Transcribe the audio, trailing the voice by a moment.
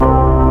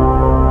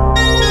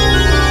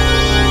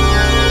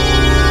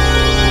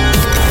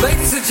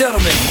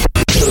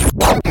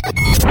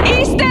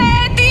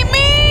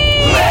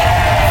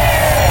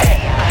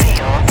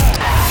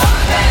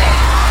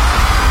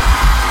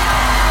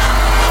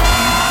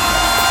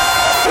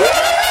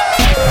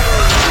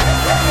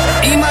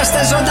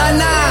Είμαστε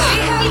ζωντανά.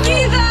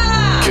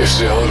 Και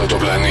σε όλο το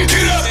πλανήτη.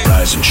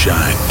 Rise and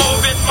shine.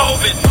 Move it,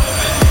 move it.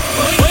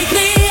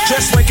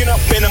 Just waking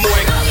up in the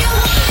morning.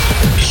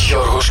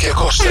 Γιώργος και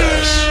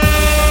Κώστας.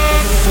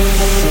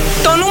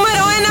 Το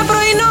νούμερο 1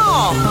 πρωινό.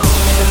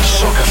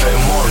 Σοκ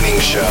FM Morning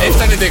Show.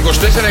 Έφτανε τα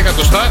 24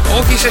 εκατοστά,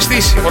 όχι σε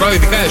στήση. Φοράω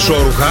ειδικά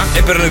εσώρουχα,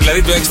 έπαιρνε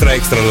δηλαδή το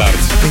extra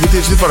large. Γιατί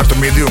εσύ φοράς το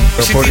medium.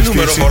 Εσύ τι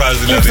νούμερο φοράς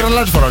δηλαδή? Extra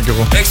large φοράω κι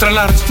εγώ. Extra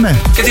large. Ναι.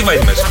 Και τι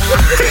βάζει μέσα?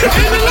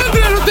 Ένα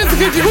άντρα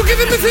ερωτεύτηκα κι εγώ και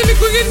δεν με θέλει η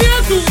οικογένειά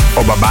του.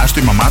 Ο μπαμπάς του,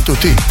 η μαμά του,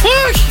 τι?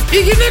 Όχι, η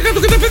γυναίκα του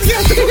και τα παιδιά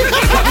του.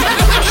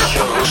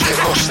 Γιώργος και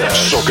Κώστας.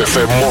 Σοκ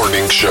FM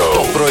Morning Show.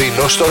 Το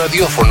πρωινό στο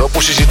ραδιόφωνο που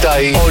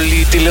συζητάει όλη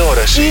η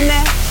τηλεόραση. Είναι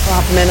ο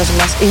αγαπημένος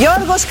μας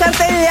Γιώργος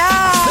Καρτελιά.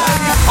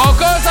 Ο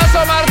Κώστας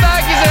ο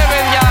Μαρτάκης, ρε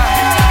παιδιά.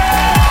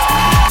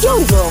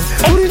 Γιώργο,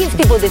 έχεις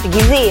τίποτε την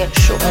κηδεία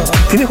σου?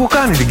 Την έχω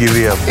κάνει την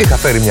κηδεία μου. Είχα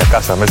φέρει μια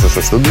κάσα μέσα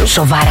στο στούντιο.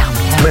 Σοβαρά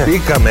μου.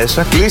 Μπήκα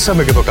μέσα,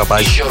 κλείσαμε και το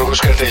καπάκι. Γιώργος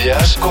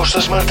Καρτελιάς,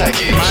 Κώστας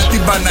Μαρτάκης. Μα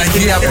την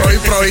Παναγία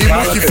πρωί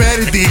μου έχει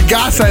φέρει την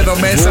κάσα εδώ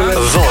μέσα.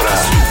 Δώρα.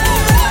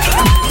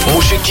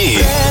 Μουσική.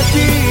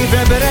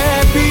 Δεν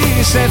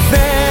πρέπει, σε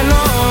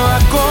θέλω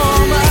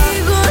ακόμα.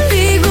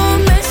 Λίγο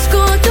με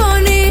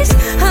σκοτώνεις,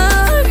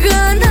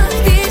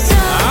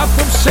 αγανάκτησα.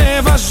 Απόψε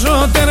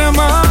βάζω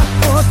τερμά,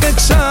 πότε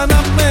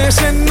ξανά με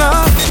σένα.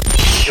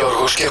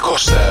 Γιώργος και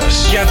Κώστας.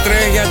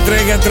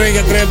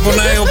 Γιατρέ,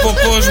 πονάει ο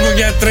ποπός μου,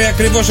 γιατρέ,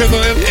 ακριβώς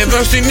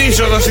εδώ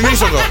στην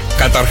είσοδο.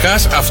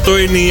 Καταρχάς, αυτό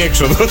είναι η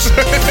έξοδος.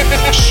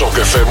 Σοκ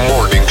FM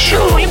Morning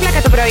Show. Πολύ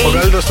πλάκα το πρωί. Ο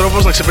καλύτερος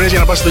τρόπος να ξυπνήσεις για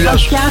να πας στη δουλειά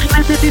σου.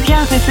 Φτιάχνετε τη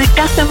διάθεση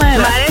κάθε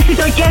μέρα. Μ' αρέσει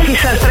το κέφι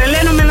σας,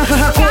 τρελαίνομαι να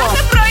σας ακούω.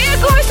 Κάθε πρωί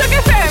ακούω στο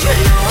καφέ.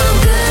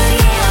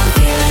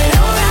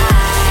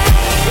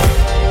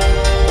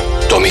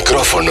 Το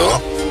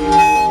μικρόφωνο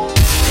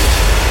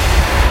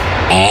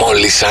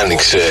μόλις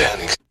άνοιξε.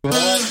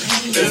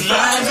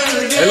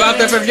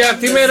 Ελάτε παιδιά,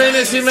 τι μέρα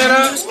είναι σήμερα?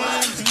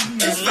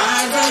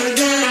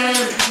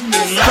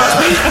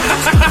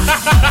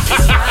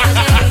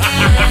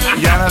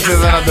 Για να σε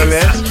δω να το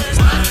λες.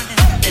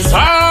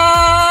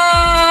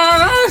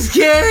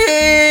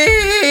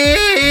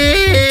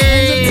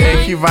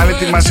 Έχει βάλει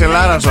τη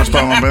μασελάρα στο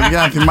στόμα,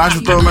 παιδιά. Θυμάστε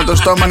το με το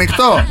στόμα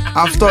ανοιχτό?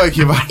 Αυτό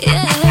έχει βάλει.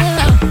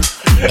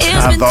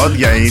 Τα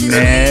δόντια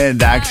είναι,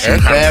 εντάξει,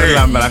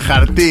 πέρλαμπρα,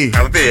 χαρτί.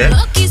 Χαρτί,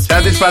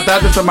 Σαν τις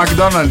πατάτες στο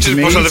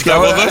McDonald's. Πόσα λεπτά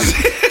έχω δώσει?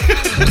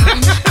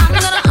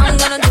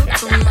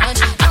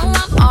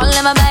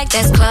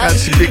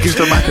 Κάτι μπήκε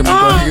στο μάτι μου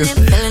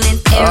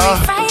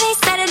τώρα.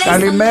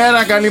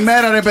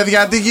 Καλημέρα ρε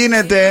παιδιά, τι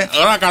γίνεται?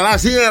 Ωραία, καλά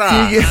σήμερα.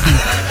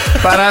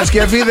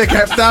 Παρασκευή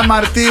 17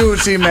 Μαρτίου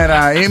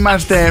σήμερα.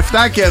 Είμαστε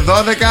 7 και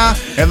 12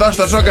 εδώ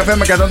στο Σοκ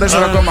FM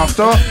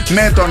 104,8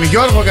 με τον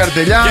Γιώργο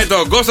Καρτελιά και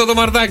τον Κώστα το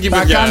Μαρτάκη.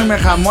 Θα κάνουμε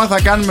χαμό, θα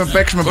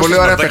παίξουμε πολύ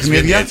ωραία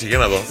παιχνίδια. Έτσι, για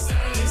να δω.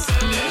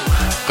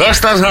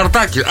 Κώστας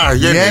Μαρτάκη. Α,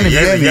 βγαίνει.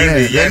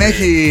 Δεν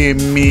έχει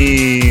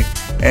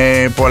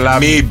πολλά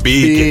μη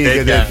μπι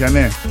και τέτοια,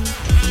 ναι.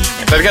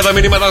 Παιδιά, τα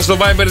μηνύματα στο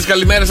Viber της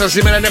καλημέρα σας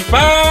σήμερα είναι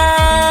Παρασκευή.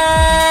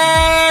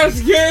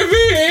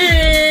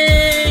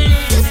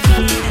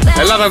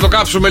 Ελάτε να το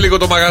κάψουμε λίγο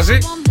το μαγαζί.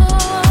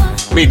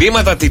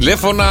 Μηνύματα,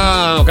 τηλέφωνα,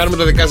 κάνουμε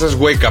τα δικά σας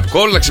wake up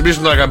call, να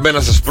ξυπνήσουν τα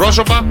αγαπημένα σας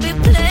πρόσωπα.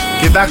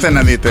 Κοιτάξτε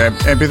να δείτε,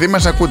 επειδή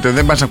μας ακούτε,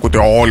 δεν μας ακούτε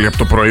όλοι από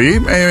το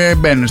πρωί,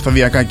 μπαίνουν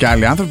σταδιακά και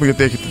άλλοι άνθρωποι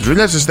γιατί έχετε τη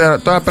δουλειά σας.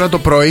 Τώρα πέρα το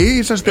πρωί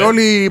είσαστε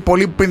όλοι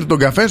πολλοί που πίνετε τον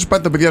καφέ σου,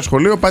 πάτε τα παιδιά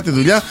σχολείο, πάτε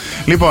δουλειά.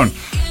 Λοιπόν,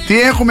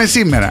 τι έχουμε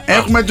σήμερα?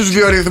 Έχουμε τους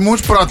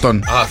βιορυθμούς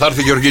πρώτον. Θα έρθει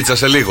η Γεωργίτσα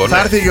σε λίγο. Θα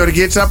έρθει η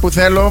Γεωργίτσα που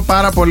θέλω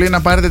πάρα πολύ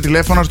να πάρετε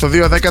τηλέφωνο στο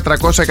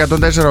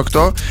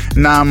 210-300-1048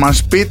 να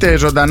μας πείτε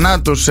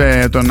ζωντανά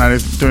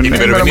την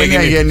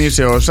ημερομηνία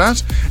γεννήσεώς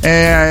σας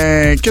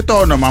και το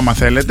όνομα άμα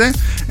θέλετε.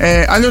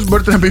 Αλλιώς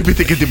μπορείτε να μην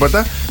πείτε και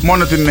τίποτα,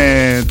 μόνο την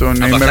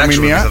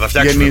ημερομηνία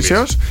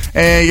γεννήσεως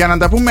για να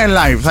τα πούμε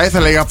live. Θα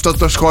ήθελα για αυτό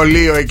το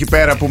σχολείο εκεί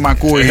πέρα που μ'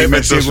 ακούει,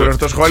 είμαι σίγουρος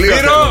το σχολείο.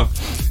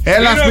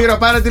 Έλα Σπύρο,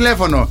 πάρε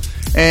τηλέφωνο.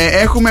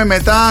 Έχουμε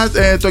μετά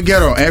τον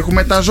καιρό,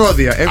 έχουμε τα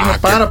ζώδια, έχουμε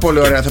πάρα πολύ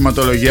ωραία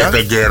θεματολογία. Και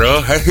τον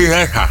καιρό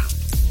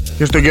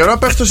Και στον καιρό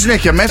πέφτω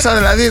συνέχεια μέσα,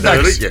 δηλαδή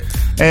εντάξει.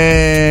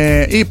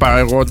 Είπα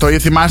εγώ, το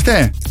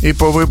θυμάστε?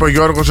 Είπε ο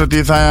Γιώργος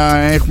ότι θα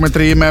έχουμε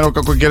τριήμερο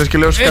κακοκαιρές και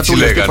λέω έτσι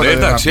λέγανε,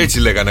 εντάξει, έτσι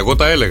λέγανε, εγώ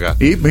τα έλεγα.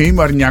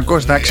 Είμαι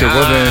αρνιακός, εντάξει,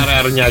 εγώ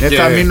δεν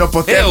θα μείνω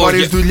ποτέ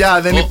χωρίς δουλειά,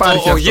 δεν υπάρχει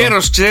αυτό. Ο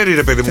γέρος ξέρει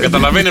ρε παιδί μου,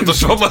 καταλαβαίνει από το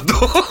σώμα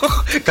του.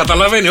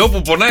 Καταλαβαίνει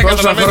όπου πονάει,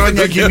 καταλαβαίνει. Τόσα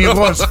χρόνια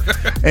κυνηγός.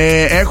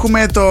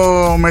 Έχουμε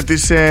με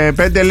τις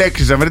 5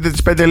 λέξεις, να βρείτε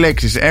τις 5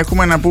 λέξεις.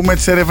 Έχουμε να πούμε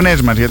τις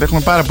ερευνές μας, γιατί έχουμε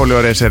πάρα πολύ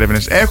ωραίες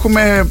έρευνες.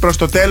 Έχουμε προς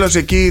το τέλος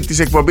εκεί της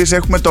εκπομπής,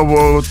 έχουμε το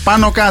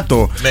πάνω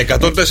κάτω. Με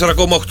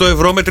 104,8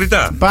 ευρώ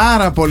μετρητά.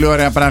 Πάρα πολύ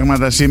ωραία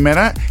πράγματα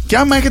σήμερα. Και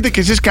άμα έχετε κι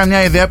εσείς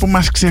καμιά ιδέα που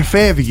μας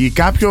ξεφεύγει,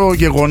 κάποιο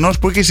γεγονός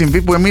που έχει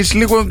συμβεί που εμείς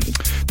λίγο.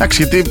 Εντάξει,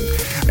 γιατί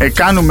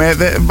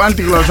κάνουμε. Βάλει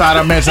τη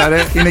γλωσσάρα μέσα,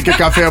 ρε. Είναι και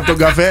καφέ από τον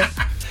καφέ.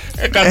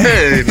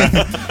 Καφέ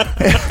είναι.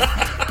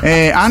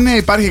 Αν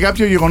υπάρχει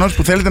κάποιο γεγονός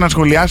που θέλετε να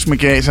σχολιάσουμε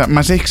και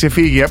μας έχει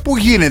ξεφύγει, που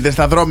γίνεται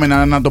στα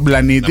δρόμενα ανά τον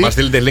πλανήτη. Να μας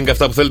στείλετε link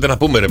αυτά που θέλετε να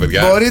πούμε, ρε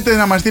παιδιά. Μπορείτε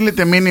να μας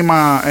στείλετε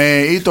μήνυμα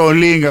ή το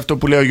link αυτό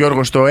που λέει ο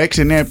Γιώργος στο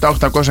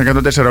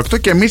 697-800-1048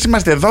 και εμείς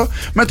είμαστε εδώ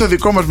με το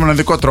δικό μας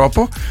μοναδικό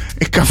τρόπο.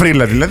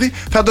 Καφρίλα δηλαδή.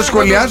 Θα το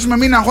σχολιάζουμε,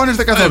 μην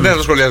αγχώνεστε καθόλου. Δεν θα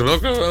το σχολιάζουμε.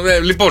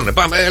 Λοιπόν,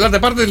 πάμε, ελάτε,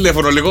 πάρτε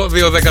τηλέφωνο λίγο.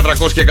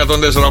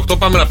 2-10-300-1048.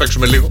 Πάμε να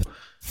παίξουμε λίγο.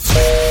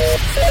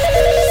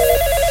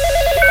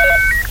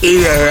 Η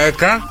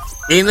γυναίκα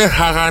είναι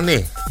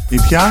χαγανή. Η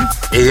ποια?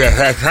 Η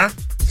γυναίκα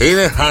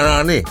είναι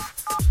χαγανή.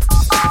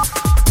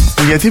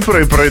 Γιατί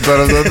πρωί-πρωί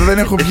τώρα, δεν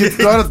έχω πιει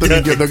τώρα τον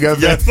ίδιο τον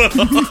καφέ.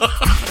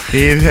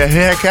 Η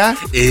Ρεβέκα.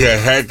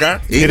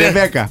 Η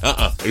γυναίκα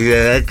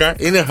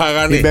είναι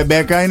χαγανή. Η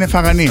Μπεμπέκα είναι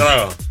φαγανή.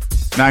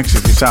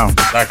 Εντάξει, φυσάω.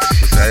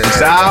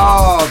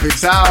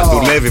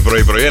 Δουλεύει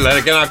πρωί-πρωί. Έλα,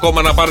 και ένα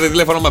ακόμα να πάρετε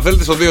τηλέφωνο αν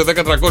θέλετε στο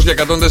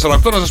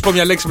 2-10-300-1048 να σας πω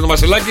μια λέξη με το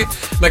μασελάκι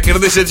να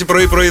κερδίσει έτσι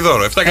πρωί-πρωί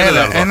δώρο. 7 και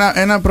 4.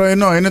 Ένα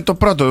πρωινό, είναι το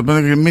πρώτο.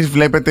 Εμείς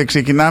βλέπετε,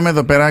 ξεκινάμε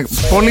εδώ πέρα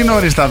πολύ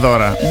νωρίς τα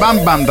δώρα.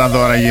 Μπαμ τα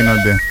δώρα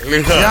γίνονται.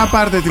 Για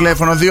πάρτε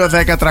τηλέφωνο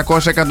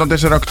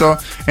 2-10-300-1048.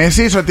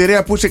 Εσύ,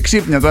 Σωτηρία, που είσαι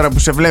ξύπνια τώρα που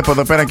σε βλέπω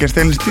εδώ πέρα και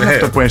στέλνεις, τι είναι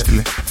αυτό που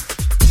έστειλε?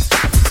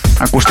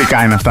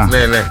 Ακουστικά είναι αυτά.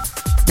 Ναι.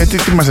 Γιατί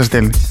τι μας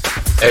στέλνει?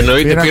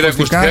 Εννοείται πήρα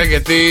ακουστικά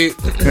γιατί.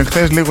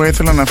 Χθες λίγο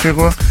ήθελα να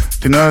φύγω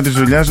την ώρα της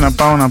δουλειάς να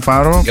πάω να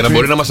πάρω. Για να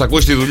μπορεί να μας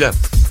ακούσει τη δουλειά.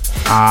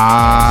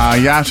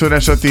 Γεια σου ρε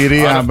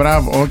Σωτηρία.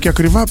 Μπράβο. Όχι,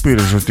 ακριβά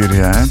πήρε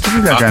Σωτηρία. Τι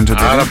δουλειά κάνει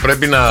Σωτηρία? Άρα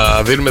πρέπει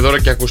να δίνουμε τώρα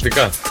και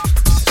ακουστικά.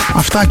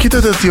 Αυτά,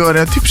 κοίτατε τι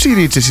ωραία. Τι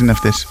ψηρίτσες είναι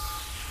αυτές.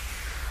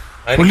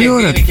 Πολύ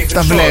ωραία.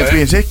 Τα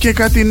βλέπεις. Έχει και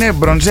κάτι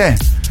μπρονζέ.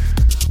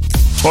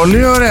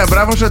 Πολύ ωραία.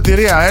 Μπράβο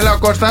Σωτηρία. Έλα ο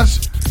Κώστας.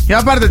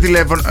 Για πάρτε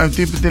τηλέφωνο.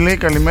 Τι λέει,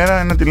 καλημέρα,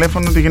 ένα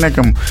τηλέφωνο τη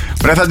γυναίκα μου.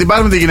 Πρέπει θα την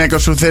πάρουμε τη γυναίκα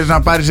σου. Θες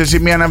να πάρεις εσύ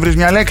μία να βρεις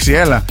μια λέξη?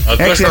 Έλα.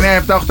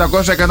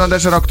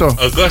 697-800-1048.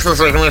 Ο Κώστας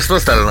ο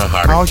γνωστός θέλω να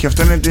χάρη. Όχι,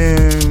 αυτό είναι το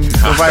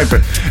Viper.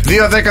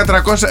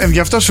 2-10-300. Γι'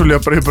 αυτό σου λέω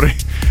πρωί-πρωί.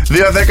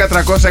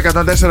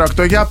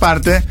 2-10-300-1048. Για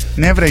πάρτε.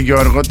 Ναι, βρε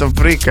Γιώργο, το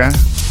βρήκα.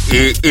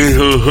 Η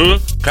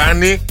Χουχού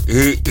κάνει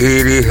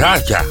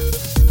ριχάκια.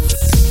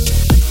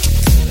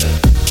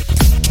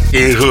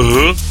 Η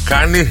Χουχού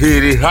κάνει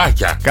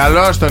ριχάκια.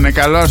 Καλώς τον,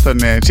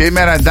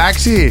 Σήμερα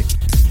εντάξει,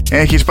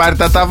 έχεις πάρει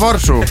τα ταβόρ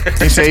σου?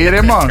 Είσαι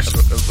ήρεμος?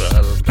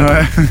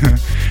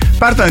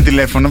 Πάρ' τον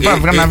τηλέφωνο,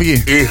 βγάλε να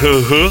βγει. Η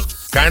Χουχού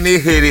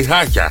κάνει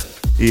ριχάκια.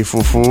 Η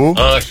Φουφού.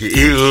 Όχι,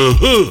 η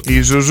Χουχού.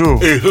 Η Ζουζού.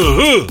 Η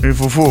Χουχού. Η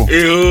Φουφού.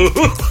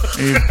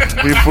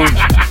 Η Χουχού.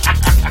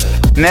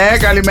 Ναι,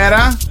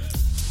 καλημέρα.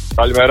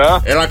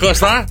 Καλημέρα. Έλα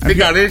Κώστα, τι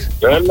κάνεις?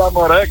 Έλα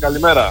μωρέ,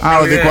 καλημέρα.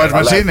 Ο δικός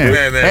μας είναι.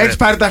 Έχεις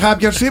πάρει τα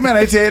χάπια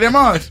σήμερα, είσαι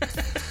ήρεμος?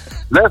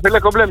 Ναι, φίλε,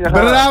 κομπλέ μια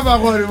χαρά. Μπράβο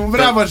αγόρι μου,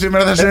 μπράβο,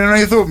 σήμερα θα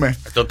συνεννοηθούμε.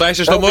 Το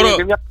τάισες στο μωρό.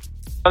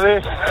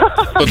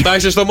 Το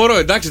τάισες στο μωρό,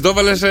 εντάξει, το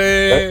έβαλες.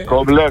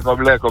 Κομπλέ.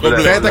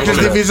 Πέταξες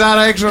τη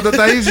βυζάρα έξω να το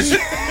ταΐσεις.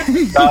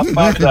 Τα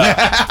πάντα.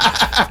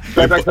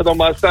 Πέταξε το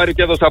μαστάρι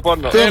και έδωσα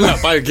πόνο. Έλα,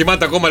 πάει,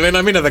 κοιμάται ακόμα, λέει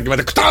ένα μήνα θα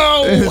κοιμάται.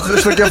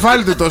 Στο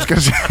κεφάλι του το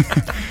έσκασε.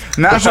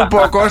 Να σου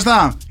πω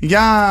Κώστα,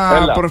 για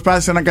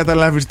προσπάθησε να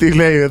καταλάβεις τι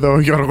λέει εδώ ο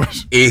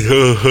Γιώργος. Η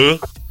Χουχού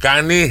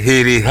κάνει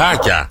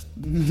ριχάκια.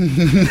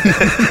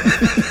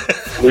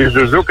 Η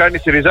Ζουζού κάνει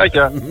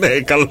σιριζάκια. Ναι,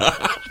 καλά.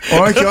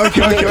 Όχι.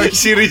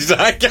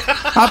 Σιριζάκια.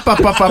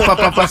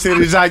 Απαπαπαπαπαπα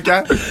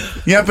σιριζάκια.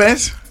 Για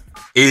πες.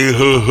 Η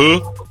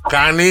Χουχού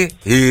κάνει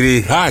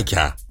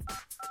ριχάκια.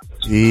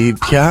 Η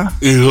ποια?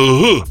 Η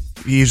Χουχού.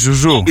 Η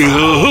Ζουζού. Η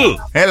Χουχού.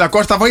 Έλα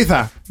Κώστα,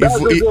 βοήθα.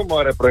 Ζουζού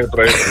μωρέ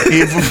πρωί-πρωί.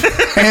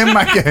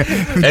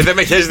 Δεν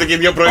με χέζετε και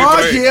δύο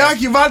πρωί-πρωί.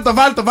 Όχι,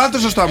 βάλτο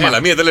στο στόμα. Έλα,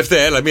 μία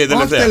τελευταία.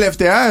 Όχι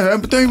τελευταία.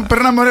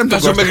 Περνάμε ωραία με τον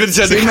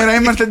Κώστα. Σήμερα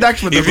είμαστε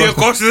εντάξει με τον Κώστα. Οι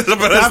δύο Κώστες θα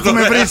περάσουν. Τα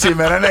έχουμε βρει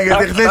σήμερα, ναι,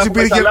 γιατί χθες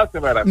υπήρχε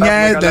μια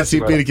ένταση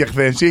υπήρχε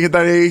χθες.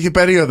 Είχε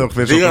περίοδο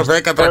χθες.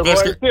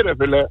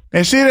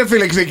 Εσύ ρε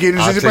φίλε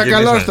ξεκίνησες, είπα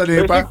καλώς τον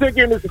είπα.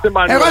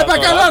 Εγώ είπα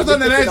καλώς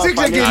τον, εσύ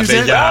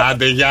ξεκίνησες.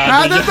 Άντε γεια.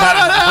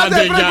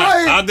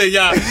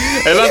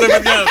 Ελάτε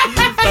παιδιά.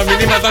 Τα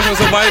μηνύματά σας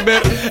στο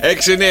Viber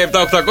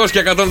 697-800 και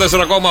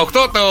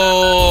 104,8. Το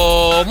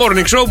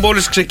Morning Show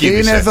μόλις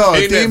ξεκίνησε. Είναι εδώ.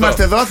 Τι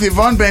είμαστε εδώ,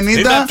 Θηβών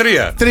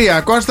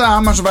 53. Κώστα,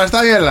 άμα σου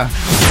παραστάει, έλα.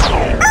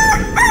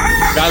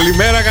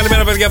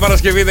 Καλημέρα παιδιά,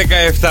 Παρασκευή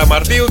 17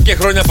 Μαρτίου και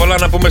χρόνια πολλά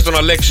να πούμε στον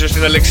Αλέξιο,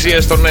 στην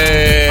Αλεξία, στον.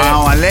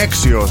 Ο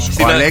Αλέξιος.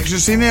 Ο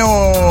Αλέξιος είναι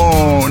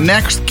ο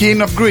next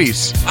king of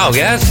Greece. Oh,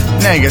 yes.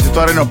 Ναι, γιατί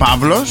τώρα είναι ο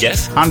Παύλος.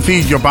 Yes. Αν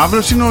φύγει ο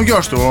Παύλος, είναι ο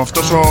γιος του.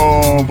 Αυτός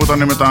που ήταν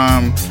με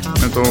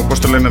το. Πώς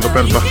το λένε εδώ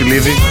πέρα, το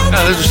δαχτυλίδι.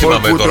 Δεν του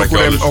θυμάμαι τώρα.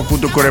 Ο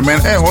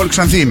κουτοκουρεμένος. Όλοι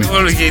Ξανθοί είναι.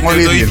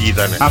 Όλοι το ίδιο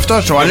ήταν.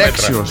 Αυτός ο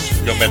Αλέξιος.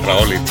 Δυο μέτρα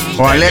όλοι.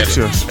 Ο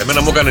Αλέξιος.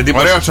 Εμένα μου έκανε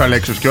εντύπωση. Ωραίος ο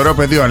Αλέξιος και ωραίο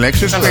παιδί ο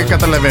Αλέξιος.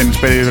 Καταλαβαίνεις,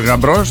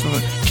 γαμπρός.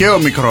 Και ο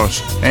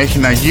μικρός. Έχει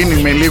να γίνει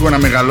με λίγο να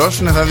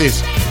μεγαλώσουν, θα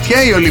δεις. Και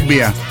η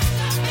Ολυμπία.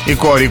 Η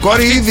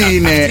κόρη ήδη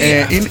είναι.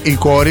 Η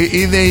κόρη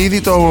είδε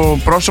ήδη το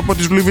πρόσωπο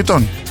της Λουι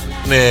Βιτόν.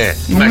 Ναι,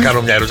 να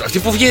κάνω μια ερώτηση. Αυτοί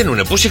που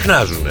βγαίνουνε, πού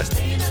συχνάζουνε?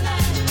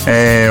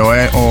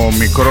 Ο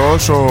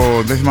μικρός,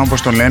 δεν θυμάμαι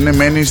πώς τον λένε,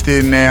 μένει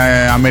στην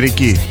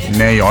Αμερική,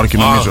 Νέα Υόρκη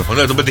νομίζω.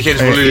 Ναι, τον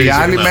πετυχαίνεις πολύ. Οι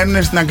άλλοι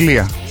μένουν στην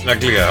Αγγλία. Στην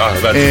Αγγλία,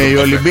 η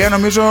Ολυμπία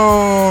νομίζω,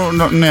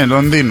 ναι,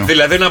 Λονδίνο.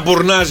 Δηλαδή ένα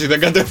μπουρνάζι δεν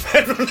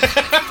κατεβαίνουν.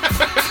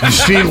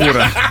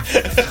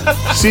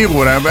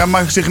 Σίγουρα.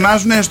 Μα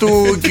ξεχνάζουν στο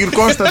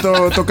Κυρκώστα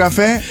το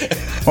καφέ.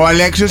 Ο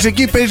Αλέξιος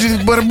εκεί παίζει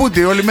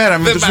μπαρμπούτι όλη μέρα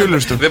με τους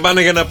φίλους του. Δεν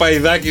πάνε για ένα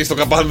παϊδάκι στο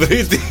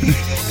Καπανδρίτη?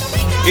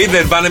 Ή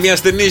δεν πάνε μια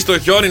στενή στο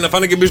χιόνι να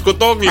φάνε και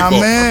μπισκοτόγλυκο?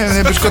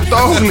 Αμέ,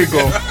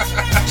 μπισκοτόγλυκο.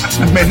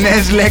 Με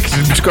νέες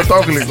λέξεις,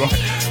 μπισκοτόγλυκο.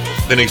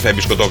 Δεν έχεις φάει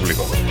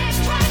μπισκοτόγλυκο?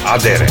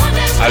 Άντε ρε,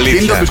 αλήθεια.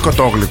 Τι είναι το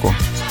μπισκοτόγλυκο?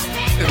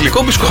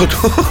 Γλυκό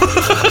μπισκότο.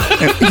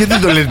 Γιατί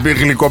δεν το λες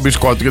γλυκό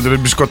μπισκότο και το λες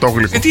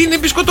μπισκοτόγλυκο? Τι είναι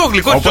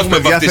μπισκοτόγλυκο? Όπως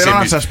παιδιά θέλω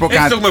να σας πω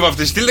κάτι. Το έχουμε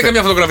βαφτίσει. Στείλτε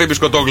καμιά φωτογραφία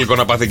μπισκοτόγλυκο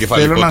να πάθει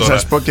κεφαλικό. Θέλω να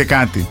σας πω και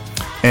κάτι.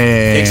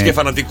 Έχεις και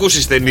φανατικούς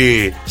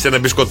συστενή σε ένα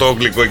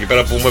μπισκοτόγλυκο εκεί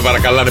πέρα που με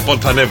παρακαλάνε πότε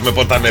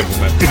θα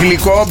ανέβουμε.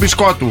 Γλυκό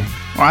μπισκότου.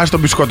 Ας το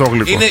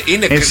μπισκοτόγλυκο.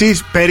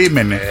 Εσείς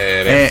περίμενε.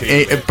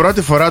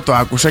 Πρώτη φορά το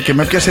άκουσα και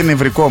με έπιασε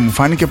νευρικό. Μου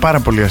φάνηκε πάρα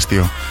πολύ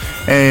αστείο.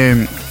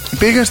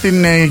 Πήγα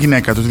στην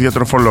γυναίκα του, τη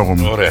διατροφολόγο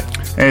μου. Ωραία.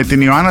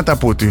 Την Ιωάννα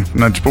Ταπούτη.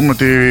 Να της πούμε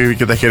ότι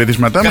και τα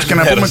χαιρετίσματά μας και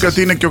να πούμε και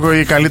ότι είναι και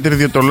η καλύτερη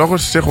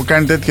διαιτολόγος. Της έχω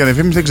κάνει τέτοια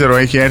διαφήμιση. Δεν ξέρω,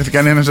 έχει έρθει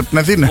κανένας από την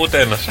Αθήνα? Ούτε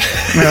ένας.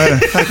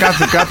 Θα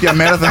κάθει κάποια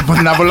μέρα,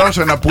 θα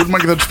ναυλώσω ένα πούλμα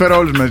και θα τους φέρω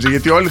όλους μαζί.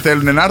 Γιατί όλοι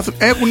θέλουν να έρθουν.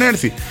 Έχουν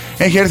έρθει.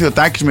 Έχει έρθει ο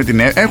Τάκης με την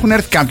έχουν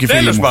έρθει κάποιοι φίλοι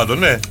μου. Τέλος πάντων,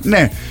 ναι.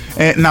 Ναι.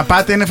 Να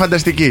πάτε, είναι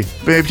φανταστική.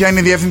 Ποια είναι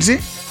η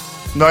διεύθυνση?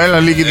 Έλα,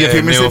 λίγη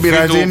διαφήμιση, δεν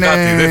πειράζει.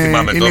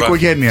 Είναι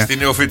οικογένεια. Στην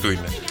Νεοφύτου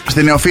είναι.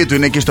 Στην Νεοφύτου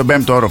είναι εκεί στον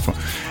 5ο όροφο.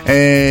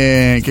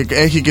 Και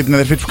έχει και την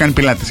αδερφή του που κάνει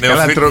πιλάτες.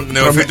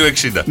 Νεοφύτου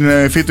 60.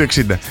 Νεοφύτου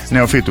 60.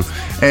 Νεοφύτου.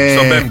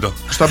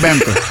 Στον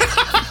 5ο.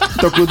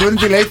 Το κουδούνι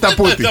τη λέει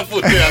ταπούτη.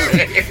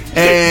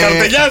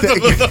 Καρτελιάς το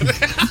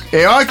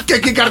όχι και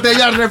εκεί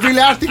καρτελιάς ρε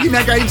φίλε, ας την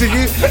γυναίκα είσαι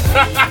εκεί.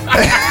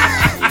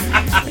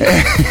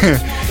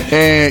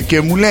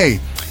 Και μου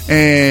λέει,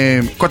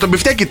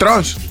 κοτομπιφτέκι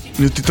τρως?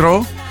 Λέω, τι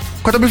τρώω?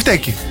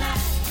 Κοτομπιφτέκι.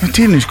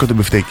 Τι είναι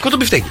κοτομπιφτέκι?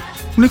 Κοτομπιφτέκι.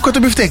 Μου λέει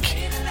κοτομπιφτέκι.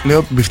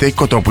 Λέω, μπιφτέκι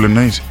κοτόπουλο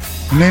εννοείς?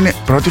 Μου λέει, ναι,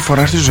 πρώτη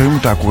φορά στη ζωή μου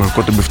το άκουγα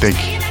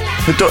κοτομπιφτέκι.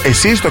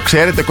 Εσείς το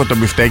ξέρετε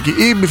κοτομπιφτέκι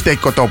ή μπιφτέκι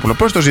κοτόπουλο?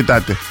 Πώς το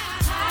ζητάτε?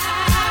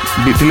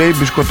 Τι λέει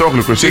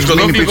μπισκοτόγλυκο?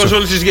 Μπισκοτόγλυκο σε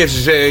όλες τις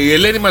γεύσεις. Η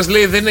Ελένη μας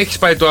λέει, δεν έχεις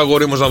πάει το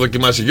αγόρι μας να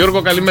δοκιμάσει.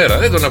 Γιώργο, καλημέρα.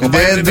 Δεν τον έχω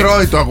πάει. Δεν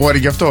τρώει το αγόρι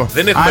γι' αυτό.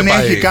 Αν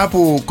έχει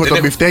κάπου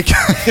κοτομπιφτέκι.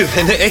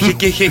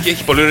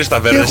 Έχει πολύ ωραίες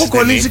ταβέρνες. Έχω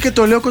κολλήσει και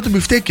το λέω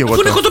κοτομπιφτέκι εγώ.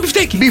 Πού είναι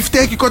κοτομπιφτέκι?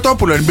 Μπιφτέκι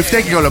κοτόπουλο.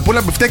 Μπιφτέκι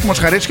γαλοπούλα, μπιφτέκι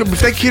μοσχαρίσιο,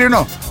 μπιφτέκι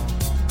χοιρινό.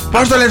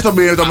 Πώς το λες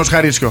το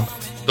μοσχαρίσιο?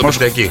 Το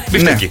μπιφτέκι.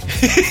 Μπιφτέκι.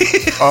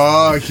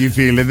 Όχι,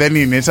 φίλε, δεν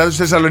είναι. Σαν τους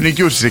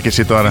Θεσσαλονικιούς είσαι και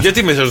εσύ τώρα.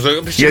 Γιατί μέσα στο.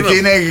 Γιατί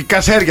είναι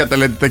κασέρια τα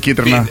λέτε τα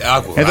κίτρινα.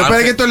 Εδώ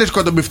πέρα γιατί το λες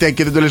κοτομπιφτέκι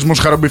και δεν το λες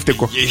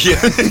μοσχαρομπιφτέκο?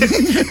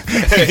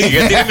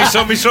 Γιατί είναι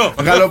μισό-μισό.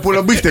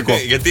 Γαλοπουλομπιφτέκο.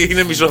 Γιατί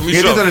είναι μισό-μισό.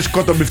 Γιατί το λες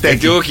κοτομπιφτέκι?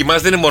 Γιατί όχι,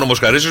 μας δεν είναι μόνο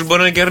μοσχαρίσιος, μπορεί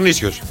να είναι και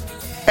αρνίσιος.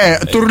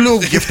 Τουρλού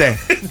και φταίει.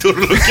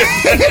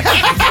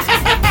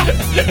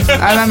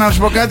 Αλλά να σου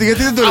πω κάτι,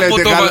 γιατί δεν το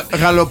λέτε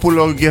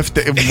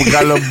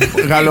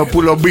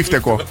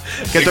γαλοπουλομπίφτεκο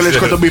και το λες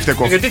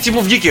κοτομπίφτεκο? Γιατί έτσι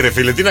μου βγήκε ρε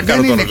φίλε, τι να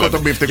κάνω τώρα? Δεν είναι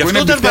κοτομπίφτεκο,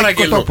 είναι μπιφτέκι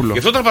κοτόπουλο. Γι'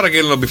 αυτό όταν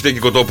παραγγέλνω μπιφτέκι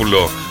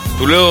κοτόπουλο,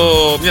 του λέω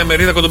μια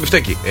μερίδα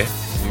κοτομπιφτέκι.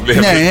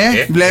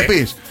 Ναι,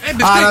 βλέπεις.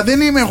 Άρα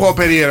δεν είμαι εγώ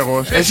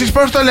περίεργος. Εσείς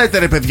πώς το λέτε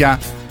ρε παιδιά?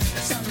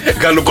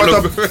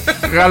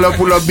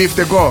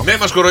 Γαλοπουλομπίφτεκο. Ναι,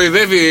 μας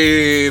κοροϊδεύει,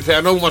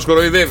 Θεανό μου, μας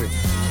κοροϊδεύει.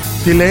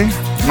 Τι λέει?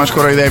 Μας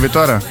κοροϊδεύει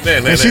τώρα.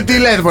 Εσύ τι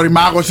λες, μπορεί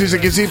μάγος είσαι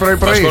και εσύ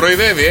πρωί-πρωί? Μας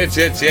κοροϊδεύει,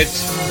 έτσι.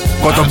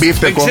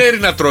 Κοτομπίφτεκο. Δεν ξέρει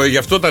να τρώει, γι'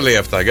 αυτό τα λέει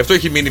αυτά. Γι' αυτό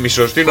έχει μείνει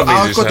μισός. Τι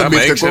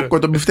νομίζεις?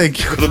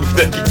 Κοτομπιφτέκι.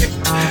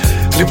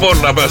 Λοιπόν,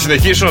 να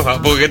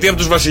συνεχίσω. Γιατί από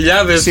τους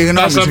βασιλιάδες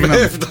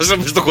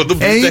φτάσαμε στο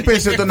κοτομπιφτέκι.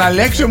 Είπες τον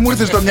Αλέξιο, μου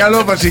ήρθε στο μυαλό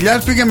ο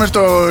βασιλιάς. Πήγαμε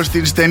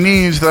στην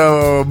στενή, στο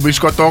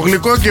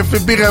μπισκοτόγλυκο και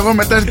πήγα εγώ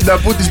μετά στην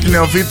Ταπούτη στην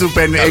Νεοφύτου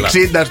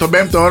 60, στον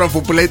 5ο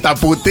όροφο που λέει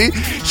Ταπούτη.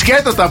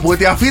 Σκέτο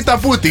Ταπούτη, αφή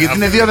Ταπούτη, γιατί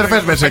είναι δύο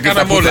αδερφές μέσα εκεί.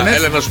 Κάναμε όλα.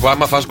 Έλα να σου πω,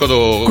 άμα φας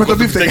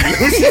κοτομπιφτέκι.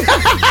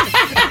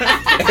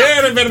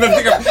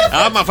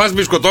 Άμα φας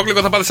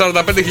μπισκοτόγλυκο θα πάτε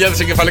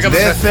 45.000 εγκεφαλικά.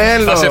 Δεν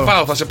θέλω.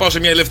 Θα σε πάω σε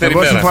μια ελεύθερη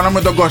μέρα. Εγώ συμφωνώ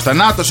με τον Κώστα.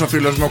 Νάτος ο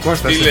φίλος μου ο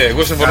Κώστας. Τι λέει,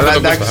 εγώ συμφωνώ με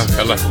τον Κώστα.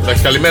 Καλά.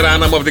 Καλημέρα,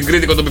 Άννα μου από την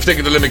Κρήτη.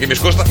 Κοτομπιφτέκι το λέμε και εμείς,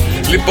 Κώστα.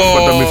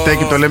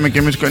 Κοτομπιφτέκι το λέμε και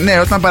εμείς. Ναι,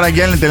 όταν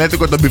παραγγέλνετε λέτε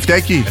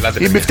κοτομπιφτέκι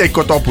ή μπιφτέκι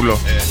κοτόπουλο?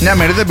 Μια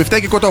μερίδα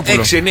μπιφτέκι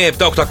κοτόπουλο. 6, 9,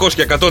 7, 800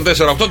 και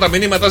 104,8 τα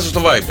μηνύματά σας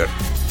στο Viber.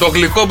 Το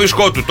γλυκό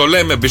μπισκότου το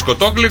λέμε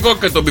μπισκοτόγλυκο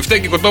και το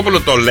μπιφτέκι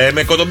κοτόπουλο το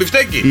λέμε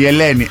κοτομπιφτέκι. Η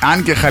Ελένη,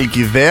 αν και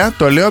χαλκιδαία,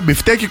 το λέω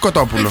μπιφτέκι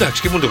κοτόπουλο.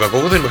 Εντάξει, και μου το κακό,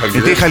 εγώ δεν είμαι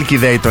χαλκιδαία. Γιατί οι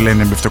χαλκιδαίοι το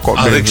λένε μπιφτεκό?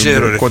 Δεν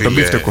ξέρω, ρε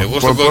κοτομπιφτεκό.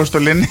 Πώς το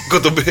λένε?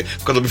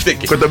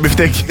 Κοτομπιφτέκι.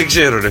 Δεν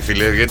ξέρω, ρε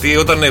φίλε. Γιατί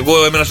όταν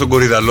εγώ έμενα στον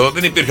Κορυδαλό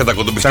δεν υπήρχαν τα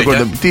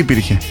κοτομπιφτέκια. Τι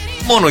υπήρχε?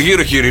 Μόνο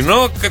γύρω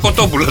χοιρινό και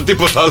κοτόπουλο,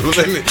 τίποτα άλλο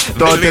δεν είναι.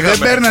 Τότε δεν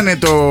παίρνανε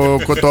το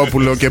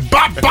κοτόπουλο και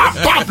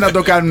παπ να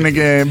το κάνουν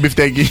και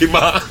μπιφτέκι.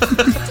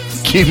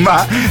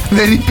 Κύμα.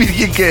 Δεν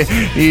υπήρχε και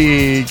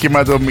η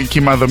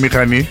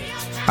κυμαδομηχανή.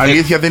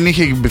 Αλήθεια, δεν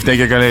είχε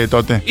μπιφτέκια καλέ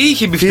τότε.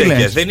 Είχε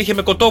μπιφτέκια, δεν είχε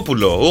με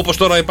κοτόπουλο. Όπως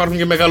τώρα υπάρχουν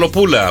και με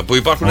γαλοπούλα που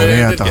υπάρχουν.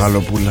 Ωραία τα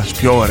γαλοπούλα,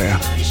 πιο ωραία.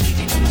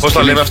 Πώς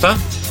τα λέμε αυτά?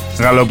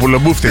 Γαλοπούλο,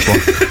 μπούφτεκο.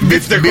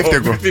 Μπίφτεκο.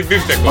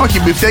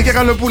 Όχι, μπιφτέκια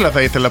γαλοπούλα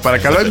θα ήθελα,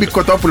 παρακαλώ. Ή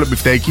κοτόπουλο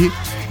μπιφτέκι,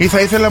 ή θα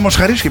ήθελα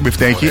μοσχαρίσιο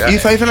μπιφτέκι, ή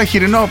θα ήθελα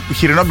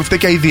χοιρινό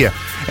μπιφτέκι αηδία.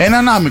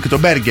 Έναν άμυκτο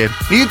μπέργκερ.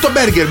 Ή το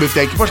μπέργκερ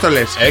μπιφτέκι, πώς το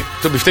λες?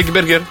 Το μπιφτέκι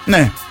μπέργκερ.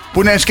 Ναι,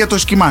 που είναι σκέτο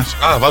σκυμάς.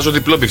 Α, βάζω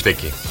διπλό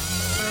μπιφτέκι.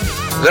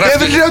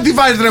 Δεν ξέρω τι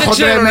βάζει, ρε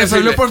χοντρέ μέσα.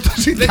 Λέω πώς το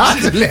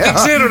συντάς, λέω. Δεν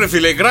ξέρω, ρε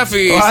φίλε.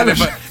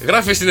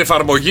 Γράφει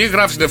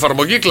στην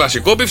εφαρμογή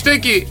κλασικό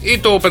μπιφτέκι ή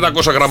το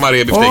 500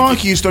 γραμμάρια μπιφτέκι?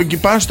 Όχι, στον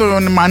κυπά,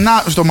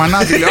 στο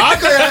μανάβι. Λέω,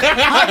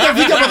 άντε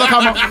φύγε από το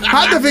χαμό.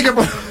 Άντε φύγε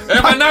από.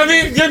 Μανάβι,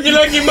 2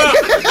 κιλά κιμά.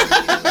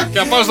 Και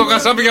να πάω στο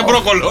κασάπι για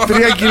μπρόκολο.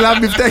 3 κιλά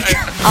μπιφτέκι.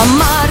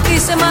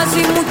 Αμάρτησε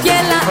μαζί μου κι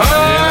έλα.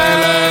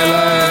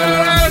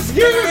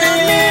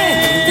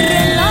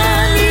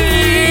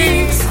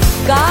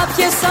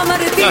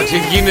 Εντάξει,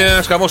 εκεί είναι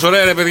ένα χαμό,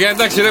 ωραία ρε παιδιά.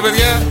 Εντάξει ρε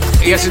παιδιά,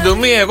 για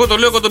συντομία, εγώ το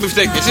λέω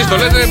κοτομπιφτέκι. Εσείς το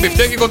λέτε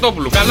μπιφτέκι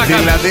κοτόπουλου. Καλά, καλά.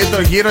 Δηλαδή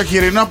το γύρο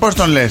χοιρινό, πώς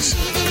τον λες?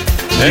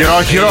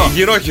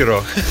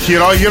 Γυρόχειρο.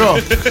 Χειρόγυρο.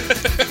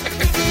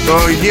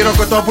 Το γύρο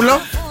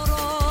κοτόπουλο.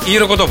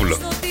 Γύρο κοτόπουλο.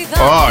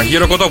 Όχι.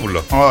 Γύρο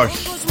κοτόπουλο. Όχι.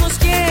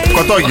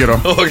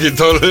 Κοτόγυρο. Όχι,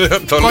 το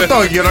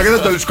κοτόγυρο και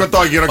δεν το λες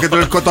κοτόγυρο και το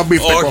λες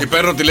κοτομπίφτεκο. Όχι,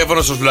 παίρνω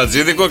τηλέφωνο στο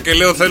Σβλατζίδικο και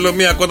λέω θέλω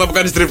μια κότα που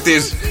κάνει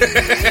στριπτής.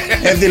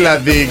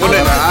 Δηλαδή,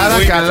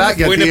 άρα καλά,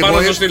 γιατί εγώ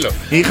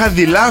είχα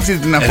δειλά αυτή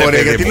την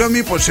αφορία. Γιατί λέω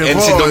μήπως εγώ.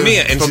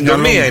 Εν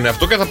συντομία είναι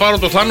αυτό και θα πάρω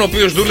το Θάνο ο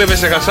οποίος δούλευε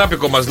σε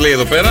γασάπικο, μας λέει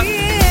εδώ πέρα.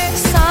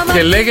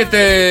 Και λέγεται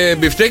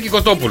μπιφτέκι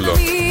κοτόπουλο.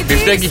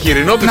 Μπιφτέκι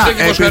χοιρινό,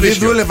 μπιφτέκι μοσχαρίσιο.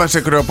 Επειδή δούλευα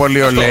σε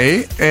κρεοπολείο,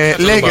 λέει,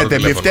 λέγεται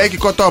μπιφτέκι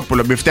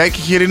κοτόπουλο,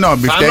 μπιφτέκι χοιρινό,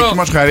 μπιφτέκι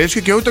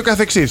μοσχαρίσιο και ούτω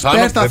καθεξής.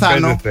 Πες τα,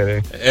 Θάνο.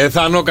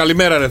 Θάνο,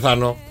 καλημέρα ρε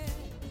Θάνο.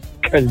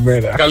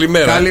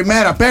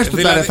 Καλημέρα, πες του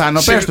τα ρε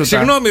Θάνο, πες του τα.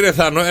 Συγγνώμη ρε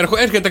Θάνο,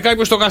 έρχεται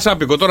κάποιος στο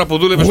γασάπικο τώρα που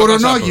δούλευε στο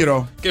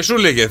γασάπικο. Και σου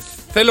λέγε,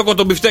 θέλω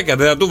κοτομπιφτέκια,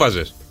 δεν θα του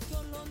βάζες?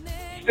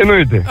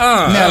 Εννοείται.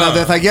 Ναι, αλλά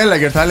δεν θα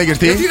γέλαγες, θα έλεγες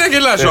τι? Γιατί να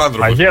γελάσει ο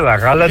άνθρωπος? Θα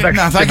γέλαγα, αλλά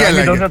εντάξει. Θα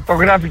γέλαγε. Το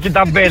γράφει και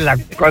τα μπέλα.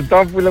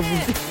 Κοτόπουλο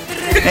που.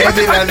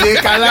 Δηλαδή,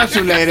 καλά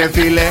σου λέει ρε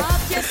φίλε.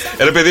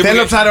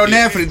 Θέλω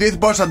ψαρονέφρι, τι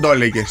πώς θα το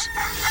έλεγες?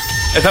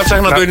 Θα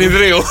ψάχνα το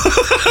ενιδρίο.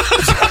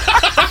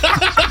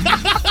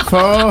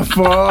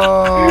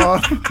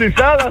 Στη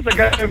θάλασσα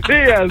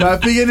κατευθείαν. Θα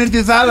πήγαινε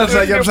στη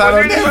θάλασσα για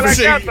ψαρονέφρι.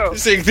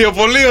 Σε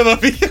ικτιοπολείο θα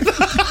πήγαινε.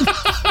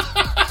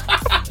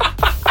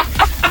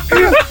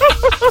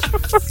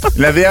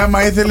 Δηλαδή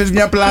άμα ήθελες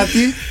μια πλάτη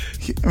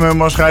με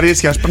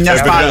μοσχαρίσια, μια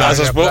σπάλα.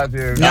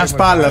 Μια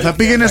σπάλα. Θα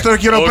πήγαινε στο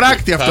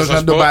χειροπράκτη αυτός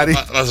να τον πάρει.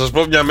 Θα σας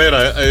πω μια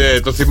μέρα.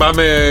 Το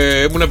θυμάμαι,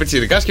 ήμουν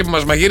πιτσιρικάς και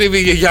μας μαγείρευε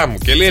η γιαγιά μου.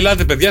 Και λέει: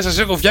 ελάτε, παιδιά, σας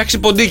έχω φτιάξει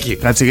ποντίκι.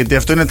 Κάτσε, γιατί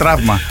αυτό είναι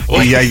τραύμα.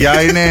 Η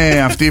γιαγιά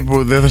είναι αυτή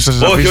που δεν θα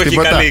σας αφήσει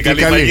τίποτα. Όχι,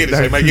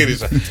 καλή,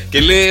 μαγείρισα. Και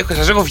λέει: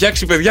 σας έχω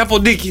φτιάξει, παιδιά,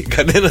 ποντίκι.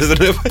 Κανένας δεν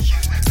έφαγε.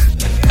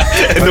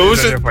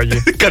 Εννοούσε.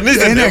 Κανείς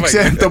δεν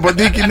έφαγε. Το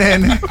ποντίκι, ναι.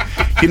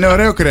 Είναι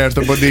ωραίο κρέας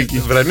το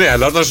ποντίκι. Ναι,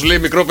 αλλά όταν σου λέει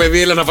μικρό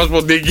παιδί, έλα να φας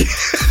ποντίκι.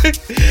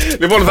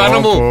 Λοιπόν, Θάνο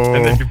μου.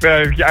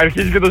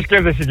 Αρχίζει και το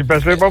σκέφτεσαι εκεί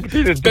πέρα.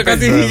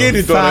 Κάτι έχει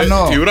γίνει τώρα.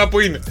 Η ουρά που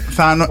είναι.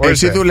 Θάνο,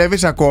 εσύ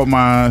δουλεύεις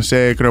ακόμα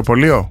σε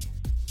κρεοπολείο?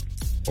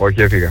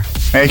 Όχι, έφυγα.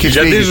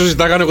 Γιατί σου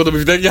ζητάγανε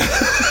κοτομπιφτέκια?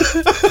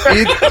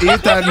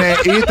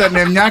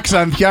 Ήτανε μια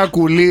ξανθιά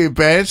κουλή,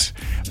 πες,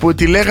 που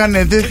τη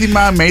λέγανε, δεν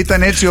θυμάμαι,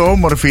 ήταν έτσι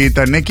όμορφη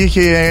ήτανε και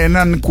είχε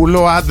έναν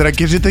κουλό άντρα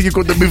και ζήταγε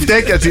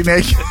κοτομπιφτέκια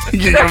συνέχεια. Και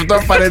γι'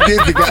 αυτό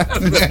παραιτήθηκα.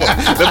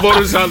 Δεν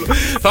μπορούσα άλλο.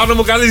 Θάνο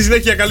μου, καλή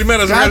συνέχεια,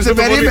 καλημέρα. Κάτσε,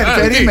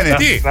 περίμενε.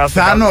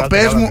 Θάνο,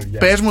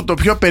 πες μου το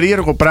πιο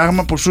περίεργο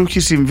πράγμα που σου έχει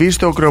συμβεί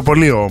στο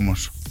κρεοπολείο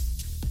όμως.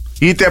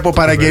 Είτε από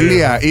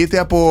παραγγελία, είτε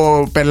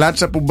από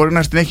πελάτσα που μπορεί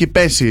να στην έχει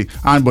πέσει,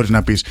 αν μπορείς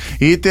να πεις.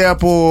 Είτε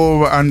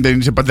από αν δεν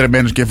είσαι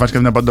παντρεμένος και φας και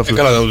μια παντόφλα.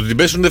 Καλά, να την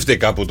πέσουν δεν φταίει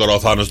κάπου τώρα ο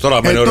Θάνος. Τώρα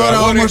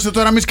όμως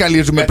τώρα μη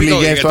σκαλίζουμε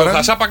πληγές τώρα.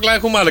 Τα σάπακλα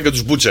έχουμε άλλα και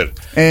τους μπούτσερ.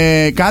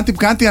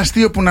 Κάτι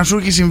αστείο που να σου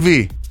έχει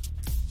συμβεί.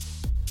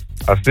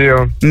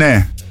 Αστείο?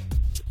 Ναι.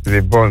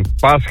 Λοιπόν,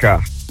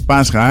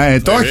 Πάσχα.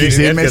 Το έχεις,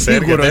 είμαι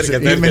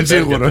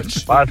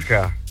σίγουρος.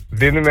 Πάσχα.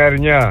 Δίνουμε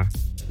αρνιά.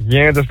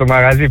 Γίνεται στο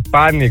μαγαζί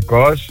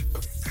πάνικος.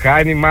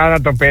 Χάνει η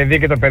μάνα το παιδί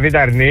και το παιδί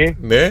τα αρνεί.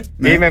 Ναι.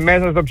 Είμαι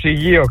μέσα στο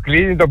ψυγείο.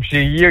 Κλείνει το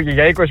ψυγείο και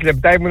για 20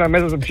 λεπτά ήμουνα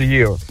μέσα στο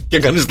ψυγείο. Και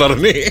κανείς τα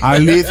αρνεί.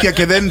 Αλήθεια,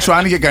 και δεν σου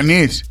άνοιγε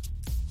κανείς?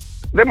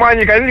 Δεν μου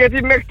άνοιγε κανείς,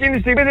 γιατί μέχρι εκείνη τη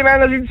στιγμή δεν με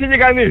αναζήτησε και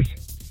κανείς.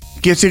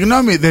 Και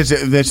συγγνώμη,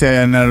 δεν σε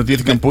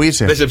αναρωτήθηκαν που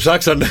είσαι? Δεν σε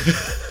ψάξανε?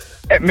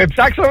 Με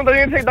ψάξαν όταν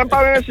ήρθα και ήταν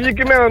πάνω ένα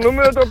συγκεκριμένο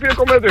νούμερο το οποίο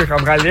ακόμα δεν το είχα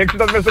βγάλει. Έξω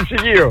ήταν μέσα στο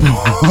ψυγείο.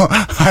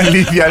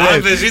 Αλήθεια λες?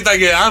 Αν δεν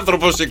ζήταγε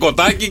άνθρωπος σε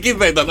κοτάκι, εκεί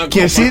θα ήταν ακόμα.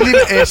 Και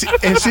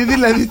εσύ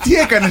δηλαδή τι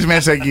έκανες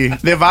μέσα εκεί?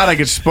 Δεν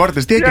βάραγες τις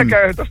πόρτες, τι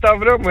έκανες? Το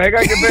σταυρό μου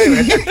έκανα και μπαίνω.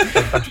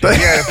 Τα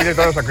ψυγεία, φίλε,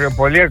 τώρα στα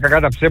κρεοπολεία, κακά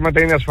τα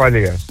ψέματα, είναι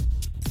ασφαλείας.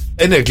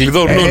 Ναι,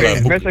 κλειδώνουν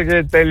όλα. Μέσα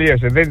και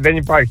τελείωσε. Δεν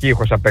υπάρχει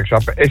ήχος απ' έξω.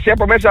 Εσύ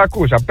από μέσα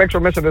ακούς, απ' έξω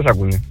μέσα δεν σ'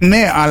 ακούνε.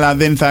 Ναι, αλλά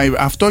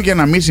αυτό για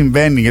να μην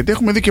συμβαίνει, γιατί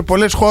έχουμε δει και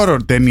πολλές horror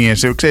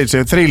ταινίες, ξέρεις,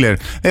 thriller.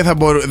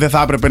 Δεν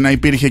θα έπρεπε να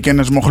υπήρχε και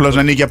ένας μοχλός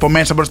να ανοίγει από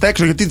μέσα προς τα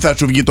έξω, γιατί θα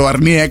σου βγει το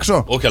αρνί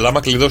έξω. Όχι, αλλά άμα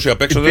κλειδώσει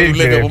απ' έξω δεν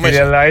δουλεύει από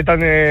μέσα. Αλλά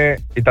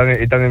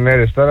ήταν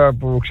μέρες τώρα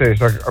που ξέρεις,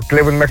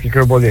 κλέβουν μέχρι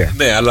κρυοπολία.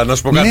 Ναι, αλλά να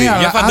σου πω κάτι. Ναι,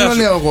 αλλά άλλο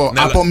λέω εγώ.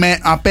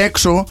 Απ'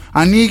 έξω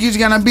ανοίγεις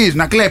για να μπεις,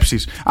 να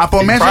κλέψεις.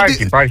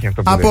 Υπάρχει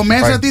αυτό που από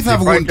μέσα τι θα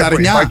βγουν, τα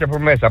αρνιά. Υπάρχει από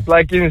μέσα. Απλά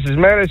εκείνες τις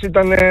μέρες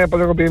ήταν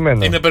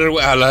αποδεχοποιημένο.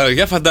 Αλλά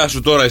για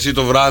φαντάσου τώρα εσύ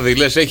το βράδυ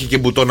λες έχει και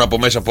μπουτόν από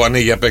μέσα που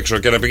ανοίγει απ' έξω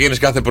και να πηγαίνεις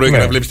κάθε πρωί και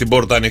να βλέπεις την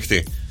πόρτα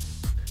ανοιχτή.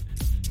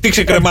 Τι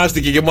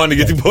ξεκρεμάστηκε και μου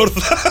άνοιγε την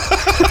πόρτα.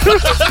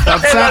 Τα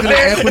ψάχνε,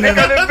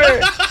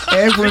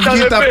 έχουν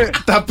βγει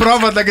τα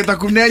πρόβατα και τα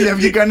κουνέλια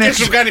βγήκαν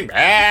έξω. Σου κάνει.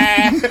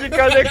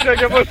 Βγήκαν έξω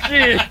και από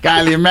εκεί.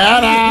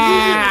 Καλημέρα.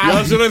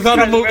 Γεια σου ρε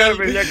Θάνο μου.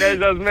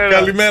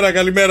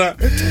 Καλημέρα.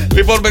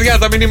 Λοιπόν παιδιά,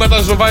 τα μηνύματα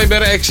στο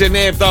Viber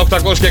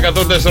 697-800 και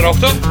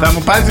 104-8. Θα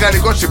μου πάρεις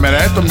γαλλικό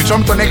σήμερα, το μισό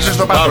μου τον έχεις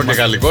στο πάτωμα. Πάρω και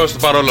γαλλικό, στο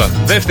παρόλα.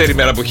 Δεύτερη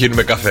μέρα που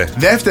χύνουμε καφέ.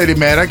 Δεύτερη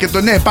μέρα και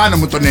πάνω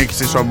μου τον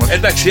έχεις όμως.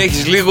 Εντάξει,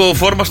 έχεις λίγο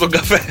φόρμα στον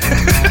καφέ.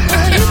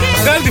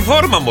 Βγάλει τη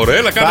φόρμα μωρέ,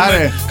 έλα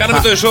κάναμε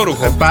το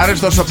εσώρουχο. Πάρε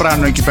στο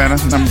Σοπράνο εκεί πέρα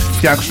να μου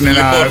φτιάξουν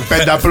ένα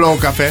πενταπλό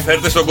καφέ.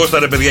 Φέρτε στον Κώστα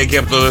ρε παιδιά εκεί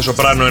από το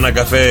Σοπράνο ένα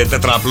καφέ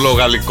τετραπλό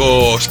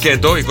γαλλικό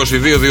σκέτο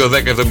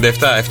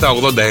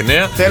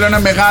 22-210-77-789. Θέλω ένα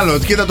μεγάλο,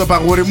 κοίτα το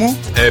παγούρι μου.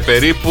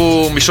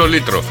 Περίπου μισό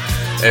λίτρο.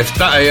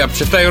 Από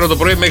τις 7 η ώρα το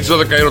πρωί μέχρι τις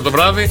 12 η ώρα το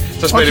βράδυ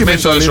σας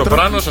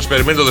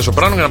περιμένει το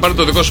Δεσοπράνο για να πάρετε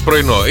το δικό σας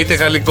πρωινό. Είτε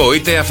γαλλικό,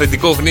 είτε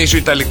αυθεντικό γνήσιο,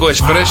 ιταλικό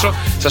εσπρέσο.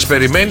 Σας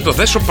περιμένει το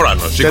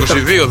Δεσοπράνο.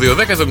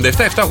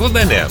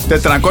 22-210-77-789.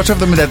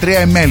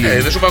 473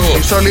 ml. Δεν σου παγώ.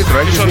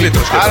 Μισό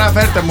λίτρο. Άρα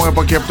φέρτε μου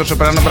από εκεί από το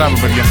Σοπράνο, μπράβο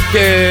παιδιά. Και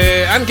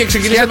αν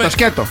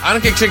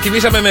και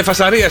ξεκινήσαμε με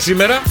φασαρία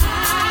σήμερα,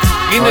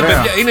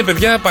 είναι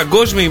παιδιά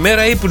Παγκόσμια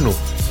ημέρα ύπνου.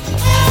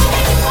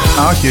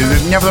 Όχι,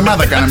 μια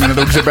εβδομάδα κάναμε να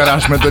τον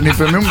ξεπεράσουμε τον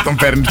ύπνο. Μην μου τον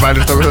φέρνεις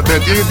πάλι στο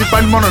τέτοιο, γιατί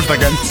πάλι μόνος θα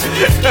κάνεις.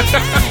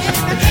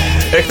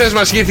 Εχθές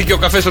μας χύθηκε ο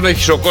καφές, τον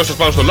έχεις ο Κώστας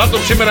πάνω στο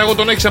λάπτοπ. Σήμερα εγώ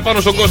τον έχεις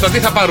απάνω στον Κώστα. Τι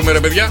θα πάρουμε ρε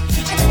παιδιά?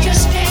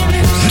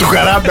 Του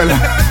χαράμπελα.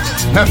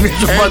 Να μην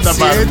του πάντα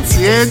πάρουμε.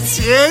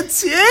 Έτσι.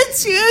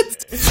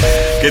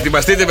 Και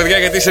ετοιμαστείτε παιδιά,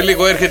 γιατί σε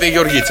λίγο έρχεται η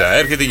Γεωργίτσα.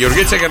 Έρχεται η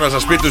Γεωργίτσα για να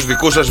σας πει τους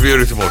δικούς σας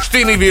βιορυθμούς. Τι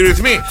είναι οι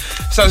βιορυθμοί?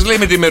 Σας λέει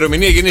με τη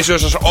ημερομηνία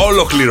γεννήσεως σας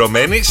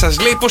ολοκληρωμένη. Σας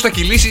λέει πώς θα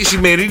κυλήσει η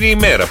σημερινή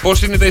ημέρα.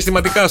 Πώς είναι τα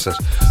αισθηματικά σας.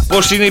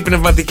 Πώς είναι η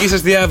πνευματική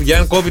σας διάβια,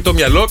 αν κόβει το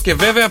μυαλό. Και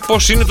βέβαια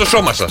πώς είναι το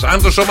σώμα σας.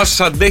 Αν το σώμα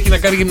σας αντέχει να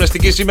κάνει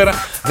γυμναστική σήμερα,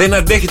 δεν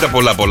αντέχει τα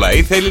πολλά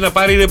ή θέλει να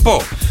πάρει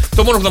ρεπό.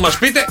 Το μόνο που θα μας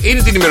πείτε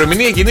είναι την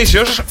ημερομηνία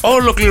γεννήσεώς σας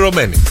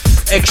ολοκληρωμένη.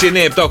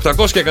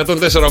 697-800 και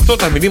 104-8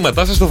 τα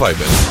μηνύματά σας στο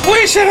Viber. Πού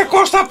είσαι ρε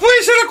Κώστα,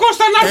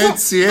 να έρθω.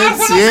 Έτσι.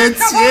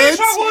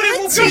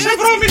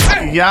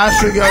 Γεια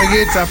σου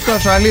Γεωργίτσα,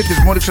 αυτός ο αλήτης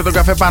μου ρίξε το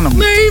καφέ πάνω μου.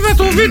 Ναι, είδα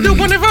το βίντεο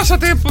που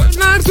ανεβάσατε.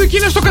 Να έρθω εκεί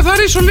να στο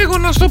καθαρίσω λίγο,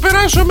 να στο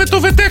περάσω με το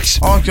βετέξ.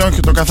 Όχι,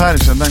 το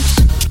καθάρισα, εντάξει.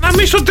 Να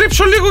μην στον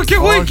τρίψω λίγο κι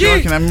εγώ εκεί.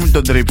 Όχι, να μην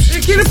τον τρίψεις.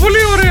 Εκεί είναι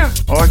πολύ ωραία.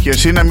 Όχι,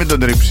 εσύ να μην τον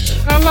τρίψεις.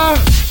 Αλλά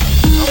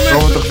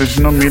Τρώω το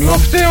χθεσινό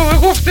μήλο.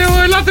 Εγώ φταίω.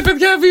 Ελάτε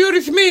παιδιά,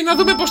 βιορυθμοί, να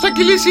δούμε πώς θα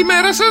κυλήσει η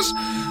μέρα σας.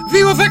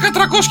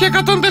 2-10-300 και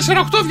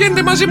 104-8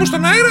 βγαίνετε μαζί μου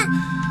στον αέρα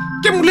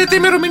και μου λέτε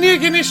ημερομηνία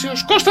γεννήσεως.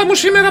 Κώστα μου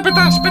σήμερα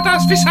πετάς,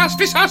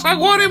 φυσάς,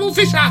 αγόρι μου,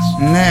 φυσάς.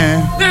 Ναι.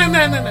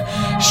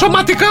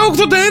 Σωματικά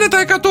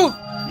 81%.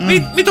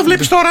 Μην το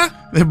βλέπεις τώρα.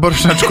 Δεν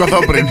μπορούσα να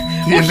τσικωθώ πριν.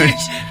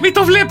 Μην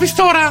το βλέπεις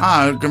τώρα.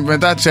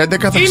 Μετά τις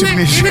 11 θα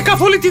ξυπνήσεις. Είναι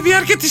καθ' όλη τη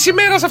διάρκεια της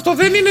ημέρας αυτό.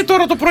 Δεν είναι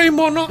τώρα το πρωί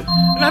μόνο.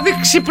 Δηλαδή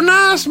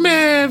ξυπνάς με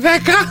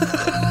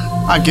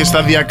 10. Και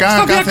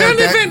σταδιακά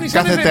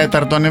κάθε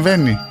τέταρτο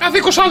ανεβαίνει. Κάθε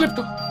 20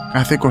 λεπτό.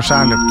 Κάθε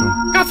 20 λεπτό.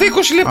 Κάθε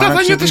 20 λεπτά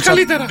θα νιώθεις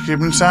καλύτερα.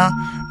 Ξύπνησα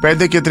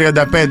 5 και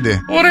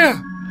 35.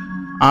 Ωραία.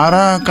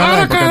 Άρα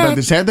καλά είπα, κατά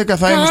τις 11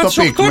 θα είμαι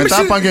στο πικ.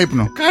 Μετά πάω για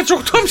ύπνο. Κάτσε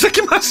 8.30 θα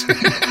κοιμάσαι.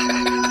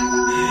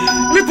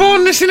 Λοιπόν,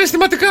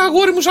 συναισθηματικά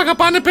αγόρι μου σ'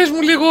 αγαπάνε, πες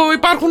μου λίγο.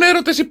 Υπάρχουν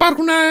έρωτες,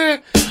 υπάρχουν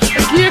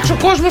εκεί έξω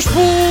κόσμος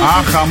που...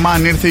 Αχ,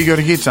 αμάν, ήρθε η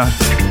Γεωργίτσα.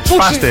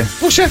 Σπάστε.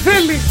 Που σε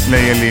θέλει,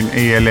 λέει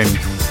η Ελένη.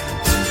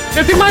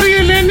 Γιατί Μαρία η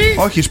Ελένη?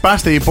 Όχι,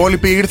 σπάστε, η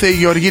υπόλοιπη ήρθε η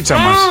Γεωργίτσα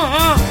μας.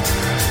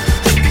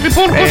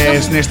 Λοιπόν,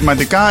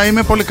 συναισθηματικά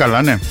είμαι πολύ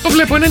καλά, ναι. Το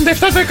βλέπω, 97%.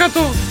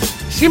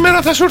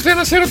 Σήμερα θα σου έρθει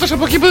ένας έρωτας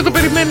από εκεί που δεν το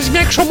περιμένεις.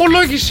 Μια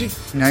εξομολόγηση.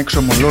 Μια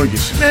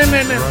εξομολόγηση. Ναι.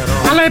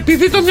 Αλλά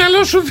επειδή το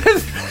μυαλό σου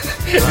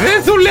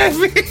δεν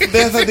δουλεύει,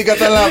 δεν θα την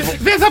καταλάβω.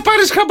 Δεν θα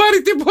πάρεις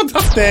χαμπάρι τίποτα.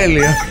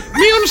 Τέλεια.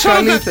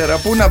 Καλύτερα,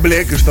 πού να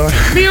μπλέκεις τώρα.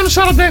 Μείον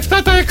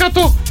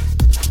 47%.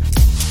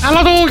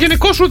 Αλλά το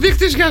γενικό σου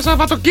δείκτης για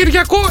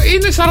Σαββατοκύριακο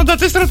είναι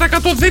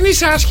 44%. Δεν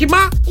είσαι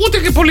άσχημα, ούτε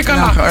και πολύ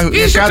καλά.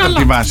 Είσαι κάτω από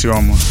τη βάση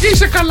όμως.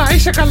 Είσαι καλά.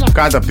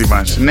 Κάτω από τη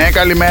βάση. Ναι,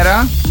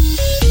 καλημέρα.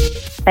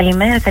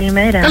 Καλημέρα.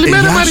 Καλημέρα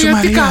Μαρία,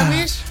 τι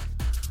κάνεις?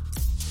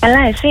 Καλά,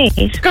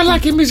 εσείς? Καλά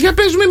κι εμείς. Για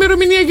παίζουμε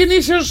ημερομηνία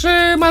γεννήσεως,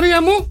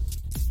 Μαρία μου.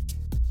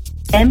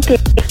 5η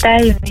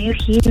 7 Ιουνίου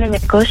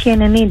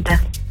 1990.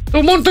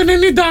 Το μόνο το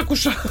 90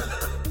 άκουσα.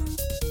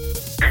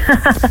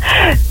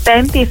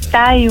 5η 7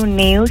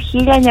 Ιουνίου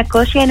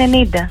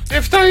 1990. 7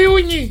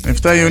 Ιούνιου.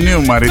 7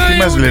 Ιουνίου, Μαρή, τι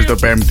μας λες το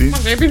Πέμπτη?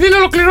 Επειδή είναι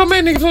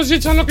ολοκληρωμένη, γι' αυτό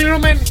ζήτησα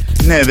ολοκληρωμένη.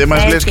 Ναι, δεν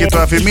μας λες και το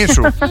αφημί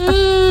σου.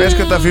 Πες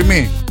και το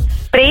αφημί.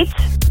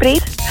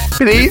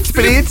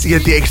 Πριτς,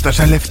 γιατί έχεις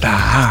τόσα λεφτά.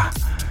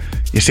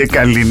 Είσαι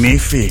καλή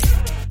νύφη.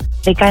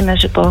 Τι κάνει να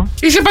σου πω.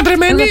 Είσαι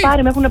παντρεμένη?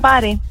 Με έχουν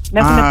πάρει.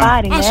 Ναι.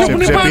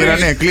 Σε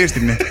πήρανε,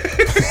 κλείστηνε.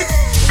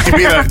 Την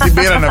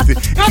πήραν αυτή.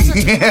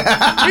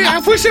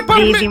 Αφού είσαι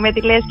παρμένη. Ήδη με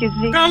τη λες και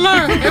εσύ.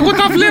 Καλά, εγώ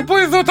τα βλέπω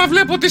εδώ, τα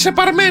βλέπω ότι είσαι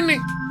παρμένη.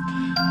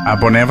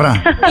 Από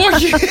νεύρα?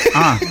 Όχι.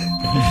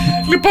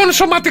 Λοιπόν,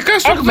 σωματικά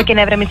στο... Έχουμε και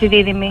νεύρα με τη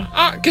δίδυμη.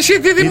 Και εσύ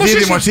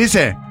δίδυμος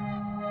είσαι?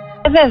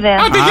 Βέβαια.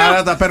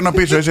 Άρα τα παίρνω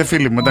πίσω, είσαι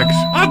φίλη μου, εντάξει.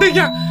 Άντε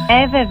γεια.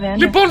 Βέβαια. Ναι.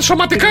 Λοιπόν,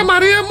 σωματικά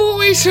Μαρία μου,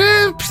 είσαι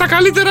στα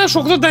καλύτερα σου,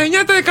 89%.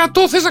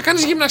 Θες να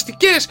κάνεις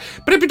γυμναστικές.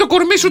 Πρέπει το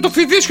κορμί σου, το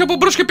φιδίσιο από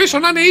μπρος και πίσω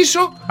να είναι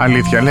ίσο.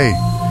 Αλήθεια λέει.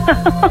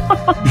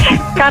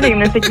 Κάνε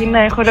γυμναστική,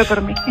 ναι, έχω ωραίο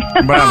κορμί.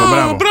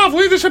 Μπράβο,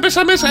 είδες,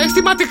 έπεσα μέσα.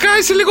 Αισθηματικά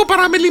είσαι λίγο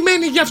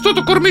παραμελημένη, γι' αυτό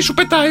το κορμί σου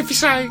πετάει,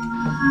 φυσάει.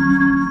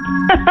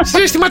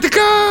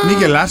 Συστηματικά. Μη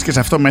γελάς και σε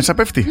αυτό μέσα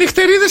πέφτει.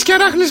 Νυχτερίδες και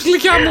αράχνες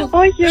γλυκιά μου.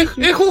 Όχι.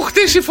 Έχουν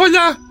χτίσει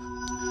φωλιά.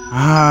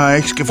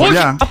 Έχεις και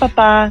φωλιά.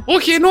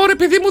 Όχι, ενώ ρε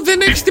παιδί μου δεν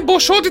έχεις την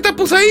ποσότητα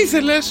που θα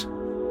ήθελες.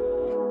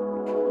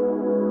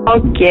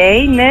 Οκ,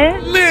 ναι.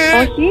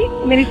 Όχι,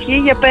 δεν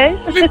ισχύει, για πες.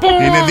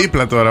 Λοιπόν... Είναι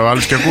δίπλα τώρα, ο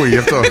άλλος και ακούει γι'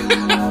 αυτό.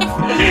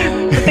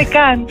 Ούτε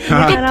καν.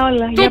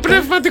 Το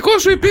πνευματικό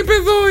σου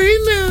επίπεδο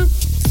είναι...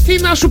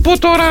 Τι να σου πω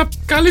τώρα,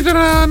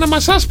 καλύτερα να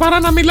μασάς παρά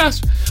να μιλάς.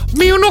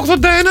 Μείον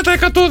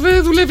 81%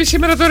 δεν δουλεύει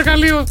σήμερα το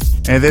εργαλείο.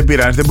 Δεν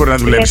πειράζει, δεν μπορεί να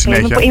δουλεύει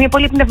συνέχεια. Είμαι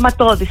πολύ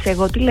πνευματώδης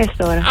εγώ, τι λες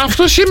τώρα.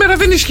 Αυτό σήμερα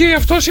δεν ισχύει,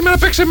 αυτό σήμερα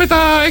παίξε με τα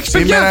έχεις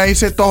παιδιά. Σήμερα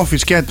είσαι τόφι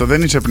σκέτο,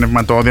 δεν είσαι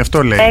πνευματώδη,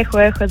 αυτό λέει. Έχω,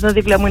 εδώ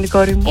δίπλα μου είναι η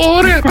κόρη μου.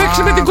 Ωραία,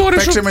 παίξε με την κόρη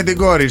σου. Παίξε με την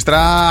κόρη,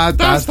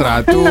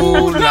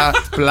 στρατούλα,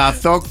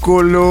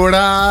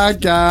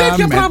 πλαθοκουλουράκια.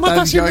 Τέτοια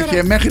πράγματα σήμερα.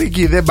 Μέχρι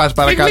εκεί δεν πας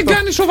παρακάτω. Μην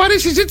κάνει σοβαρή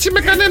συζήτηση με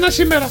κανένα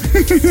σήμερα.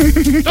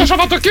 Το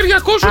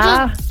Σαββατοκύριακό σου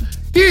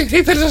τι,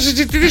 ήθελες να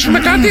συζητήσουμε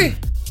κάτι?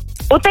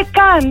 Ούτε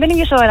καν, δεν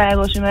είναι ώρα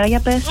εγώ σήμερα, για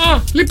πες.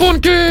 Λοιπόν,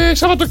 και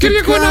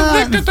Σαββατοκύριακο ένα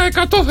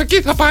 10%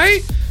 εκεί θα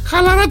πάει.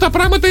 Χαλαρά τα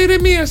πράγματα,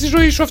 ηρεμία στη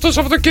ζωή σου αυτό το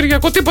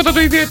Σαββατοκύριακο, τίποτα το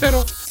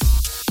ιδιαίτερο.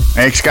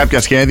 Έχεις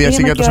κάποια σχέδια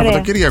εσύ για το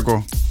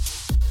Σαββατοκύριακο?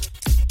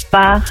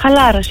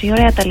 Χαλάρωση,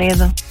 ωραία τα λέει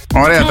εδώ.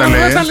 Ωραία τα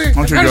λέει,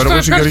 όχι ο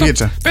Γιώργος, η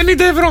Γεωργίτσα. 50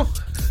 ευρώ.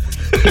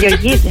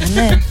 Γεωργίτσα,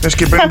 ναι. Θες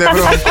και 50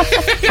 ευρώ.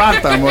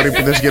 Πάρτα μωρή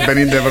που θες και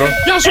 50 ευρώ.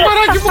 Γεια σου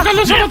Μαράκι μου,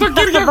 καλό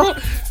Σαββατοκύριακο.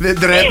 Δεν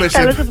τρέπεσαι.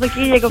 Καλό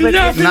Σαββατοκύριακο,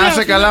 παιδιά. Να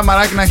είσαι καλά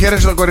Μαράκι, να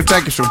χαίρεσαι το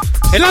κοριτσάκι σου.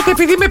 Ελάτε,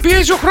 επειδή με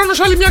πιέζει ο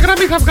χρόνος, άλλη μια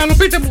γραμμή θα βγάλω,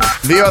 πείτε μου.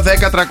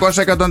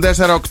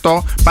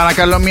 2-10-300-104-8.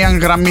 Παρακαλώ, μια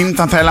γραμμή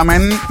θα θέλαμε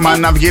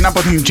να βγει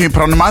από την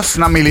Κύπρο μας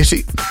να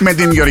μιλήσει με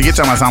την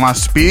Γεωργίτσα μας, να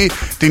μας πει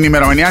την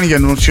ημερομηνία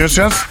γεννούσιας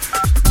σας.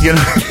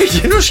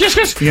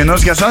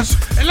 Γεννούσια σας.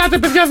 Ελάτε,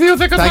 παιδιά,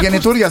 2-10. Τα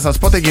γεννητούρια σας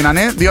πότε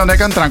γίνανε?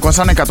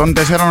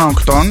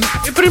 2-10-300-104-8.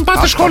 Πριν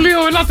πάτε σχολείο,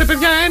 ελάτε,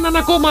 παιδιά, έναν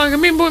ακόμα.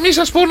 Μην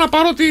σας πω να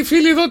πάρω τη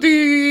φίλη εδώ,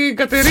 την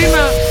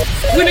Κατερίνα,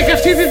 που είναι και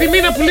αυτή η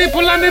διδυμίνα που λέει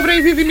πολλά νεύρα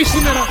η δίδυμη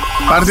σήμερα.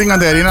 Πάρε την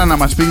Κατερίνα να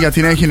μας πει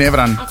γιατί έχει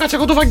νεύρα. Κάτσε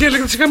εγώ το Βαγγέλη,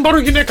 θα είχαμε πάρω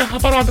γυναίκα. Θα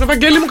πάρω άντρα.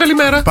 Βαγγέλη μου,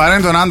 καλημέρα.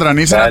 Πάρε τον άντρα,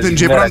 είσαι από την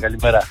Κύπρο.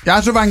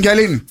 Γεια σου,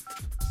 Βαγγέλη.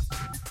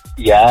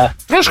 Γεια.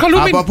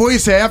 Από πού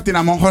είσαι, από την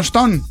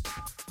Αμόχωστον?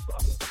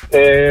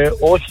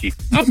 Όχι.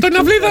 Από την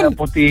Αυλίδα.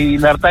 Από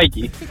την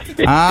Αρτάκη.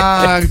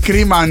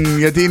 Κρίμα,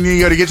 γιατί η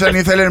Γεωργίτσα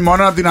ήθελε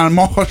μόνο από την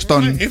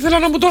Αμόχωστον. Ήθελα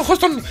να μου τον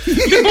χωστον.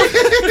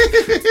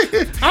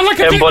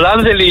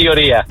 Εμπολάνδελη η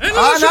Γεωργία.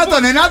 Να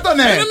τον.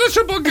 Να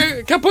σου πω,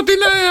 και από την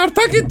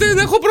Αρτάκη δεν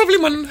έχω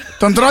πρόβλημα.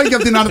 Τον τρώει και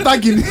από την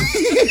Αρτάκη.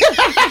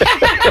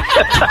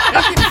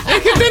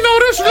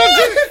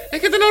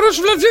 Έχετε ένα ωραίο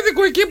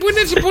σουβλατζίδικο εκεί που είναι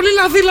έτσι πολύ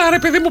λαδίλα, ρε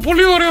παιδί μου,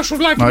 πολύ ωραίο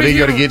σουβλάκι. Ωραία,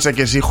 Γεωργίτσα,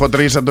 και εσύ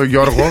χοντρίζα τον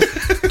Γιώργο.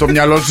 Το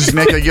μυαλό σου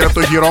συνέχεια γύρω από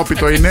το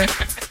γυρόπιτο είναι.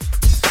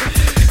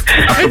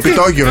 Από το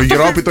πιτόγυρο,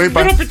 γυρόπιτο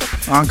είπα.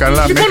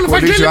 Καλά, με έχει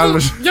κολλήσει ο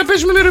άλλος. Για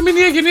πες μου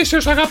ημερομηνία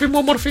γεννήσεως, αγάπη μου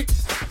όμορφη.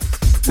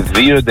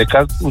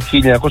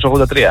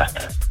 2/11/1983.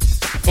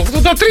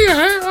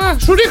 83,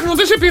 σου ρίχνω,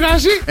 δεν σε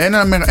πειράζει.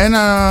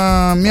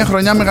 Μια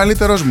χρονιά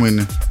μεγαλύτερος μου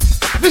είναι.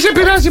 Δεν σε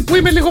πειράζει που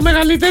είμαι λίγο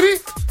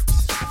μεγαλύτερη?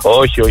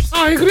 Όχι.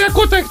 Η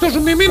γριακότητα έχει το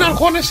ζουμί, μην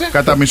αγχώνεσαι.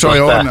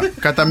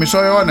 Κατά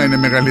μισό αιώνα είναι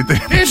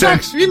μεγαλύτερη.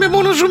 Εντάξει, είμαι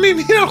μόνο ζουμί,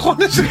 μην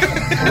αγχώνεσαι.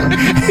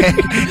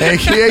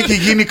 Έχει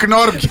γίνει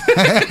κνόρπια.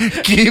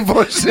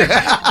 Κύβος.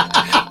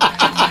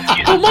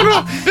 Το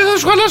μόνο, δεν θα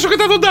σου χαλάσω και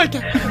τα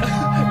δοντάκια.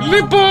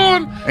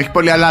 Λοιπόν. Έχει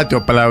πολύ αλάτι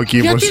ο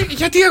κύβος.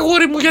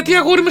 Γιατί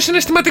αγόρι μου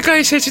συναισθηματικά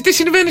είσαι έτσι? Τι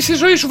συμβαίνει στη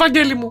ζωή σου,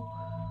 Βαγγέλη μου?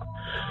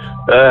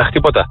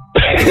 Τίποτα.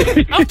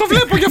 Αυτό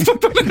βλέπω, γι' αυτό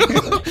το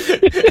λέω.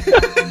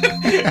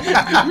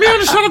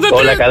 Μείον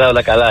 43.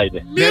 Όλα καλά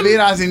είναι.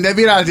 Δεν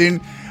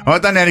πειράζει.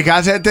 Όταν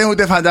εργάζεται,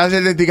 ούτε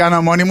φαντάζεται τι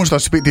κάνω μόνη μου στο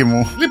σπίτι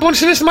μου. Λοιπόν,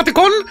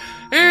 συναισθηματικών,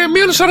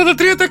 μείον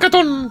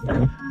 43%.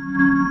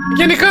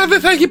 Γενικά δεν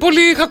θα έχει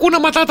πολύ χακούνα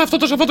ματάτα αυτό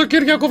το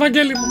Σαββατοκύριακο,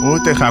 Βαγγέλη μου.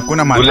 Ούτε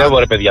χακούνα ματάτα. Δουλεύω,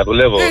 ρε παιδιά,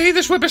 δουλεύω.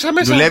 Είδες που έπεσα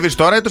μέσα. Δουλεύεις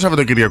τώρα ή το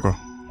Σαββατοκύριακο?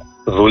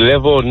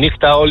 Δουλεύω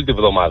νύχτα όλη τη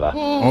βδομάδα.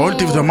 Όλη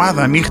τη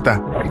βδομάδα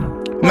νύχτα.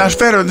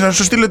 Να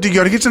σου στείλω τη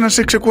Γεωργίτσα να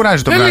σε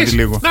ξεκουράζει το βράδυ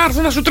λίγο. Να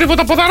έρθω να σου τρίβω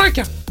τα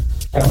ποδαράκια.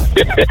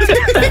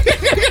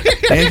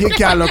 Έχει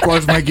και άλλο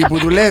κόσμο εκεί που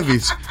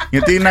δουλεύεις?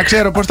 Γιατί να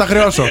ξέρω πώς τα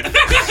χρεώσω.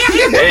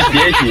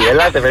 Έχει,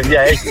 ελάτε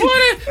παιδιά, έχει.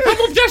 Ωραία, θα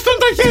μου πιαστούν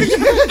τα χέρια.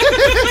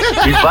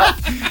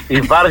 Η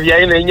βάρδια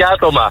είναι 9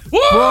 άτομα.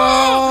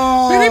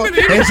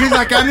 Περίμενε. Εσύ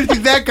θα κάνεις τη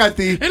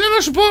 10η. Έλα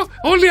να σου πω,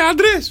 όλοι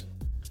άντρες?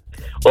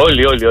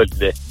 Όλοι,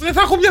 ναι. Δεν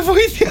θα έχω μια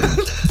βοήθεια.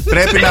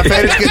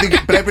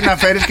 Πρέπει να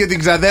φέρεις και την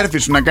ξαδέρφη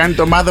σου να κάνει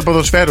το ομάδα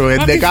ποδοσφαίρου,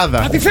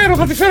 εντεκάδα. Θα τη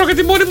φέρω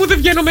γιατί μόνη μου δεν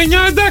βγαίνω με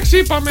 9, εντάξει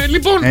είπαμε.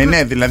 Λοιπόν.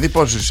 Ναι, δηλαδή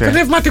πόσο είσαι?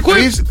 Πνευματικό.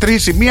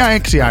 3 η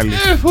μία, 6 άλλοι.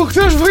 Ο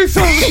Θεός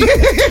βοηθός.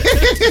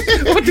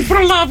 Ό,τι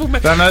προλάβουμε.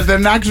 Θα να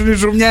στενάξουν οι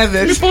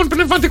ζουμιέδες. Λοιπόν,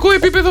 πνευματικό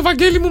επίπεδο,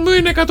 Βαγγέλη μου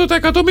είναι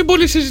 100%. Μην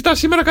πολύ συζητά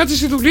σήμερα, κάτσε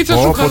στη δουλίτσα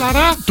σου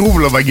χαλαρά.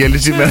 Τούβλο, Βαγγέλη,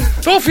 σήμερα.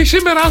 Τόφι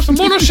σήμερα, άστο,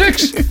 μόνο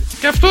σεξ.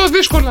 Και αυτό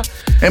δύσκολα.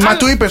 Μα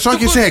του είπες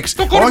όχι σεξ,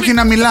 όχι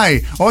να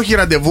μιλάει, όχι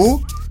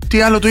ραντεβού.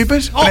 Τι άλλο του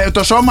είπες?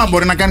 Το σώμα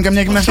μπορεί να κάνει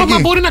καμιά γυμναστική. Το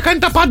σώμα μπορεί να κάνει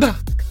τα πάντα.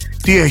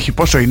 Τι έχει,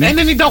 πόσο είναι? 98%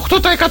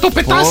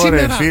 πετά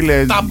σήμερα.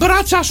 Φίλε. Τα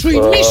μπράτσα σου, οι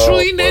μη σου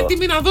είναι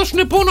έτοιμοι να δώσουν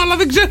πόνο, αλλά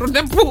δεν ξέρουν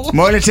πού.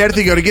 Μόλις έρθει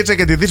η Γεωργίτσα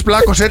και τη δεις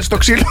πλάκος έτσι στο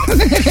ξύλο.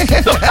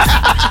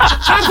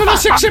 Θα έρθω να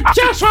σε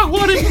ξεπιάσω,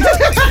 αγόρι μου.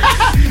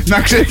 Να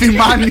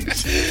ξεθυμάνεις.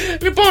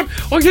 Λοιπόν,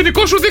 ο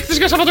γενικός σου δείκτης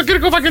για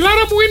Σαββατοκύριακο,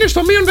 Βαγγελάρα μου, είναι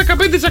στο μείον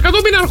 15%.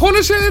 Μην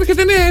αγχώνεσαι,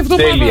 έρχεται νέα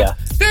εβδομάδα.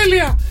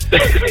 Τέλεια.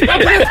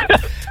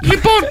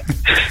 Λοιπόν,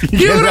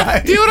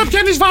 τι ώρα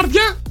πιάνεις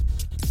βάρδια?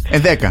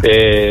 10.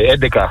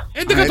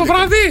 11 το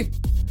βράδυ.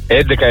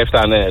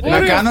 11-7, ναι. Να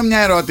κάνω μια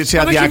ερώτηση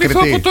αδιάκριτη.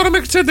 Από τώρα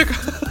μέχρι τις 11.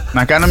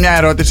 Να κάνω μια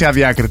ερώτηση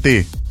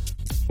αδιάκριτη.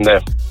 Ναι.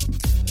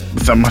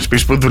 Θα μας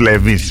πεις που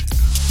δουλεύεις?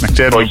 Να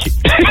ξέρω. Όχι.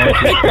 Και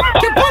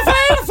πού θα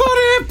έρθω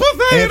ρε, πού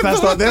θα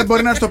έρθω? Δεν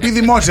μπορεί να στο πει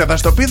δημόσια. Θα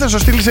στο πει, θα σου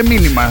στείλει σε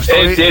μήνυμα.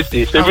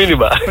 Έτσι, σε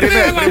μήνυμα.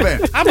 Πριβέ.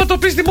 Άμα το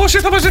πεις δημόσια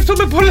θα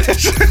μαζευτούμε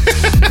πολλές.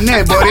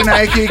 Ναι, μπορεί να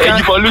έχει.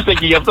 Έχει πολλούς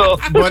εκεί γι' αυτό.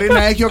 Μπορεί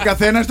να έχει ο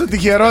καθένας το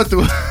τυχερό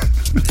του.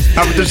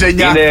 Από τους 9.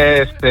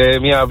 Είναι σε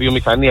μια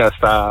βιομηχανία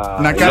στα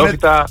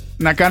ενόφυτα.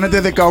 Να κάνετε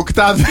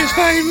 18. Και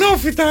στα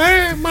ενόφυτα,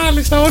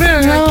 μάλιστα, ωραία.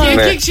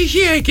 Και έχει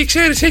ησυχία και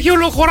ξέρεις, έχει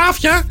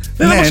ολοχωράφια.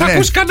 Δεν θα μας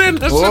ακούσει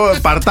κανένας.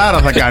 Παρτάρα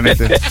θα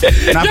κάνετε.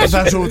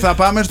 Θα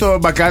πάμε στο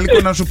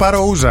μπακάλικο να σου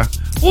πάρω ούζα.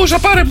 Ούζα,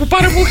 πάρε μου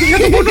για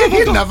τον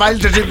πονόδοτο. Να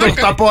βάλεις εσύ το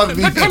χταπόδι.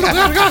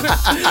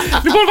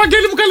 Λοιπόν,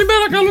 Βαγγέλη μου,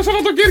 καλημέρα. Καλό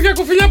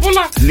Σαββατοκύριακο, φιλιά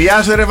πολλά.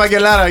 Γεια σου, ρε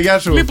Βαγγελάρα, γεια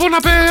σου. Λοιπόν, να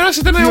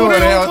περάσετε ένα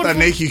ωραίο. Όταν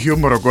έχει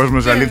χιούμορ ο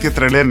κόσμος, αλήθεια,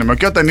 τρελαίνομαι.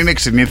 Και όταν είναι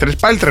ξυνήτρες,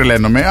 πάλι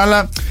τρελαίνομαι,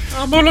 αλλά.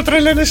 Μόνο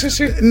τρελαίνεσαι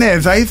εσύ. Ναι,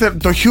 θα ήθελα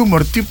το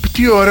χιούμορ.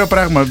 Τι ωραίο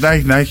πράγμα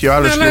να έχει ο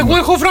άλλος. Εγώ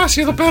έχω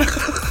βράσει εδώ πέρα.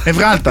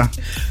 Βγάλτα.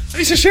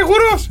 Είσαι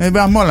σίγουρος?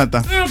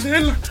 Αμόλατα.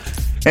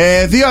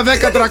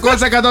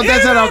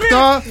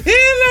 2-10-300-104-8.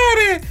 Έλα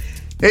ρε.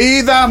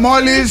 Είδα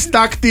μόλις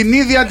τα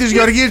κτηνίδια της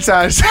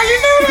Γεωργίτσας.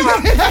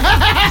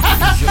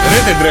 Ρε,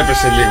 δεν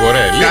τρέπεσαι λίγο,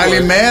 ρε.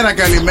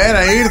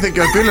 Καλημέρα. Ήρθε και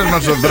ο φίλος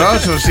μας ο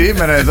Δρόσος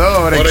σήμερα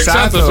εδώ, ο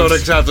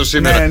Ρεξάτος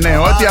σήμερα. Ναι,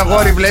 ό,τι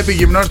αγόρι βλέπει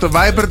γυμνό στο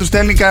Viber του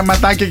στέλνει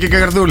ματάκια και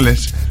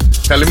καρδούλες.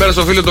 Καλημέρα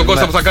στο φίλο τον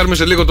Κώστα που θα κάνουμε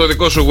σε λίγο το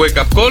δικό σου wake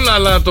up call,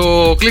 αλλά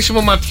το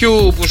κλείσιμο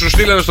ματιού που σου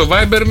στείλανε στο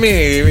Viber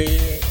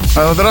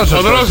Ο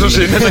Δρόσος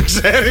είναι, να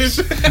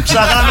ξέρεις.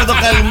 Ψάχναμε το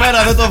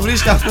καλημέρα, δεν το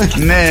βρίσκαμε.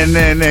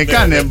 Ναι,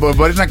 κάνε.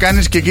 Μπορείς να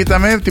κάνεις και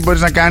κοίταμε, τι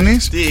μπορείς να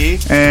κάνεις. Τι?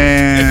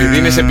 Επειδή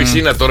είναι σε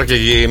πισίνα τώρα και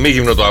μη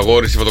γυμνό το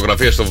αγόρι στη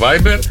φωτογραφία στο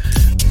Viber.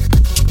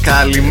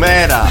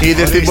 Καλημέρα.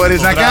 Είδες τι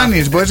μπορείς να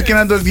κάνεις? Μπορείς και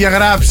να το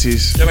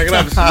διαγράψεις. Και να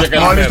γράψεις για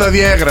καλημέρα. Μόλις το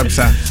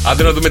διέγραψα.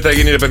 Άντε να δούμε τι θα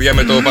γίνει, ρε παιδιά,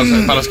 με το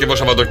Παρασκευό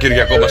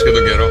Σαββατοκύριακο μας και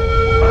τον καιρό.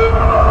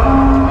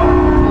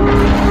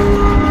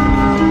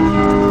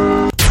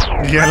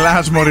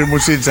 Γελάς, μωρή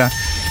μουσίτσα.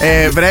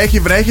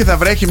 Βρέχει, θα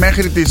βρέχει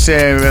μέχρι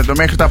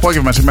το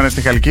απόγευμα σήμερα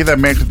στη Χαλκίδα,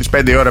 μέχρι τις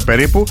 5 η ώρα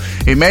περίπου.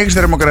 Η μέγιστη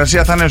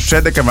θερμοκρασία θα είναι στους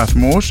 11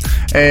 βαθμούς.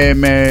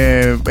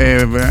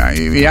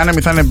 Οι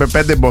άνεμοι θα είναι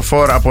 5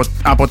 μποφόρ,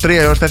 από 3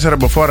 έως 4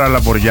 μποφόρ αλλά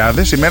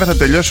βοριάδες. Η μέρα θα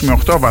τελειώσει με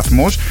 8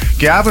 βαθμούς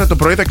και αύριο το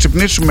πρωί θα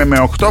ξυπνήσουμε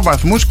με 8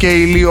 βαθμούς και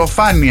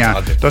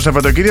ηλιοφάνεια. Το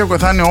Σαββατοκύριακο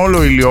θα είναι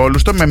όλο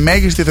ηλιόλουστο με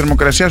μέγιστη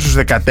θερμοκρασία στους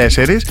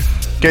 14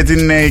 και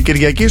την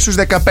Κυριακή στους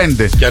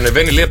 15. Και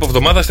ανεβαίνει λέει από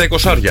εβδομάδα στα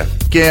 20.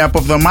 Και από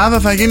εβδομάδα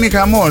θα γίνει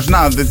χαμός.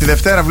 Να, τη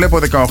Δευτέρα βλέπω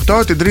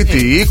 18, την Τρίτη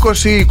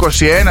 20,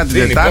 21,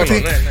 την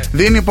Τετάρτη.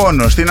 Δίνει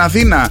πόνο. Στην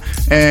Αθήνα,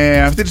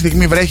 αυτή τη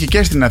στιγμή βρέχει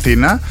και στην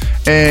Αθήνα.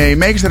 Η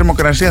μέγιστη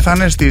θερμοκρασία θα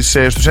είναι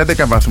στους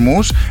 11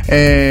 βαθμούς.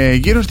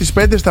 Γύρω στις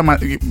 5,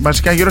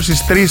 βασικά γύρω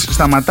στις 3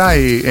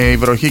 σταματάει η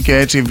βροχή και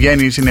έτσι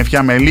βγαίνει η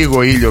συννεφιά με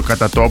λίγο ήλιο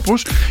κατά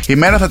τόπους. Η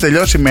μέρα θα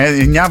τελειώσει με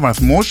 9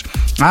 βαθμούς.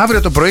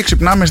 Αύριο το πρωί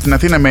ξυπνάμε στην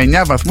Αθήνα με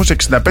 9 βαθμούς,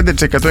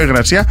 65%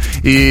 υγρασία.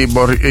 Οι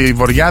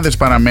βοριάδες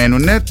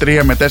παραμένουν,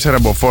 3 με 4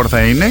 μποφόρ θα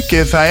είναι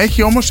και Θα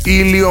έχει όμως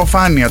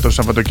ηλιοφάνεια το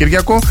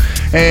Σαββατοκύριακο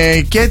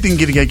και την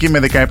Κυριακή με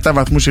 17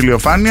 βαθμούς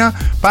ηλιοφάνεια.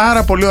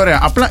 Πάρα πολύ ωραία.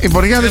 Απλά οι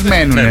βοριάδες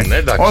μένουν.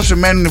 Όσοι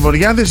μένουν οι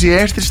βοριάδες, η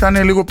αίσθηση θα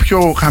είναι λίγο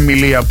πιο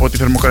χαμηλή από τη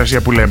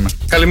θερμοκρασία που λέμε.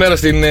 Καλημέρα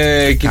στην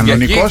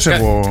Κυριακή.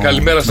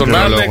 Καλημέρα στον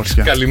Άλεξ.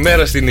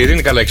 Καλημέρα στην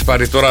Ειρήνη. Καλά, έχεις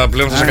πάρει τώρα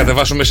πλέον. Θα σε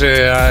κατεβάσουμε σε.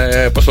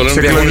 Πώς το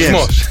λένε,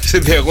 διαγωνισμό. Σε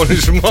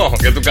διαγωνισμό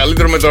για τον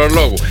καλύτερο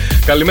μετεωρολόγου.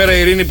 Καλημέρα,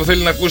 Ειρήνη, που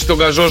θέλει να ακούσει τον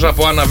Καζόζα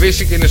από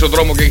Αναβίση και είναι στον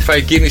δρόμο και έχει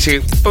φάει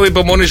κίνηση.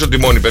 Υπομονήσω τη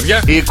μόνη,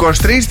 παιδιά.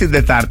 23 την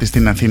Τετάρτη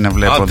στην Αθήνα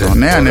βλέπω εδώ.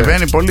 Ναι,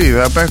 ανεβαίνει πολύ.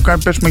 Θα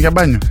πέσουμε για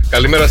μπάνιο.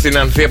 Καλημέρα στην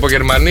Ανθή από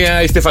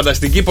Γερμανία. Είστε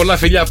φανταστικοί. Πολλά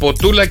φιλιά από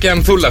Τούλα και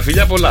Ανθούλα.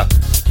 Φιλιά πολλά.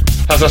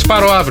 Θα σας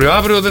πάρω αύριο.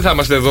 Αύριο δεν θα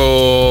είμαστε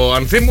εδώ,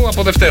 Ανθή μου,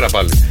 από Δευτέρα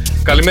πάλι.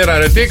 Καλημέρα,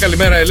 Αρετή.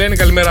 Καλημέρα, Ελένη.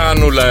 Καλημέρα,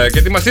 Ανούλα. Και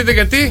ετοιμαστείτε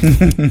γιατί.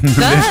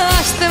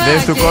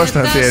 Δες του Κώστα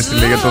τι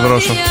έστειλε για το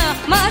δρόσο.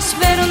 Μας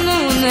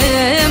φέρνουν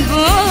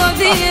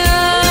εμπόδια.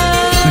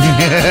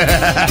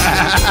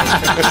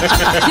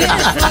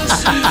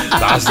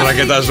 Τα άστρα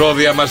και τα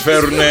ζώδια μας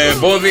φέρουν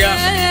εμπόδια.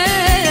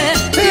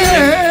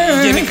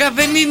 Γενικά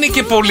δεν είναι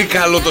και πολύ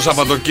καλό το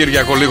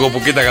Σαββατοκύριακο, λίγο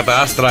που κοίταγα τα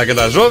άστρα και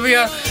τα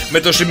ζώδια. Με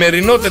το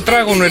σημερινό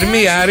τετράγωνο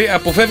Ερμή Άρη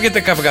αποφεύγετε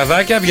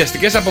καυγαδάκια,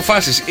 βιαστικές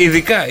αποφάσεις.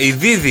 Ειδικά οι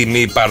δίδυμοι,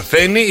 οι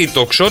παρθένοι, οι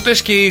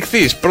τοξότες και οι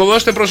ιχθύς.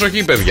 Προδώστε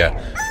προσοχή, παιδιά.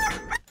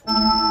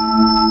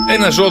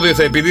 Ένα ζώδιο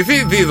θα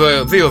επιδηθεί.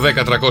 2,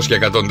 10, 300 και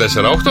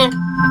 104,8.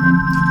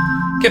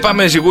 Και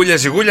πάμε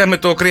ζυγούλια με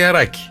το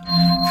κρυαράκι.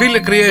 Φίλε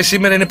κρυέ,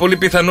 σήμερα είναι πολύ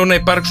πιθανό να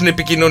υπάρξουν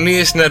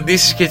επικοινωνίες,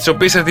 συναντήσεις και τις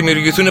οποίες θα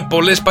δημιουργηθούν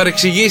πολλές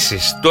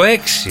παρεξηγήσεις. Το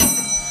 6.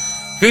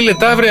 Φίλε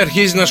Ταύρε,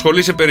 αρχίζει να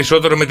ασχολείσαι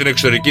περισσότερο με την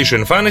εξωτερική σου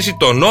εμφάνιση,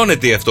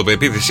 τονώνεται η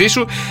αυτοπεποίθησή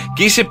σου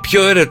και είσαι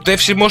πιο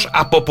ερωτεύσιμος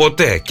από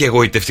ποτέ και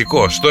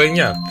εγωιτευτικός. Το 9.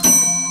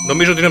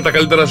 Νομίζω ότι είναι από τα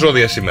καλύτερα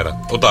ζώδια σήμερα,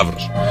 ο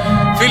Ταύρος.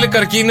 Φίλε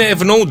Καρκίνε,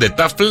 ευνοούνται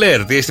τα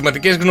φλερτ, οι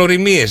αισθηματικές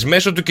γνωριμίες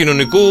μέσω του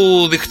κοινωνικού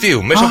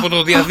δικτύου, μέσω από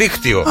το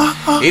διαδίκτυο.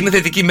 Είναι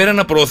θετική μέρα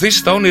να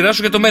προωθήσεις τα όνειρά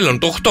σου για το μέλλον.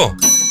 Το 8.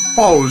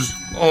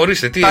 Pause.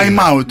 Ορίστε, τι.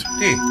 Time out.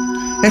 Τι.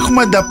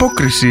 Έχουμε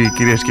ανταπόκριση,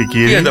 κυρίες και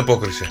κύριοι. Τι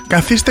ανταπόκριση.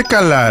 Καθίστε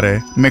καλά,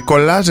 ρε. Με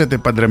κολλάζετε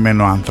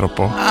παντρεμένο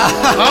άνθρωπο.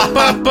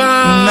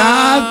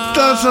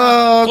 Νάτος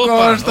ο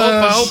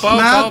Κώστας.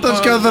 Νάτος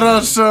και ο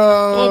Δρόσος.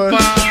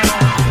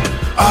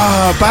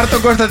 Πάρ'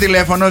 τον Κώστα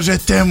τηλέφωνο,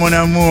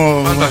 ζετέμονα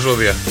μου.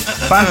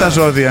 Πάνε τα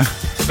ζώδια.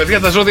 Παιδιά,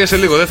 τα ζώδια σε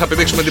λίγο, δεν θα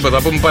πηδήξουμε τίποτα.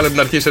 Θα πούμε πάλι από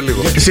την αρχή σε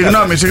λίγο.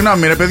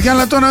 Συγγνώμη, ρε παιδιά,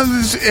 αλλά τώρα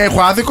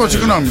έχω άδικο,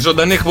 συγγνώμη.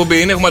 Ζωντανή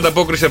εκπομπή είναι, έχουμε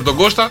ανταπόκριση από τον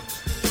Κώστα.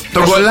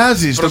 Τον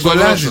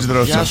κολλάζεις,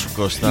 Δρόσο. Γεια σου,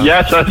 Κώστα.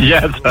 Γεια σας.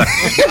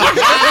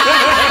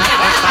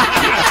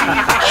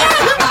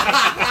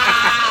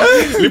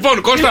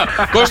 Λοιπόν,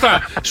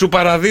 Κώστα, σου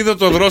παραδίδω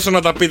το Δρόσο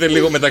να τα πείτε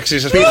λίγο μεταξύ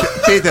σας.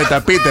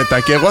 Πείτε τα.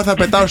 Και εγώ θα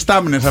πετάω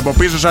στάμνες από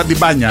πίσω σαν την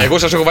μπάνια. Εγώ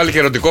σας έχω βάλει και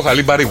ερωτικό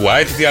χαλί Barry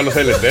White. Τι άλλο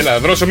θέλετε? Έλα,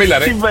 Δρόσο, μίλα,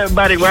 ρε. Τι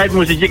Barry White,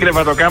 μουσική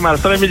κρεβατοκάμαρα.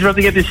 Τώρα εμείς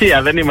είμαστε για τη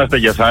Θεία, δεν είμαστε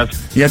για εσάς.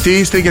 Γιατί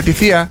είστε για τη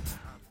Θεία?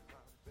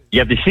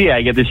 Για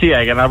τη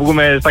Θεία, για να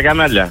βγούμε στα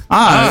κανάλια.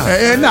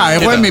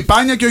 Εγώ είμαι η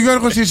Πάνια και ο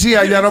Γιώργος η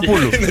Σία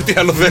Λιαροπούλου. Τι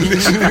άλλο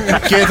θέλεις?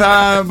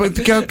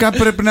 Και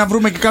πρέπει να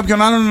βρούμε και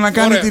κάποιον άλλον να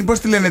κάνει την. Πώς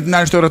τη λένε την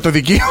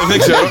αριστορατοδική? Δεν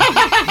ξέρω.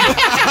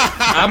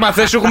 Άμα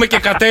θες, έχουμε και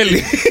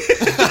Κατέλη.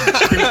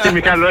 Τη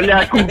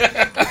Μιχαλολιάκου.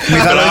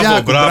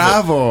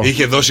 Μπράβο.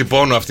 Είχε δώσει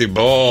πόνο αυτή.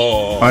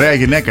 Ωραία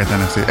γυναίκα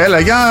ήταν αυτή. Έλα,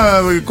 για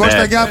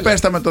Κώστα, για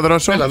πέστα με το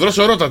Δρόσο. Έλα,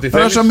 Δρόσο, ρώτα τι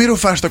θέλεις. Δρόσο, μη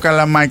ρουφάς το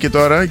καλαμάκι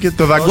τώρα και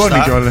το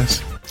δαγκώνει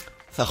κιόλας.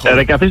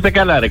 Καθίστε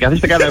καλά. Εγώ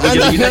και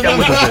τη γυναίκα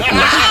μου σας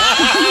έστειλα.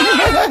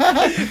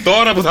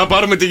 Τώρα που θα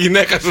πάρουμε τη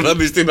γυναίκα σου να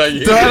δεις τι να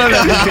γίνει.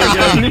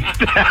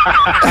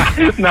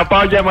 Να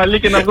πάω για μαλλί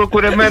και να βγω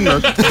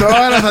κουρεμένος.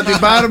 Τώρα θα την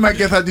πάρουμε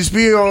και θα της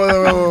πει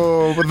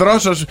ο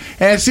Δρόσος,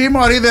 εσύ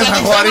μωρή δεν θα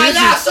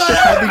χωρίσεις,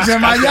 θα την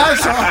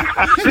ξεμαλιάσω.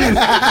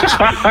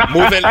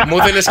 Μου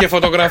ήθελες και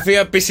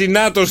φωτογραφία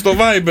πισινάτο στο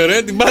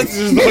Viber, την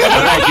πάτησες τώρα.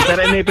 Εκεί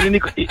πέρα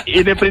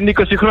είναι πριν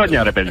 20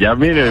 χρόνια, ρε παιδιά.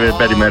 Μην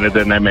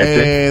περιμένετε να είμαι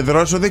έτσι.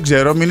 Δρόσο, δεν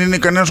ξέρω, μην είναι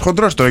κανένας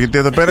χοντρός τώρα, γιατί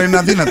εδώ πέρα είναι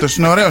αδύνατος,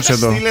 είναι ωραίος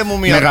εδώ.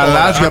 Με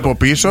γαλάζια από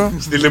πίσω.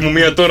 Στείλε μου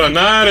μία τώρα,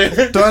 να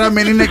ρε. Τώρα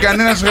μην είναι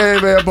κανένας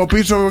από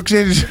πίσω,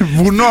 ξέρεις,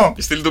 βουνό.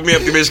 Στείλε του μία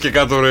από τη μέση και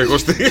κάτω, ρε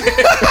Κωστή.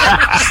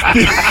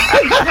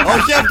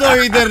 Όχι από το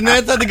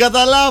ίντερνετ, θα την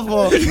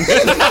καταλάβω.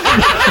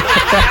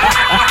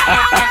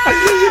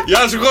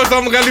 Γεια σου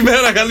Κώστα μου,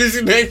 καλημέρα, καλή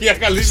συνέχεια.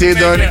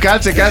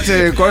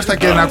 Κάτσε Κώστα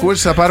και να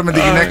ακούσεις, θα πάρουμε τη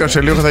γυναίκα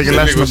σε λίγο, θα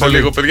γελάσουμε σε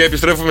λίγο. Παιδιά,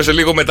 επιστρέφουμε σε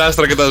λίγο με τα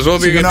άστρα και τα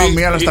ζώδια.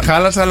 Συγγνώμη, αλλά στα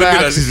χάλασα, αλλά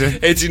άξιζε.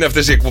 Έτσι είναι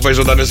αυτές οι εκπομπές,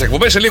 ζωντανές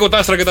εκπομπές. Σε λίγο τα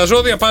άστρα και τα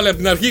ζώδια, πάλι από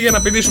την αρχή για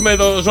να πηδήσουμε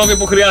το ζώδιο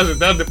που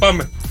χρειάζεται. Άντε,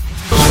 πάμε.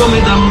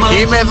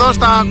 Είμαι εδώ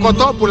στα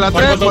κοτόπουλα,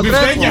 τρέχω.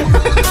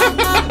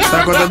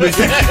 Στα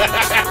κοτομπιστέκια.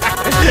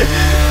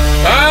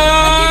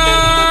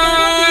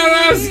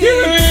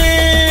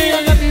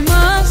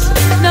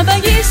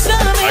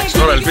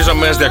 Τώρα ελπίζω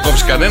να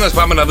διακόψει κανένας.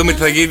 Πάμε να δούμε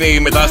τι θα γίνει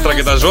με τα άστρα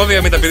και τα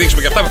ζώδια. Μην τα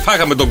πηδήξουμε και αυτά.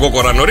 Φάγαμε τον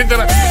κόκορα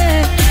νωρίτερα.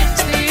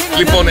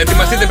 Λοιπόν,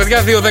 ετοιμαστείτε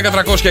παιδιά. 2, 10,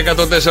 300 και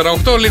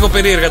 104,8. Λίγο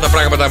περίεργα τα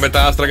πράγματα με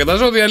τα άστρα και τα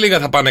ζώδια. Λίγα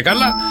θα πάνε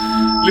καλά.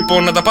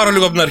 Λοιπόν, να τα πάρω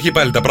λίγο από την αρχή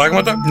πάλι τα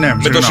πράγματα. Ναι,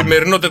 με το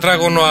σημερινό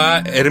τετράγωνο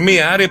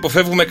Ερμή Άρη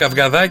υποφεύγουμε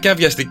καυγαδάκια,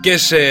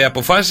 βιαστικές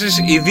αποφάσεις,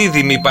 οι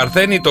δίδυμοι, οι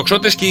παρθένοι, οι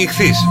τοξότες και οι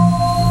ιχθύς.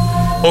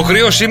 Ο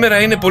κρυός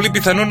σήμερα είναι πολύ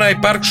πιθανό να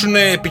υπάρξουν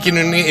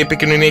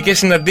επικοινωνιακές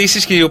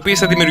συναντήσεις και οι οποίες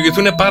θα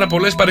δημιουργηθούν πάρα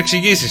πολλές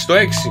παρεξηγήσεις. Το 6.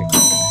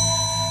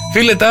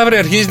 Φίλε Ταύρε,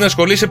 αρχίζει να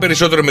ασχολείσαι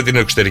περισσότερο με την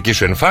εξωτερική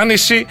σου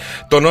εμφάνιση,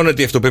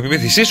 τονώνεται η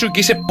αυτοπεποίθησή σου και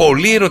είσαι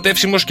πολύ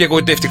ερωτεύσιμος και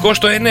εγωιτευτικός.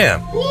 Το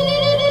 9.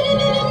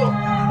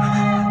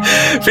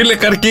 Φίλε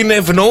Καρκίνε,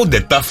 ευνοούνται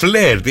τα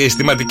φλερτ, οι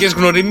αισθηματικές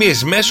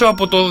γνωριμίες μέσω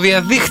από το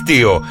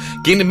διαδίκτυο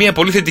και είναι μια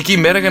πολύ θετική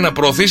ημέρα για να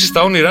προωθήσεις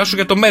τα όνειρά σου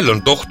για το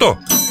μέλλον. Το 8.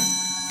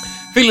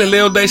 Φίλε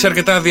Λέοντα, είσαι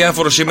αρκετά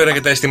διάφορο σήμερα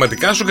για τα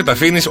αισθηματικά σου και τα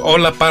αφήνεις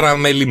όλα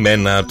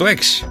παραμελημένα. Το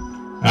 6.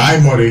 Άι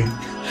μωρή.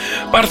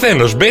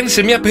 Παρθένος, μπαίνεις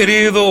σε μια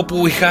περίοδο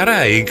όπου η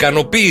χαρά, η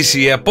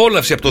ικανοποίηση, η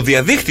απόλαυση από το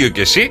διαδίκτυο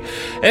και εσύ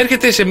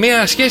έρχεται σε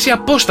μια σχέση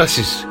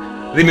απόστασης.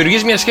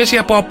 Δημιουργείς μια σχέση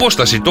από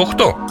απόσταση. Το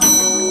 8.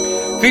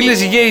 Φίλε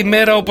Ζυγέ, η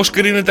μέρα όπως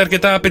κρίνεται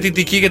αρκετά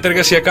απαιτητική για τα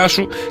εργασιακά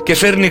σου και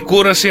φέρνει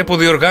κούραση από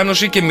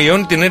διοργάνωση και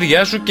μειώνει την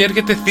ενέργειά σου και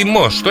έρχεται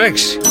θυμός. Το 6.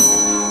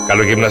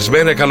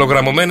 Καλογυμνασμένα,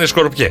 καλογραμμωμένε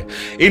Σκορπιέ.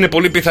 Είναι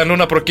πολύ πιθανό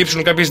να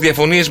προκύψουν κάποιες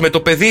διαφωνίες με το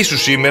παιδί σου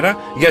σήμερα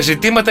για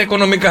ζητήματα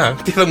οικονομικά.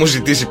 Τι θα μου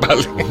ζητήσει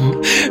πάλι.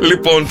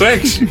 Λοιπόν, το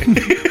 6.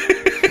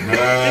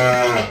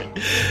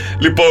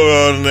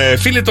 Λοιπόν,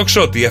 φίλε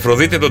Τοξότη, η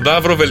Αφροδίτη τον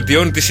Ταύρο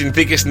βελτιώνει τις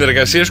συνθήκες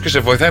συνεργασίας σου και σε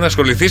βοηθάει να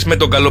ασχοληθείς με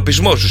τον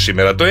καλοπισμό σου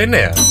σήμερα. Το 9.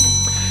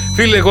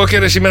 Φίλε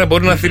Γόκερε, σήμερα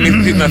μπορεί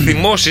να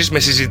θυμώσεις με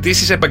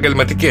συζητήσεις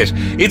επαγγελματικές.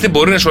 Είτε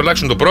μπορεί να σου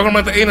αλλάξουν το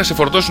πρόγραμμα ή να σε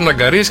φορτώσουν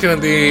αγκαρίες και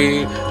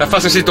να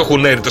φας εσύ το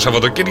χουνέρι το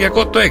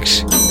Σαββατοκύριακο. Το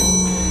 6.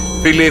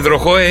 Φίλε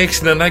Υδροχόε, έχεις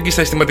την ανάγκη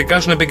στα αισθηματικά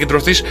σου να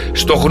επικεντρωθείς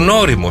στο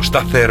γνώριμο,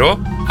 σταθερό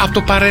από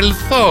το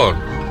παρελθόν.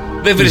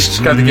 Δεν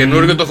βρίσκεις κάτι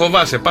καινούργιο, το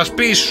φοβάσαι. Πας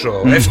πίσω.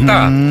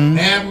 7.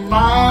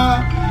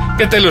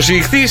 Και τέλος, η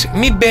ιχθύς,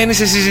 μην μπαίνεις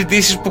σε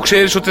συζητήσεις που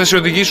ξέρεις ότι θα σε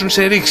οδηγήσουν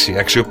σε ρήξη.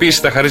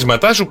 Αξιοποίησε τα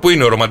χαρίσματά σου που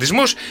είναι ο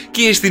ρομαντισμός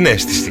και η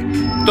ενσυναίσθηση.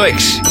 Το 6.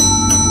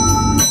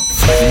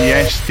 Η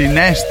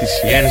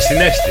ενσυναίσθηση. Η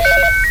ενσυναίσθηση.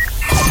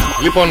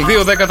 Λοιπόν,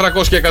 2, 10,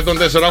 300 και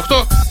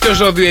 104,8. Και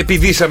όσο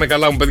επιδίσαμε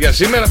καλά μου παιδιά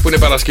σήμερα, που είναι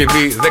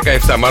Παρασκευή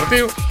 17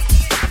 Μαρτίου.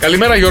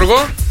 Καλημέρα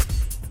Γιώργο.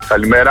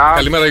 Καλημέρα.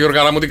 Καλημέρα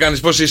Γιώργαρα μου, τι κάνεις,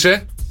 πώς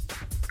είσαι?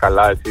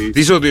 Καλά, εσύ?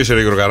 Τι ζώδιο είσαι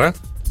ρε Γιώργαρα?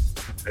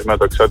 Είμαι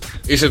τοξότης.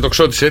 Είσαι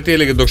τοξότης, τι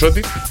έλεγε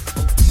τοξότη?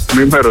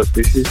 Μην με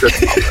ρωτήσεις.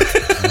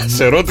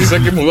 Σε ρώτησα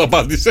και μου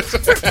απάντησες.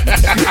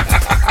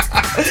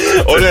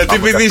 Ωραία,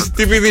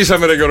 τι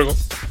πηδήσαμε ρε Γιώργο?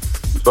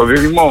 Το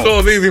δίδυμο.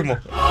 Το δίδυμο.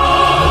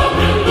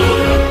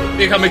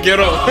 Είχαμε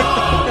καιρό.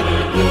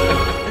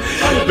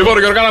 Λοιπόν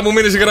Γιώργαρα μου,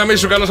 μείνεις η γραμμή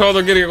σου. Καλό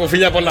Σαββατοκύριακο,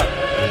 φιλιά πολλά.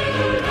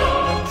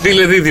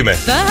 Φίλε δίδυμε.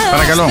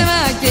 Παρακαλώ.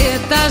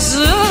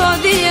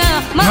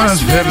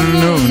 Μας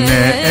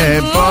φέρνουνε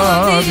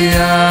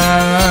εμπόδια.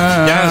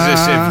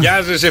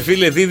 Βιάζεσαι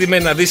φίλε δίδυμε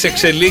να δεις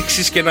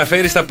εξελίξεις και να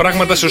φέρεις τα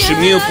πράγματα στο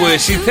σημείο που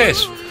εσύ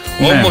θες.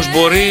 Ναι. Όμως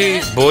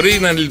μπορεί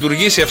να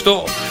λειτουργήσει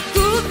αυτό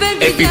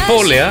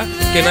επιπόλαια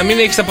και να μην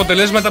έχεις τα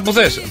αποτελέσματα που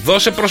θες.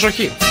 Δώσε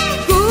προσοχή.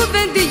 Το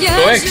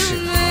 6.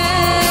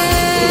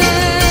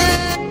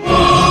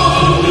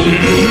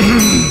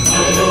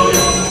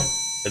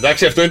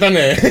 Εντάξει, αυτό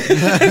ήτανε.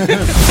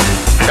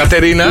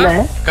 Κατερίνα.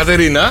 Ναι.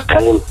 Κατερίνα.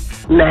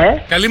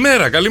 Ναι.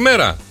 Καλημέρα.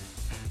 Καλημέρα.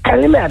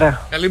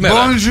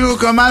 Bonjour,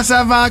 comment ça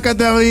va,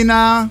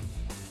 Κατερίνα?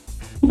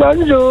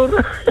 Bonjour.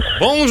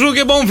 Bonjour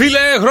και bon φίλε.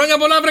 Χρόνια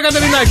πολλά βρε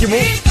Κατερινάκη μου.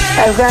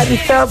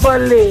 Ευχαριστώ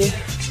πολύ.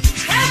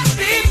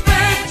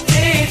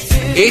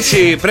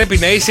 Πρέπει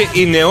να είσαι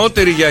η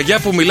νεότερη γιαγιά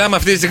που μιλάμε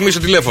αυτή τη στιγμή στο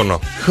τηλέφωνο.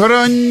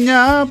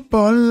 Χρόνια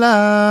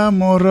πολλά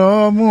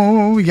μωρό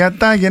μου για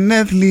τα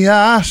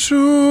γενέθλιά σου.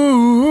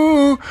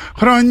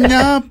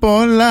 Χρόνια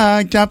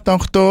πολλά και απ' τα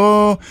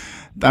 8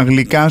 τα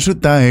γλυκά σου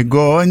τα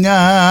εγγόνια.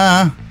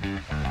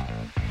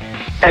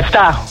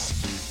 7.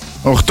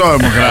 8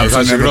 μου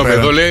γράψανε. Συγγνώμη,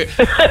 εδώ λέει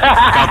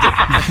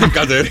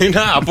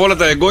Κατερίνα, από όλα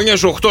τα εγγόνια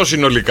σου 8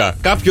 συνολικά.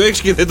 Κάποιο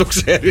έχεις και δεν το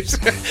ξέρεις.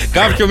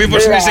 Κάποιο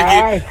μήπως είναι σε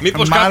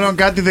κυλίτσα. Μάλλον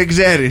κάτι δεν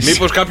ξέρεις.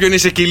 Μήπως κάποιον είναι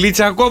σε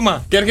κυλίτσα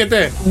ακόμα και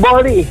έρχεται.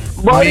 Μπορεί,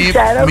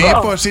 ξέρω.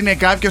 Μήπως είναι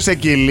κάποιος σε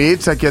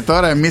κυλίτσα και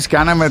τώρα εμείς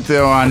κάναμε το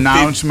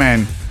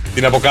announcement.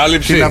 Την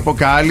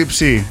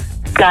αποκάλυψη.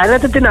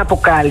 Κάνατε την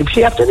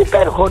αποκάλυψη, αυτό είναι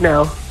υπέροχο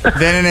νέο.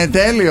 Δεν είναι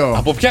τέλειο?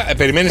 Από ποια,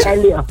 περιμένεις?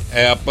 Τέλειο.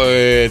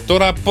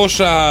 Τώρα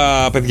πόσα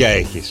παιδιά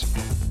έχεις?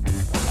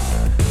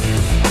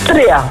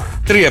 3.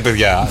 3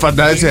 παιδιά.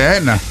 Φαντάζεσαι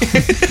ένα.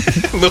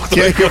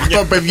 Και έχει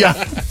 8 παιδιά.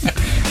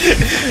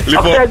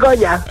 Λοιπόν, 8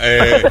 εγγόνια.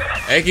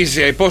 έχεις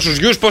πόσους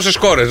γιους, πόσες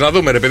κόρες? Να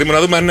δούμε ρε παιδί μου, να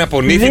δούμε αν είναι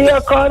απονήθη.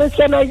 2 κόρες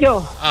και ένα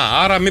γιο.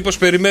 Άρα μήπως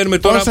περιμένουμε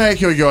τώρα. Πόσα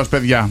έχει ο γιος,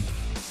 παιδιά?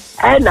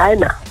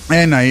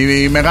 Ένα.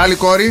 Η μεγάλη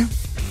κόρη?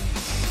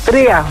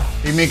 3.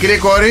 Η μικρή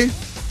κόρη?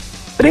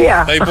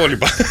 3. Τα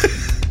υπόλοιπα.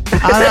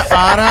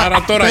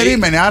 Άρα τώρα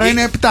περίμενε, άρα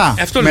είναι 7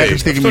 μέχρι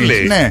στιγμής.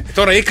 Ναι.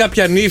 Τώρα ή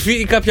κάποια νύφη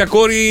ή κάποια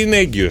κόρη είναι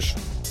έγκυος.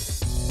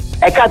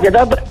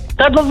 Κάποια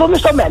θα το δούμε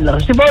στο μέλλον,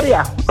 στην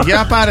πορεία.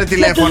 Για πάρε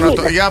τηλέφωνο,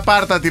 για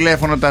πάρε τα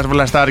τηλέφωνο τα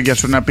βλαστάρια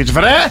σου να πεις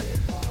βρε.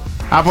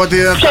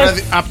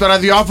 Από το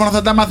ραδιόφωνο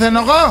θα τα μαθαίνω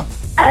εγώ.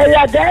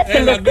 Έλατε,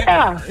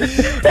 τελευταία.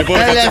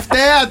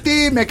 Τελευταία, τι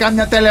είμαι,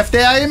 κάμια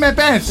τελευταία είμαι,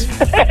 πες.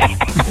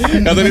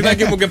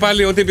 Κατερινάκη μου, και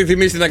πάλι ό,τι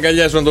επιθυμείς την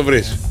αγκαλιά σου να το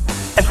βρεις.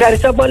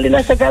 Ευχαριστώ πολύ, να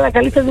είσαι καλά,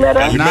 καλή σας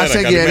μέρα. Να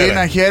είσαι γερή,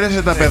 να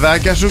χαίρεσαι τα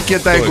παιδάκια σου και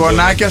τα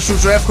εγγονάκια σου.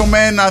 Σου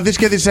εύχομαι να δεις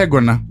και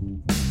δυσέγγωνα.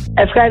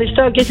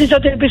 Ευχαριστώ και εσείς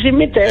ό,τι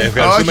επιθυμείτε.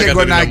 Όχι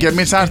εγγονάκια,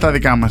 εμείς ας τα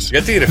δικά μας.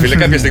 Γιατί ρε φίλε,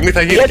 κάποια στιγμή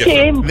θα γίνει.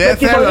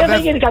 Γιατί δεν θα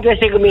γίνει κάποια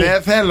στιγμή.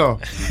 Δεν θέλω.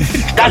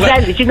 Τα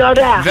θέλεις, είναι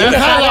ωραία. Δεν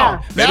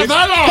θέλω. Δεν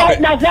θέλω.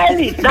 Να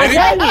θέλεις, να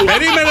θέλεις.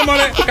 Περίμενε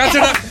μωρέ,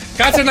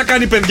 κάτσε να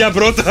κάνει παιδιά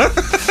πρώτα.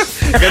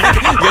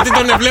 Γιατί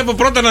τον βλέπω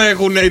πρώτα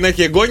να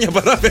έχει εγγόνια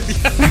παρά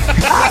παιδιά.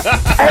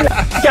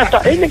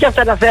 Είναι και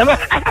αυτό ένα θέμα.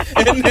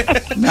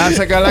 Να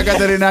είσαι καλά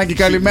Κατερινάκη,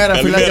 καλημέρα,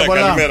 φιλάκια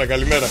πολλά.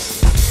 Καλημέρα.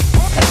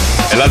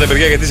 Ελάτε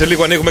παιδιά, γιατί σε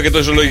λίγο ανοίγουμε και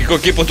το ζωολογικό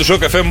κήπο του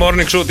Σοκ FM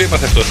Morning Show. Τι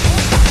είπατε αυτός?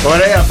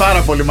 Ωραία,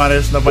 πάρα πολύ μ'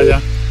 αρέσουν τα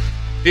μαλλιά.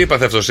 Τι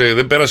είπατε αυτός,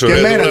 δεν πέρασε ωραία?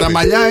 Και μέρα τα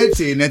μαλλιά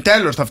έτσι είναι,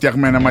 τέλος τα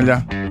φτιαγμένα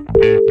μαλλιά.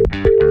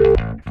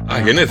 Α,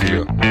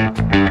 γενέθλιο.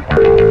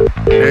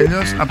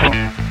 Έλιος από...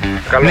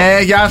 Ναι,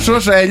 γεια σου,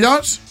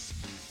 Έλιος.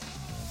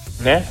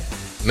 Ναι.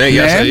 Ναι,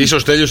 γεια σας, είσαι ο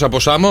Στέλιος από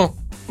Σάμο?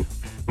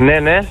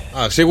 Ναι.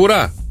 Α,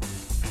 σίγουρα.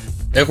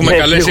 Έχουμε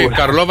καλέσει σίγουρα.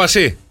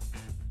 Καρλόβαση.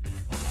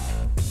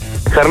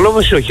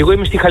 Καρλόβαση όχι, εγώ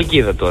είμαι στη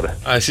Χαλκίδα τώρα.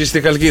 Α, εσύ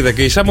στη Χαλκίδα,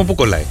 και η Σάμο πού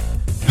κολλάει?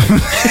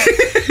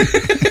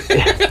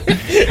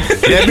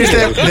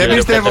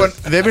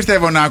 Δεν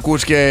πιστεύω να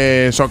ακούς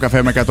και Σοκ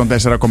FM με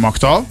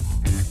 104,8.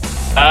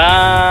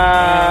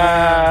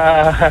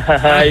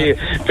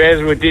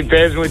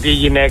 Πες μου τη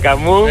γυναίκα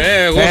μου.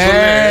 Εγώ σου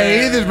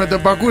λέω. Είδες με το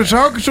που ακούς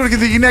Σοκ σου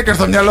έρχεται η γυναίκα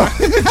στο μυαλό.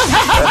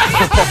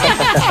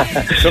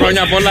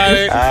 Χρόνια πολλά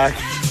ρε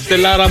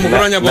Στελάρα μου,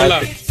 χρόνια πολλά.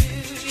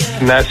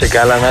 Να είσαι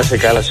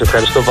καλά, σε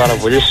ευχαριστώ πάρα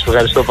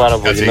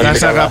πολύ. Να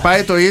σε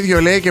αγαπάει το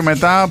ίδιο λέει και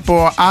μετά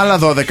από άλλα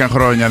 12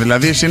 χρόνια.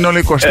 Δηλαδή σύνολο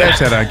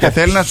 24. Και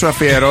θέλει να σου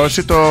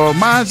αφιερώσει το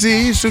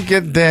μαζί σου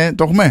και δεν.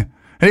 Το έχουμε.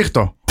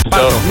 Ρίχτω.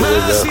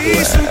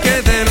 Μαζί σου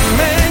και δεν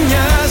με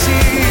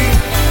νοιάζει,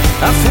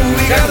 αφού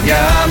η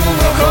καρδιά μου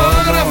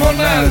χώρα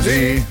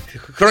φωνάζει.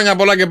 Χρόνια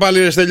πολλά και πάλι,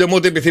 ρε Στέλιο μου,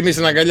 ό,τι επιθυμείς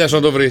την αγκαλιά σου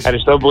να το βρεις.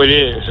 Ευχαριστώ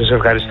πολύ, σας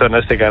ευχαριστώ, να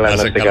είστε καλά,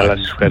 σας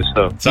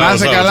ευχαριστώ. Να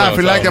είστε καλά,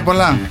 φιλάκια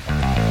πολλά.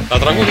 Τα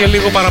τραγούδια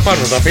λίγο παραπάνω,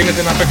 τα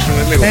αφήνετε να παίξουν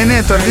λίγο.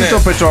 Ναι, τώρα τι το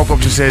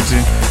πετσόκοψες έτσι.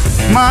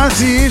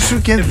 Μαζί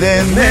σου και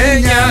δεν με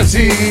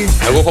νοιάζει.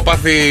 Εγώ έχω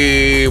πάθει,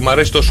 μου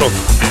αρέσει το Σοκ.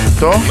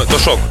 Το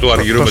Σοκ του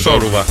Αργυρού με το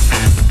Ρούβα.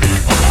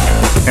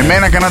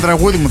 Εμένα κανένα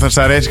τραγούδι μου θα σ'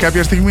 αρέσει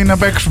κάποια στιγμή να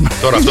παίξουμε.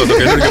 Τώρα αυτό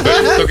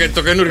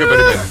το καινούργιο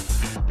περιμένει.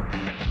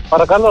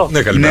 Παρακαλώ.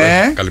 Ναι, καλημέρα.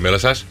 Ναι. Καλημέρα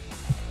σας.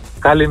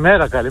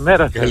 Καλημέρα.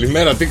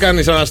 Καλημέρα, τι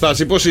κάνεις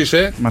Αναστάση, πώς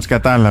είσαι? Μας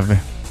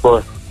κατάλαβε.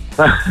 Πώς?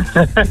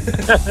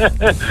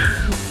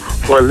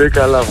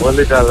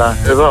 Πολύ καλά.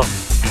 Εδώ.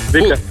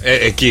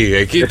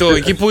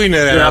 Εκεί που είναι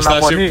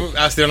Αναστάση?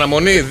 Στην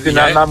αναμονή. Στην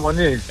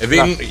αναμονή.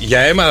 Για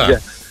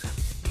αίματα.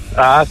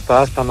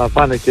 Άστα να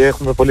πάνε και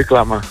έχουμε πολύ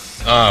κλάμα.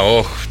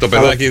 Το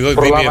παιδάκι εδώ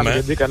δίνει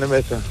αίμα. Μπήκανε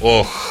μέσα.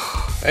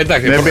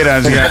 Εντάξει, δεν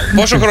πειράζει.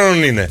 Πόσο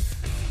χρόνων είναι?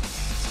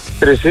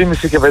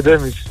 3,5 και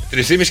 5,5.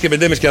 3,5 και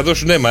 5,5 και να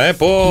δώσουν αίμα,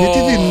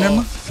 Γιατί δίνουν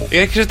αίμα?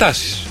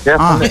 Εξετάσεις.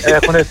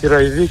 Έχουν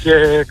θηροειδή και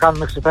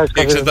κάνουν εξετάσεις.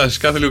 Εξετάσεις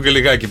κάθε λίγο και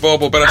λιγάκι.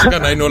 Πω περαστικά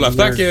να είναι όλα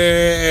αυτά.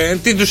 Και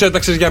τι τους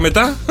έταξες για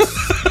μετά?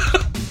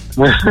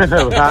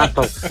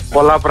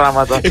 Πολλά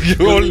πράγματα.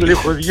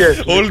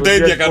 Λιχουδιές. Όλοι τα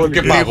ίδια κάνουν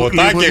και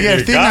παγωτά και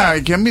γλυκά.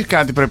 Και εμείς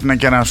κάτι πρέπει να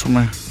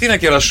κεράσουμε. Τι να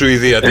κεράσω,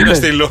 Σουηδία, τι να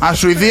στείλω?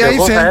 Σουηδία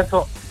είσαι?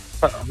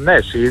 Ναι,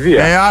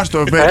 Σουηδία.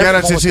 Άστο,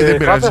 κέρασε εσύ, δεν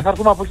πειράζει. Θα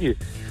έρθουμε από εκεί.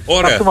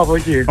 Ωραία.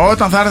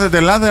 Όταν θα έρθετε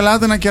Ελλάδα,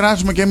 ελάτε να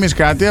κεράσουμε κι εμείς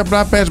κάτι.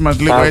 Απλά πες μας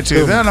λίγο έτσι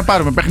ιδέα να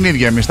πάρουμε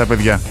παιχνίδια εμείς τα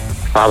παιδιά.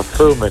 Θα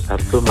έρθουμε.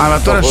 Αλλά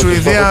τώρα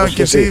Σουηδία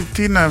και εσύ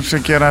τι να σε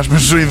κεράσουμε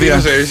στη Σουηδία?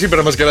 Εσύ πρέπει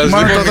να μας κεράσεις.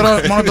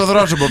 Μόνο το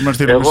δρόσο μπορούμε να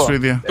στείλουμε στη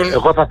Σουηδία.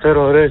 Εγώ θα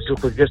φέρω ωραίες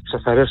λιχουδιές που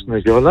σας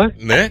αρέσουν κιόλας.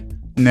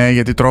 Ναι,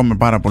 γιατί τρώμε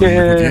πάρα πολύ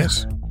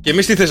λιχουδιές. Και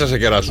εμείς τι θες να σε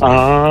κεράσουμε?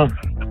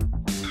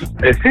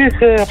 Εσύ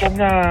είσαι από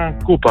μια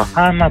κούπα.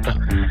 Να τα.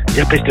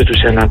 Για πέστε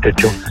τους ένα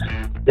τέτοιο.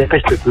 Για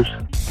πέστε τους.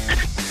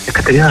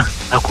 Κατερίνα,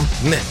 άκου.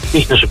 Ναι. Τι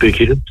έχει να σου πει ο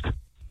κύριος?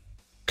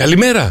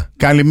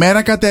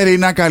 Καλημέρα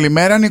Κατερίνα,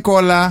 καλημέρα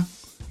Νικόλα.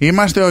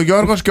 Είμαστε ο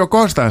Γιώργος και ο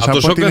Κώστας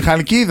από την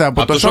Χαλκίδα,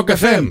 από το Σοκ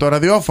FM, το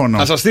ραδιόφωνο.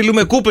 Θα σας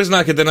στείλουμε κούπες να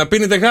έχετε να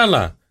πίνετε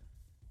γάλα.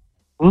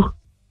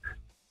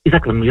 Τι θα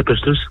κάνουμε, για πες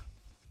τους.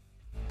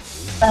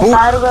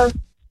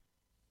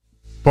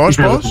 Πώς?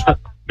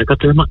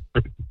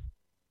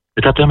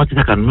 Μετά το αίμα τι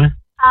θα κάνουμε?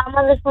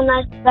 Άμα δεν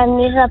φωνάσει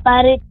κανείς θα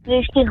πάρει 3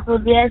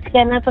 λιχουδιές και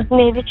ένα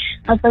παιχνίδι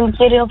από τον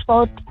κύριο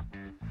Φώτη.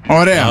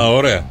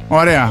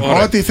 Ωραία.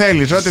 Ό,τι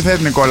θέλεις, ό,τι θες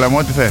Νικόλα μου,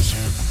 ό,τι θες.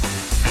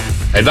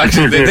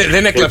 Εντάξει,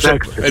 δεν έκλαψε.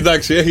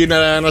 Εντάξει, έγινε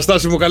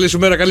Αναστάση μου, καλή σου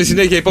μέρα, καλή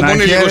συνέχεια.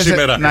 Υπομονή λίγο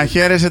σήμερα. Να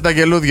χαίρεσαι τα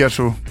γελούδια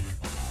σου.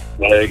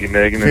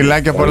 Έγινε.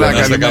 Φιλάκια πολλά,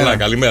 καλημέρα.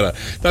 Καλημέρα.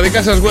 Τα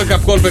δικά σας wake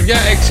up call, παιδιά,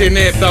 6,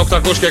 9, 7,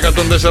 800 και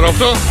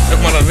 104,8.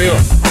 Έχουμε ένα 2.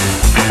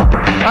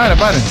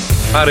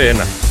 Πάρε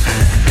ένα.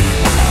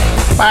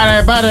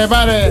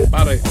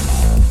 Πάρε.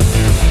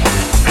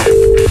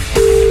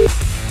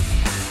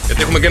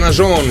 Γιατί έχουμε και ένα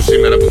ζώο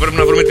σήμερα που πρέπει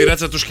να βρούμε τη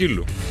ράτσα του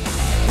σκύλου.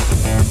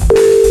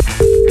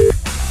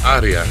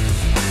 Άρια.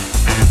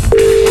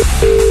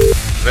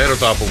 Δεν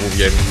ρωτάω από πού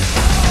βγαίνει.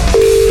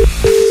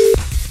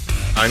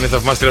 Αν είναι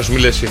θαυμάστρια σου, μη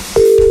λες εσύ.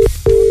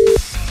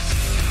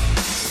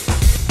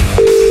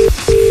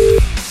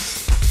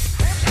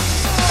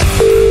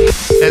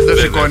 Δεν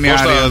το σηκώνει η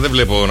Άρια. Δεν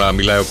βλέπω να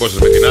μιλάει ο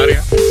Κώστας με την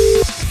Άρια.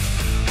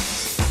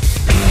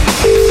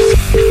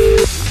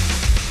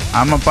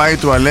 Άμα πάει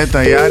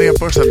τουαλέτα η Άρια,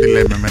 πώς θα τη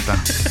λέμε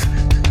μετά?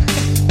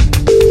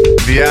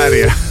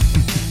 Διάρια.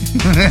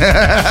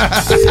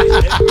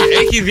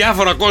 Έχει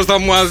διάφορα, Κώστα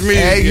μου, ας μην.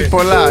 Έχει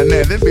πολλά,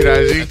 ναι, δεν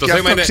πειράζει. Και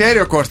αυτό είναι... ξέρει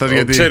ο Κώστας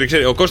γιατί.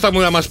 Ξέρει. Ο Κώστα μου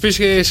να μας πεις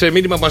και σε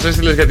μήνυμα που μας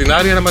έστειλες για την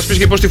Άρια, να μας πεις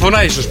και πώς τη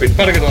φωνάει στο σπίτι.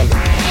 Πάρε και το άλλο.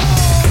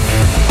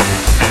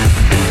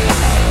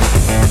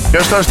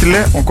 Ποιος το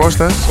έστειλε, ο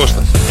Κώστας?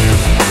 Κώστας.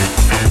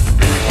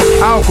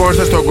 Α, ο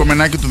Κώστας το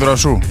κομμενάκι του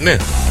δροσού. Ναι.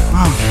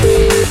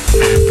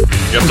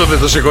 Γι' αυτό δεν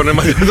το σηκώνε,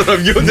 μα δεν το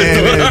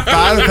βιούνται τώρα.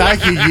 Πάλι θα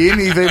έχει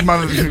γίνει.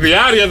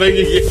 Διάρια θα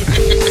έχει γίνει.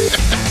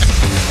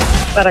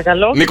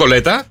 Παρακαλώ.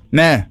 Νικολέτα.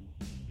 Ναι.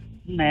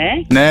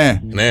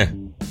 Ναι.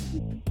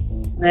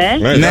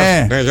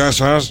 Ναι, γεια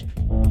σας.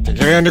 Την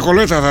κυρία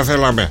Νικολέτα θα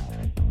θέλαμε.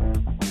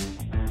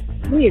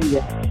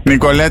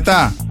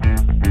 Νικολέτα,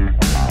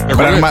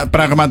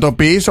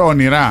 πραγματοποιείς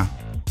όνειρα?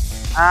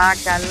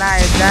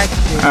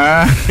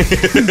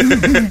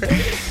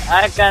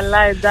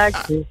 Καλά,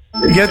 εντάξει.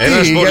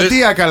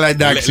 Γιατί άκαλα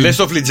εντάξει? Λες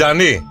το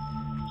φλιτζάνι?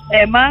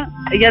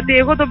 Γιατί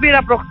εγώ τον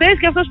πήρα προχτές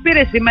και αυτός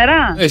πήρε σήμερα.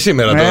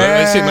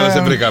 Σήμερα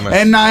σε βρήκαμε. 1-1,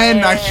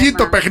 χ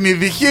το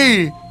παιχνίδι, χ.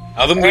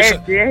 Έτσι.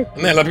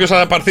 Ναι, αλλά ποιος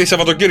θα πάρθει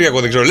Σαββατοκύριακο,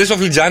 δεν ξέρω. Λες το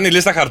φλιτζάνι,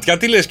 λες τα χαρτιά,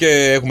 τι λες και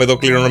έχουμε εδώ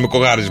κληρονομικό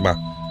γάρισμα?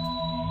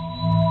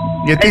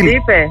 Γιατί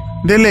είπε.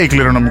 Δεν λέει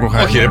κληρονομικό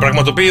χάρισμα. Όχι, ρε,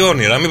 πραγματοποιεί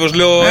όνειρα. Μήπως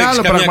λέω.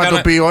 Άλλο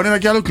πραγματοποιεί όνειρα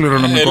και άλλο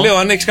κληρονομικό. Λέω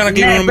αν έχεις κανένα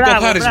κληρονομικό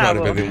χάρισμα, ρε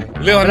παιδί μου.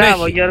 Λέω αν έχει.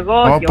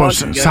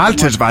 Όπως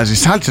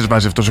σάλτσες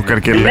βάζει αυτός ο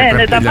καρκελές.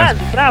 Ναι, τα βάζει,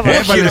 μπράβο.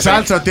 Έβαλε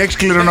σάλτσα ότι έχεις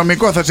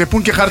κληρονομικό. Θα σε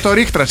πούν και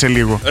χαρτορίχτρα σε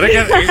λίγο. Ρε,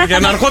 για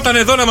να ερχόταν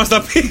εδώ να μας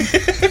τα πει.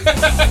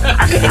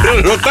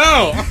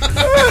 Ρωτάω.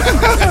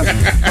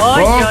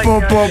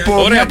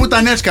 Μια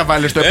πουτανέσκα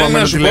βάλε στο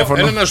επόμενο τηλέφωνο.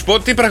 Έλα να σου πω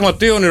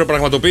τι όνειρο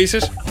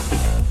πραγματοποίησες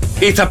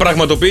ή θα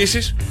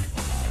πραγματοποιήσεις?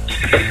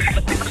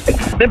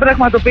 Δεν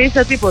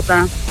πραγματοποίησα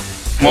τίποτα.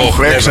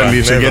 Έξαλλη.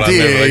 Γιατί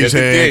είσαι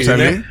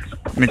έξαλλη,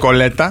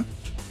 Νικολέτα?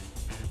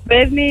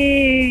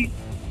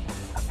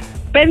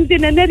 Παίρνει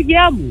την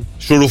ενέργειά μου.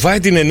 Σου ρουφάει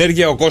την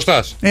ενέργεια ο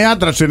Κώστας?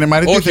 άντρας σου είναι,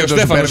 Μαριτή. Όχι, ο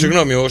Στέφανος,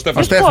 συγγνώμη. Ο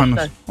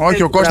Στέφανος.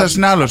 Όχι, ο Κώστας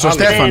είναι άλλος. Ο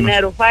Στέφανος. Ναι,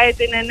 ρουφάει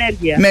την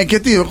ενέργεια. Ναι, και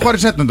τι,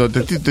 χώρισέ τον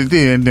τότε. Τι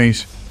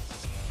εννοείς?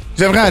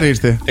 Ζευγάρι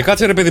είστε.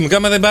 Κάτσε ρε παιδί μου,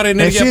 κάμα δεν πάρει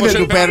ενέργεια. Εσύ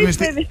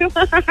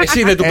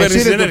δεν του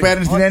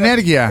παίρνεις την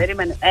ενέργεια.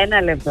 Περίμενε,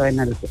 ένα λεπτό.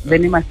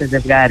 Δεν είμαστε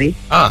ζευγάρι.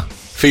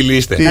 Φίλοι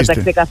είστε. Να τα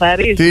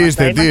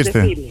ξεκαθαρίσουμε. Τι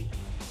είστε?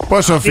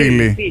 Πόσο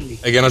φίλοι?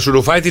 Για να σου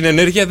ρουφάει την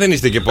ενέργεια δεν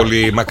είστε και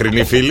πολύ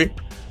μακρινοί φίλοι.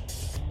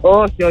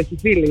 Όχι,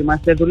 φίλοι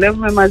είμαστε,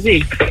 δουλεύουμε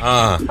μαζί.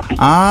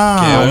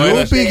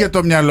 Αλλού πήγε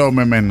το μυαλό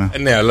με εμένα.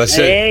 Ναι, αλλά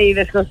σε.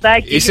 Είδες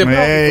Κωστάκι.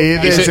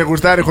 Είδες σε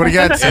γουστάρι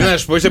χωριά της. Να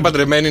σου πω, είσαι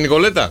παντρεμένη,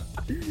 Νικολέτα?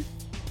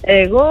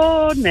 Εγώ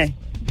ναι.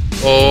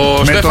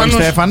 Με τον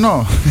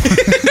Στέφανο.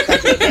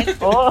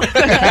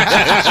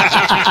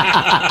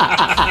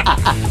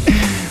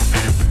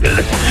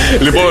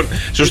 Λοιπόν,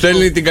 σου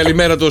στέλνει την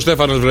καλημέρα του ο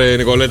Στέφανος, βρε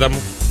Νικολέτα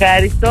μου.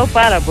 Ευχαριστώ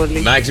πάρα πολύ.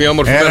 Να έχεις μια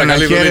όμορφη μέρα,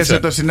 καλή δουλειά. Χαίρεσαι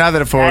τον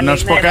συνάδελφο. Να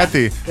σου πω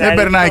κάτι. Δεν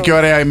περνάει και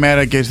ωραία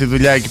ημέρα και στη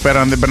δουλειά εκεί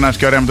πέρα, αν δεν περνάς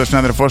και ωραία με τον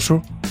συνάδελφό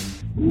σου?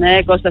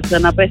 Ναι, Κώστα,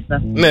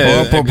 ξαναπέστα. Ναι,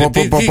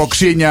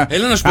 ποξίνια.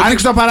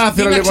 Άνοιξε το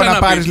παράθυρο λίγο να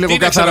πάρεις λίγο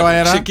καθαρό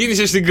αέρα.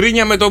 Ξεκίνησε στην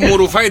κρίνια με το μου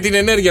ρουφάει την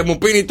ενέργεια, μου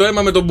πίνει το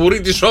αίμα με τον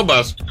μπουρί της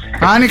σόμπας.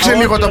 Άνοιξε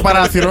λίγο το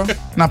παράθυρο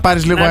να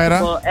πάρεις λίγο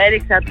αέρα.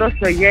 Έριξα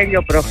τόσο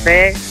γέλιο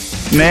προχθές.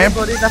 Ναι. Δεν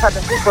μπορείς να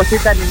φανταστείς πως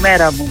ήταν η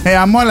μέρα μου.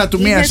 Αμόλα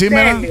του μία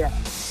σήμερα.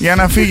 Για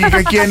να φύγει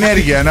κακή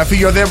ενέργεια, να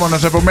φύγει ο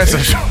δαίμονας από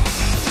μέσα σου.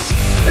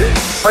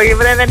 Όχι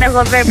βρε, δεν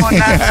έχω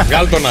δαίμονα.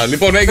 Γάλτονα,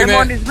 λοιπόν έγινε.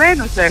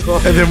 Δαιμονισμένους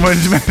έχω.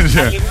 Δαιμονισμένους.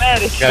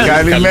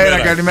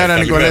 Καλημέρα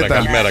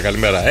Νικολέτα.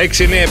 Καλημέρα.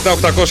 6, 9, 7,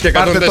 800 και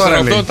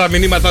 104,8 τα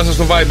μηνύματά σας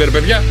στο Viber,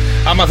 παιδιά.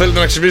 Άμα θέλετε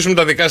να αξιοποιήσουμε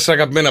τα δικά σας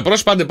αγαπημένα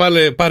πρόσωπα,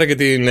 πάρε και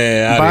την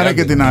Άρια. Πάρε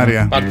και την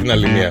Άρια. Πάρε την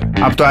άλλη μία.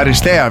 Από το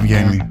Αριστέα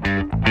βγαίνει.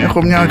 Έχω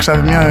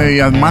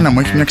η μάνα μου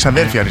έχει μια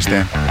ξαδέρφια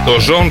Αριστέα. Το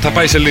ζώον θα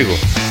πάει σε λίγο.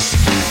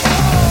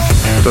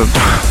 Το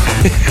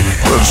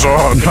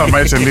ζώον θα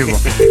πάει σε λίγο.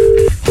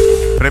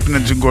 Πρέπει να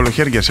την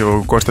κολοχέρια σε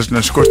ο Κώστας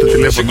να σηκώσει το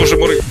τηλέφωνο. Σηκώσε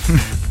μωρή.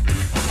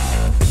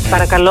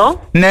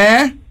 Παρακαλώ. Ναι.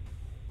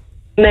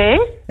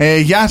 Ναι.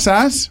 Γεια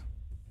σας.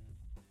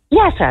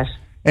 Γεια σας.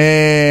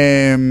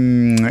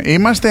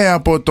 Είμαστε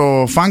από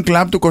το fan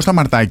club του Κώστα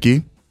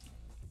Μαρτάκη.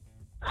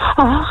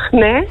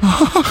 Ναι.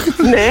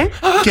 Ναι.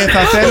 Και θα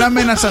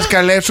θέλαμε να σας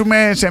καλέσουμε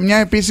σε μια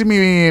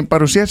επίσημη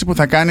παρουσίαση που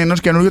θα κάνει ενός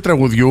καινούριου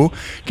τραγουδιού.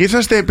 Και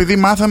είσαστε, επειδή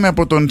μάθαμε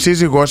από τον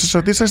σύζυγό σας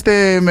ότι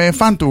είσαστε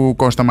φαν του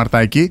Κώστα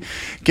Μαρτάκη.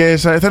 Και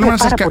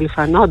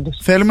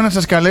θέλουμε να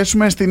σας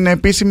καλέσουμε στην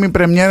επίσημη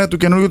πρεμιέρα του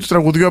καινούριου του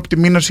τραγουδιού από τη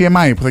Μήνος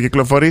EMI που θα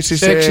κυκλοφορήσει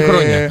σε 6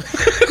 χρόνια.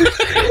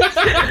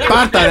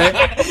 Πάρτα ρε,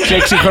 σε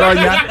 6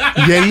 χρόνια.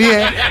 Γελίε.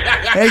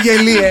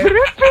 Γελίε.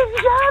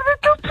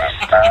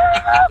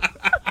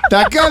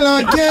 Τα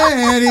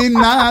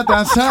καλοκαίρινα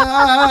τα σ'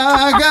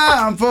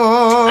 αγαπώ.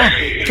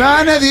 Θα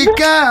είναι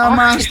δικά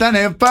μας, θα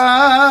είναι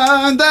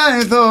πάντα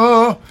εδώ.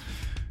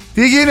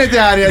 Τι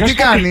γίνεται, Άρια, τι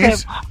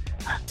κάνεις?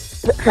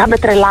 Θα με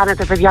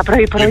τρελάνετε, παιδιά,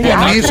 πρωί-πρωί.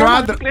 Είσαι ο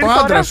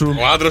άντρας σου.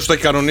 Ο άντρας σου τα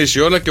έχει κανονίσει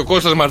όλα και ο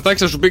Κώστας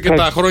Μαρτάκης θα σου πει και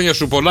τα χρόνια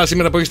σου πολλά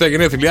σήμερα που έχεις τα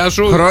γενέθλιά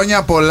σου.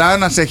 Χρόνια πολλά,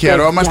 να σε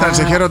χαιρόμαστε, να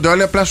σε χαίρονται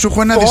όλοι. Απλά σου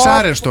έχω ένα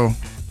δυσάρεστο.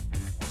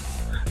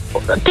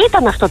 Τι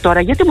ήταν αυτό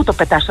τώρα, γιατί μου το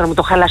πετάς τώρα, μου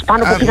το χαλάς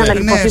πάνω που πήγα να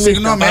λιποθυμίσω? Ναι,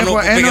 συγγνώμη,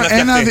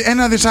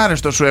 ένα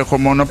δυσάρεστο σου έχω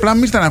μόνο. Απλά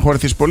μη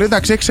στεναχωρηθείς πολύ,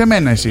 εντάξει, έχεις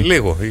εμένα εσύ.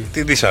 Λίγο,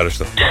 τι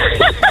δυσάρεστο?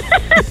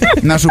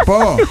 Να σου πω.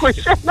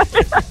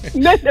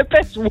 Ναι,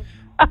 πες μου.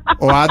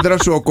 Ο άντρας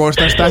σου, ο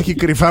Κώστας, τα έχει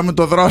κρυφά με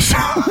το δρόσο.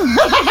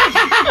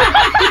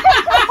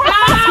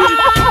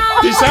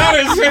 Της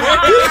άρεσε.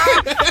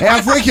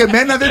 Αφού έχει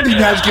εμένα δεν την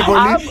νοιάζει και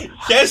πολύ.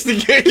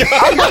 Χαίστηκε.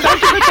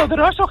 Με το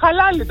δρόσο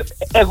χαλάλι.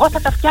 Εγώ θα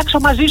τα φτιάξω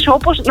μαζί σου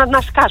όπως να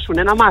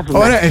σκάσουνε, να μάθουν.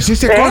 Ωραία, εσύ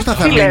σε Κώστα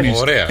θα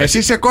μείνεις.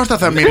 Εσύ σε Κώστα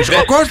θα μείνεις.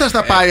 Ο Κώστας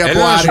θα πάει από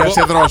Άρια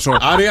σε δρόσο.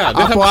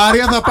 Από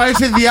Άρια θα πάει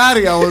σε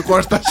διάρρεια ο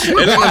Κώστας.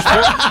 Έλα να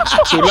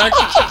σου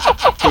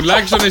πω,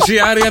 τουλάχιστον εσύ,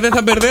 Άρια, δεν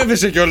θα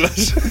μπερδεύεσαι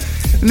κιόλας.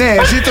 Ναι,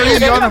 εσύ το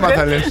ίδιο όνομα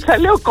θα λες. Θα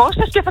λέω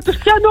Κώστας και θα τους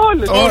πιάνω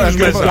όλους.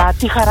 μέσα.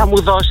 Τι χαρά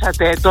μου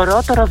δώσατε. Το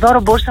ρότερο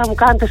δώρο μπορούσατε να μου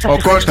κάνετε. Ο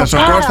Κώστας,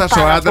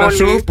 ο άντρας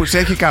σου που σε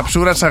έχει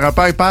καψούρα, σε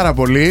αγαπάει πάρα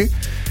πολύ.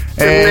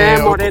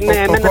 Ναι, μωρέ, ναι,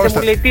 εμένα δεν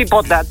μου λέει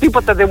τίποτα.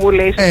 Τίποτα δεν μου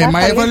λέει.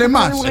 Μα έβαλε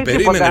εμάς.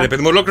 Περίμενε, ρε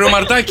παιδί μου, ολόκληρο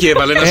μαρτάκι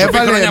έβαλε να σου πει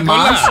χρόνια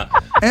πολλά.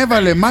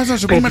 Έβαλε εμάς να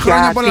σου πούμε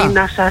χρόνια πολλά. Τι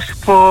να σας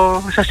πω,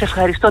 σας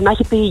ευχαριστώ. Να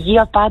έχετε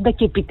υγεία πάντα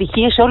και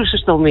επιτυχία σε όλους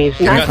τους τομείς.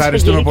 Να είστε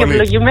υγιείς και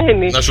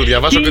ευλογημένοι. Να σου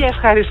διαβάσω. Χίλια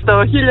ευχαριστώ,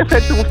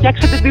 μου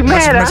φτιάξατε τη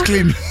μέρα.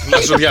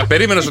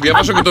 Περίμενα να σου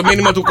διαβάσω και το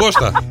μήνυμα του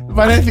Κώστα.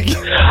 Βαρέθηκε.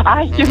 Α,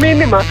 έχει και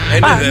μήνυμα.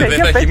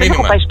 Δεν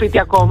έχω πάει σπίτι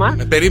ακόμα.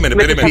 Περίμενε.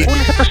 Με τις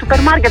σακούλες από το σούπερ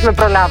μάρκετ με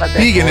προλάβατε.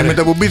 Πήγαινε με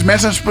το που μπεις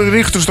μέσα,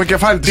 ρίχτου στο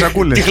κεφάλι τις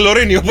σακούλες. Τη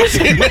χλωρίνη όπως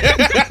είναι.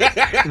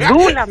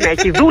 Δούλα με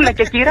έχει, δούλα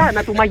και κυρά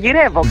να του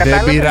μαγειρεύω.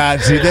 Δεν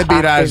πειράζει, δεν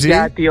πειράζει.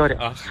 Τι ωραία.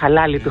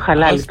 Χαλάλι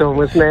του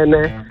όμως,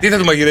 ναι. Τι θα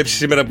του μαγειρέψεις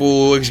σήμερα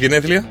που έχεις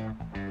γενέθλια?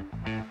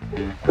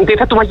 Τι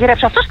θα του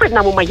μαγειρέψει? Αυτός πρέπει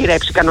να μου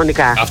μαγειρέψει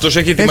κανονικά. Αυτός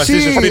έχει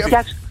ετοιμαστεί σε σπίτι.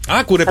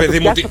 Άκου ρε παιδί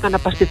μου.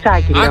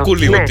 Άκου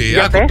λίγο τι.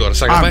 Άκου τώρα.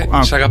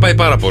 Σ' αγαπάει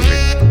πάρα πολύ.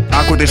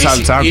 Άκου τη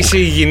σάλτσα. Είσαι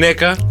η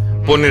γυναίκα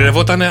που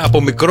ονειρευόταν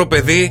από μικρό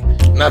παιδί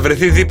να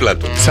βρεθεί δίπλα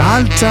του.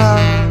 Σάλτσα.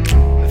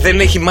 Δεν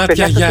έχει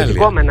μάτια γυάλι.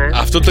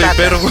 Αυτό το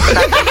υπέροχο.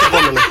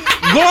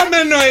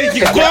 Γκόμενο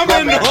έχει,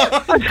 γκόμενο!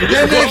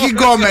 Δεν έχει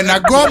γκόμενα,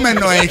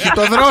 γκόμενο έχει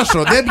το δρόσο.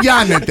 Δεν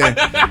πιάνεται.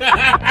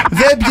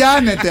 Δεν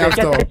πιάνεται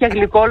αυτό. Για τέτοια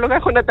γλυκόλογα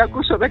έχω να τα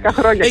ακούσω 10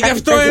 χρόνια. Γι'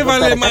 αυτό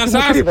έβαλε μας.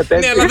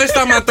 Ναι, αλλά δεν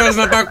σταματάς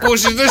να τα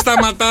ακούσεις, δεν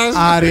σταματάς.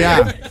 Άρια,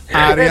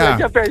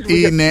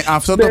 είναι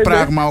αυτό το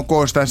πράγμα ο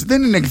Κώστας.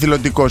 Δεν είναι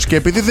εκδηλωτικός. Και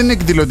επειδή δεν είναι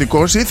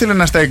εκδηλωτικός, ήθελε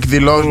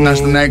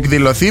να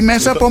εκδηλωθεί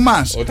μέσα από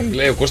εμάς. Όταν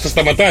λέει ο Κώστας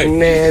σταματάει.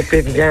 Ναι,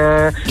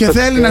 παιδιά. Και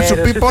θέλει να σου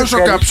πει πόσο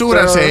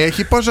καψούρα σε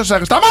έχει, πόσο σ'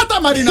 αγαπάει.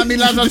 Σταμάτα, Μαρίνα,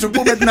 μιλάς να σου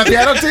πούμε την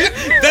αφιέρωση.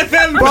 Δεν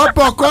θέλω.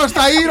 Πω,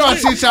 Κώστα,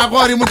 ήρωας είσαι,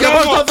 αγόρι μου, και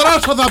εγώ στον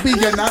δρόσο θα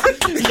πήγαινα.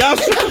 Γεια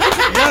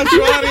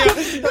σου, Άρια.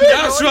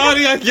 Γεια σου,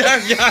 Άρια.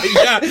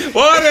 Γεια.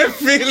 Ωρε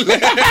φίλε.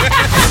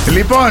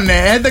 Λοιπόν,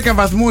 11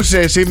 βαθμούς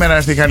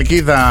σήμερα στη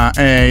Χαλκίδα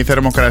η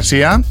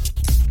θερμοκρασία.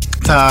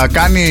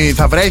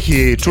 Θα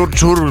βρέχει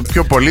τσουρ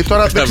πιο πολύ.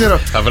 Τώρα δεν ξέρω.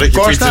 Θα βρέχει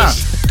Κώστα,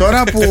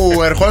 τώρα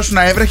που ερχόσουν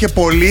να έβρεχε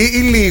πολύ ή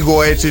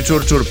λίγο έτσι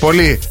τσουρ?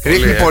 Πολύ.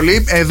 Ρίχνει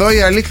πολύ. Εδώ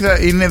η αλήθεια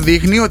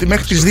δείχνει ότι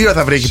μέχρι τις 2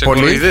 θα βρέχει πολύ.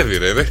 Κοροϊδεύει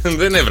ρε.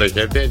 Δεν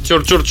έβρεχε.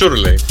 Τσουρ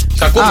λέει.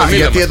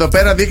 Γιατί εδώ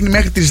πέρα δείχνει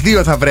μέχρι τις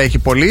 2 θα βρέχει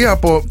πολύ.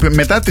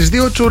 Μετά τις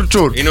 2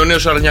 τσουρ. Είναι ο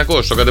νέος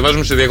αρνιακός. Το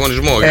κατεβάζουμε σε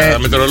διαγωνισμό για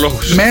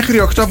μετεωρολόγους. Μέχρι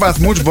 8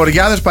 βαθμούς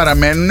βοριάδες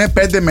παραμένουν.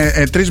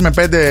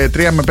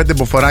 3 με 5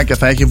 μποφοράκια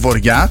θα έχει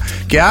βοριά.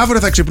 Και αύριο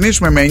θα ξυπνήσουμε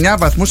με 9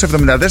 βαθμούς,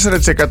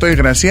 74%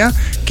 υγρασία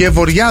και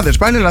βοριάδες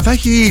πάλι, αλλά θα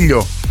έχει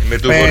ήλιο. Με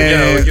το βοριά,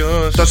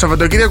 το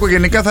Σαββατοκύριακο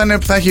γενικά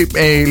θα έχει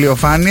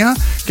ηλιοφάνεια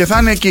και θα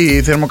είναι εκεί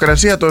η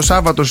θερμοκρασία το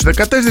Σάββατο στους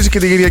 14 και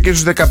την Κυριακή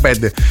στους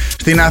 15.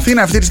 Στην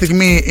Αθήνα αυτή τη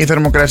στιγμή η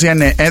θερμοκρασία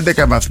είναι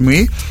 11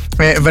 βαθμοί.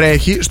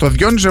 Βρέχει. Στο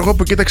Διόνυσο, εγώ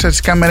που κοίταξα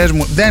στις κάμερες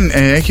μου, δεν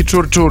έχει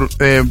τσουρ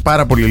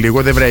πάρα πολύ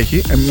λίγο, δεν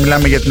βρέχει.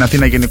 Μιλάμε για την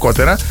Αθήνα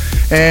γενικότερα.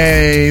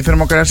 Η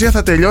θερμοκρασία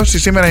θα τελειώσει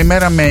σήμερα η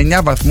μέρα με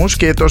 9 βαθμούς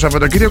και το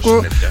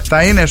Σαββατοκύριακο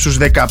θα είναι στους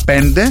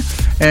 15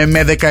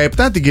 με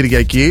 17 την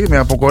Κυριακή, με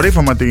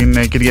αποκορύφωμα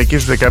την Κυριακή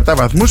στους 17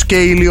 βαθμούς και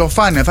η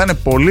ηλιοφάνεια. Θα είναι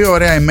πολύ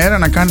ωραία ημέρα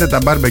να κάνετε τα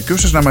μπαρμπεκιού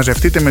σας, να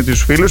μαζευτείτε με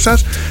τους φίλους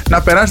σας,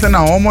 να περάσετε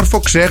ένα όμορφο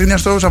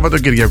ξέγνιαστο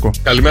Σαββατοκύριακο.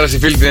 Καλημέρα στη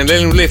φίλη την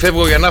Ελένη, μου λέει: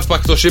 φεύγω για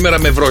ναύπακτο σήμερα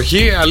με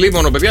βροχή.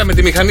 Αλίμονο, παιδιά, με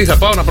τη μηχανή θα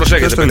πάω να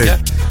προσέχετε, παιδιά.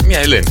 Μια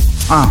Ελένη.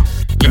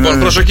 Λοιπόν,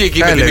 προσοχή εκεί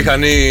με τη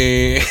μηχανή.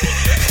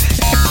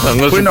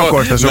 Πού είναι ο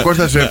Κώστας? Ο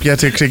Κώστας πια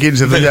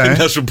ξεκίνησε δουλειά.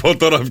 Να σου πω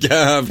τώρα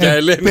ποια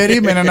Ελένη.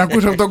 Περίμενα να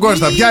ακούσω από τον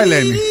Κώστα. Ποια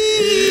Ελένη?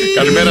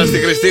 Καλημέρα στη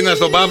Χριστίνα,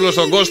 στον Παύλο,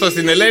 στον Κώστα,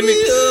 στην Ελένη,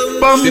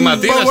 στη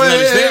Ματίνα, στην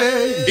Αριστεία.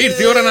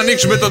 Ήρθε η ώρα να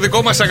ανοίξουμε το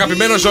δικό μας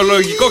αγαπημένο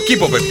ζωολογικό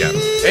κήπο, παιδιά.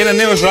 Ένα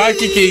νέο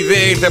ζωάκι και η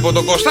ιδέα ήρθε από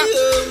τον Κώστα.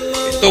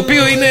 Το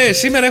οποίο είναι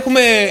σήμερα έχουμε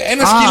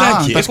ένα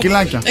σκυλάκι. Τα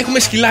σκυλάκια. Έχουμε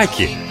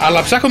σκυλάκι.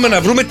 Αλλά ψάχνουμε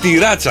να βρούμε τη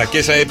ράτσα.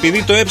 Και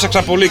επειδή το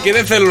έψαξα πολύ και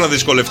δεν θέλω να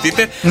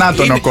δυσκολευτείτε. Να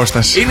τον ο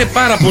Κώστας. Είναι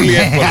πάρα πολύ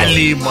εύκολο.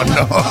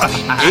 Αλίμονο.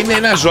 Είναι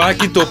ένα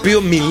ζωάκι το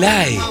οποίο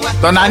μιλάει.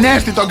 Τον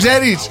Ανέστη, τον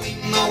ξέρεις?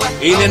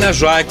 Είναι ένα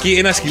ζωάκι,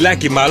 ένα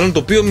σκυλάκι μάλλον, το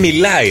οποίο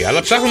μιλάει.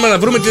 Αλλά ψάχνουμε να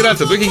βρούμε τη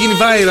ράτσα. Το έχει γίνει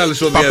viral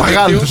στο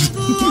διαδίκτυο.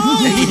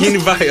 Έχει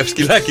γίνει viral.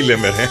 Σκυλάκι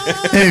λέμε, ρε.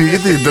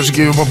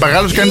 Γιατί ο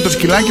παπαγάλος κάνει το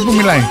σκυλάκι που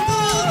μιλάει.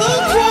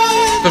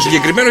 Το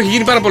συγκεκριμένο έχει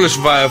γίνει πάρα πολλές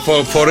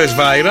φορές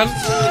viral.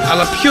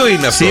 Αλλά ποιο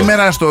είναι αυτό?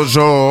 Σήμερα στο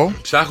ζώο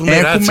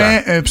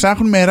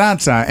ψάχνουμε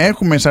ράτσα.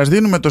 Σας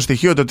δίνουμε το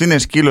στοιχείο το ότι είναι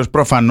σκύλος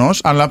προφανώς.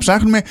 Αλλά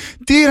ψάχνουμε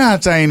τι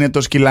ράτσα είναι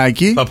το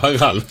σκυλάκι.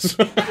 Παπαγάλος.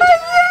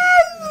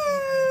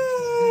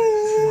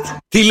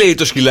 Τι λέει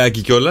το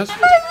σκυλάκι κιόλας?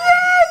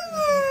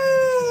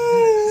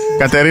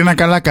 Κατερίνα,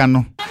 καλά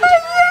κάνω.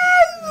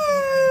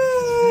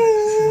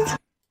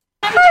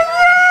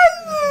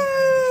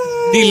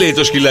 Τι λέει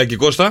το σκυλάκι,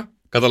 Κώστα?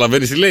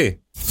 Καταλαβαίνεις τι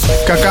λέει?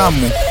 Κακά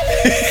μου.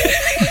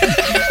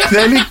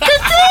 Δεν λέει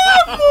κακά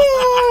μου.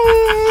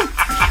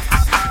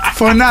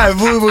 Φωνάει,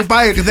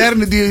 πάει,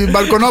 χδέρνει την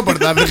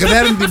μπαλκονόπορτα,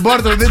 χδέρνει την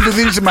πόρτα, δεν του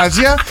δίνει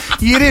σημασία.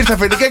 Γυρίζει στα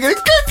αφεντικά και λέει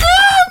κακά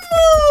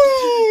μου.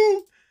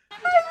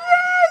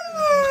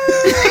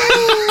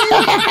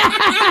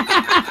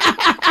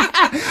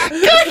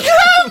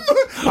 Κακά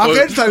μου. Αφού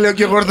έτσι θα λέω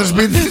και εγώ στο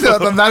σπίτι θα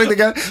τον δάρετε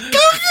κακά μου.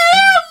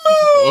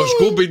 Ο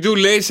Σκούπι-Ντου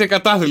λέει σε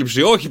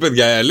κατάθλιψη. Όχι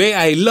παιδιά, λέει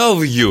I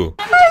love you.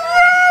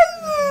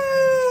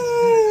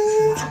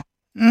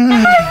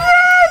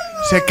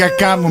 Σε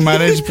κακά μου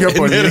αρέσει πιο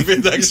πολύ.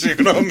 Εντάξει,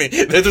 συγγνώμη,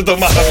 δεν του το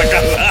μάθαμε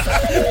καλά.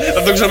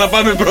 Θα το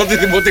ξαναπάμε πρώτη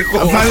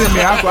δημοτικό. Βάλε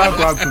με,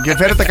 άκου και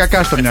φέρε τα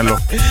κακά στο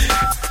μυαλό.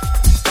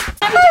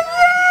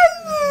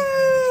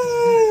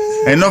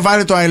 Ενώ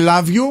βάλει το I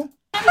love you.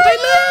 I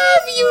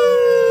love you.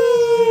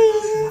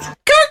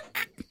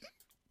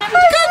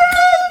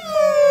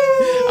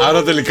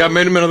 Άρα τελικά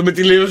μένουμε να δούμε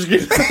τι λέει ο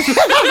σκύλος.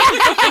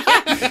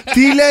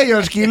 Τι λέει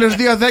ο σκύλος? 2-10-300-104-8.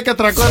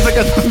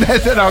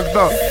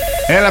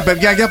 Έλα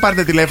παιδιά, για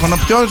πάρτε τηλέφωνο.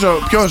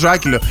 Ποιο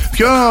ζωάκι λέω?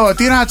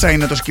 Τι ράτσα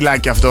είναι το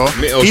σκυλάκι αυτό?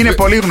 Είναι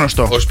πολύ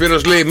γνωστό. Ο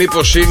Σπύρος λέει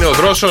μήπως είναι ο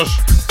Δρόσος?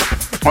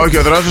 Όχι,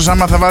 ο Δρόσος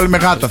άμα θα βάλουμε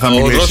γάτα θα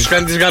μιλήσει. Ο Δρόσος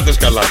κάνει τις γάτες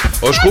καλά.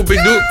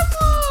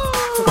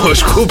 Ο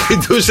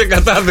Σκούπι-Ντου σε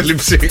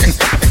κατάθλιψη.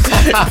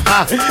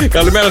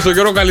 Καλημέρα στον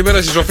Γιώργο,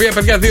 καλημέρα στη Σοφία.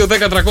 Παιδιά,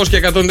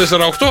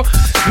 2-10-300-104-8.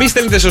 Μη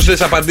στέλνετε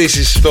σωστές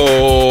απαντήσεις στο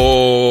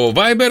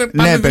Viber.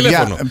 Ναι,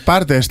 παιδιά,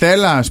 πάρτε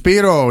Στέλλα,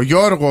 Σπύρο,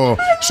 Γιώργο,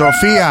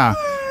 Σοφία,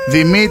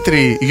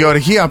 Δημήτρη,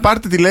 Γεωργία.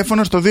 Πάρτε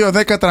τηλέφωνο στο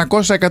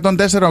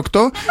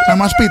 2-10-300-104-8 να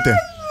μας πείτε.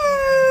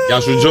 Γεια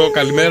σου Τζο,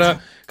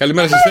 καλημέρα.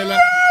 Καλημέρα στη Στέλλα.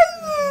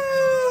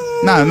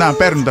 Να,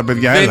 παίρνουν τα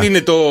παιδιά. Δεν έλα.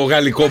 είναι το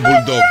γαλλικό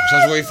bulldog.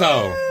 Σας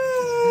βοηθάω.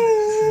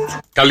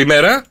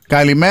 Καλημέρα.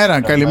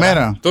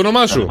 Καλημέρα. Το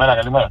όνομά σου?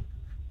 Καλημέρα.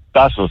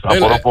 Τάσος,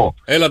 απορροπώ.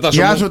 Έλα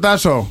Τάσο. Γεια σου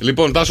Τάσο.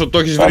 Λοιπόν Τάσο, το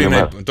έχεις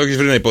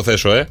βρει να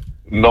υποθέσω,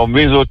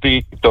 Νομίζω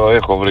ότι το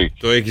έχω βρει.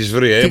 Το έχεις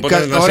βρει,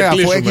 Ωραία,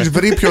 αφού έχεις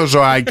βρει ποιο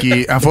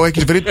ζωάκι, αφού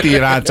έχεις βρει τι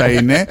ράτσα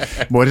είναι,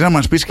 μπορείς να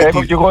μας πεις και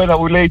έχω κι εγώ ένα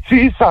που λέει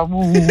τσίσα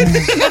μου.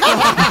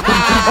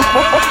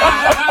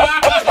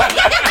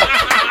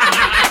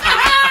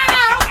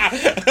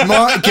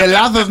 Και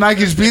λάθος να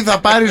έχεις πει, θα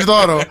πάρεις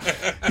δώρο.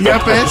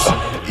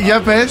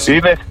 Για πες.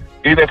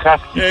 Είναι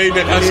χάσκι.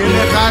 Είναι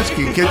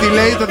χάσκι. Και τι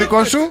λέει το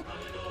δικό σου?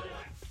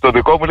 Το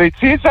δικό μου λέει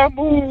τσίσα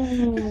μου.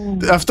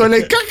 Αυτό λέει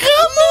κακά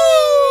μου.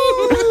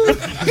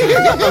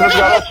 Θα τα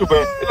ζευγαρώσουμε.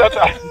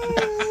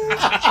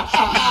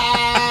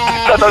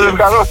 Θα τα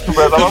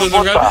ζευγαρώσουμε.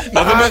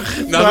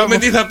 Να δούμε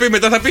τι θα πει.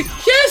 Μετά θα πει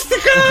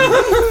χέστηκα.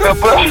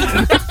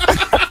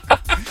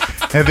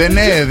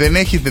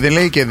 Δεν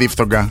λέει και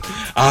δίφθογκα.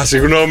 Α,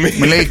 συγγνώμη.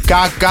 Μου λέει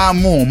κακά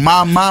μου,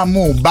 μαμά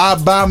μου,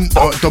 μπαμπά μου.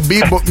 Το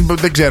μπίμπο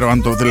δεν ξέρω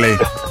αν το λέει.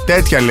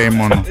 Τέτοια λέει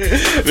μόνο.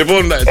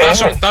 Λοιπόν,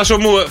 Τάσο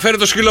μου, φέρε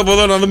το σκύλο από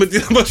εδώ να δούμε τι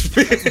θα μας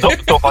πει.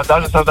 Το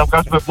φαντάζεσαι να τα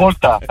βγάζουμε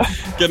βόλτα.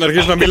 Και να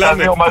αρχίσουν να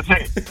μιλάνε.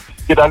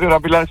 Και τα δύο να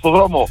μιλάνε στον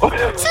δρόμο.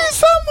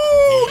 Τσίσα μου,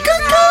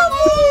 κακά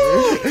μου.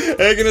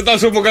 Έγινε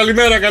Τάσο μου,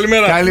 καλημέρα.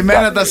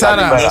 Καλημέρα τα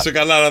Σάρα. Να σε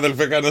καλά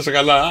αδελφέ, να σε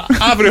καλά.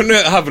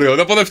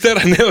 Αύριο, από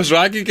Δευτέρα νέο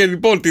ζωάκι. Και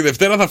λοιπόν τη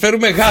Δευτέρα θα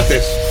φέρουμε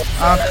γάτες.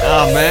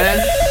 Αμέ.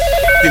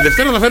 Τη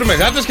Δευτέρα θα φέρουμε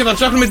γάτες και θα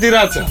ψάχνουμε τη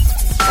ράτσα.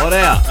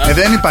 Ωραία.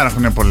 Δεν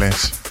υπάρχουν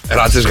πολλές.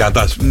 Ράτσες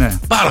γάτας. Ναι.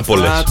 Πάρα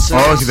πολλές.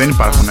 Όχι, δεν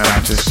υπάρχουν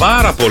ράτσες.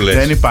 Πάρα πολλές.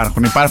 Δεν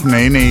υπάρχουν.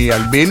 Είναι οι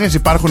αλμπίνες,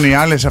 υπάρχουν οι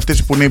άλλες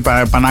αυτές που είναι οι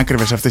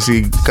πανάκριβες, αυτές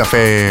οι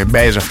καφέ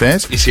μπέζ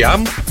αυτές. Η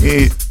Σιάμ.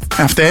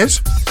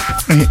 Αυτές.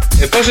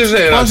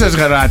 Πόσες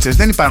ράτσες,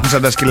 δεν υπάρχουν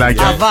σαν τα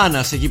σκυλάκια.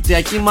 Αβάνας,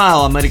 Αιγυπτιακή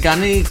Μάο,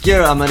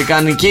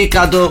 Αμερικανική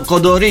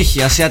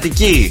Κοντορίχη,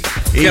 Ασιατική.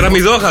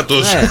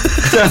 Κεραμιδόγατος.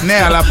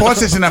 Ναι, αλλά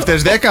πόσες είναι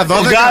αυτές, 10,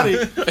 12.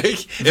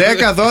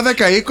 10,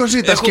 12,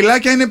 20, τα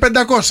σκυλάκια είναι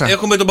 500.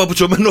 Έχουμε τον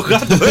παπουτσωμένο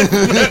γάτο.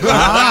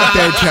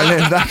 Τέτοια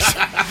λέει, εντάξει.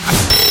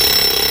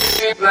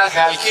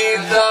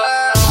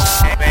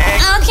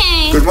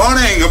 Good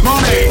morning.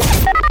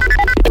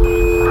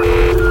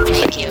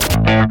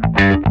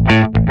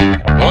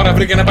 Τώρα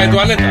βρήκε να πάει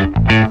τουαλέτα.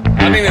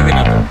 Αν είναι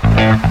δυνατό.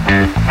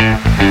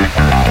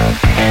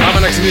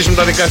 ξυπνήσουν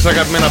τα δικά σας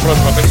αγαπημένα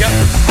πρόσωπα, παιδιά.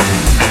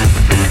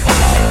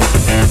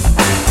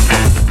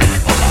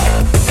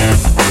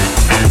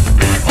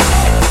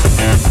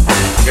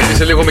 Γιατί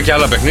σε λίγο με και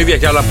άλλα παιχνίδια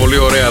και άλλα πολύ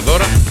ωραία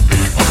δώρα.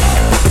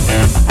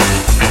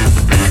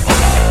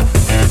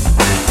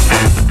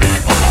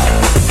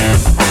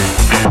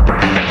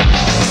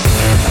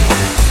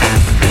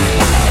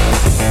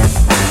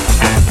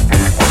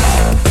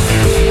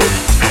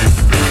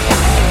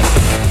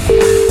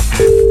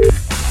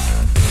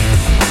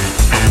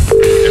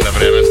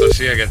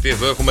 Γιατί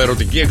εδώ έχουμε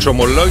ερωτική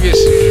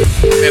εξομολόγηση.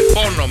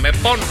 Με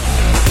πόνο.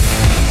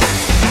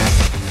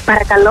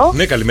 Παρακαλώ.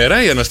 Ναι,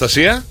 καλημέρα, η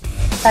Αναστασία.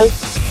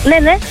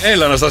 Ναι.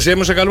 Έλα, Αναστασία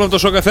μου, σε καλούμε από το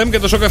Σοκ FM και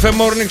το Σοκ FM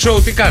Morning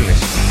Show. Τι κάνεις?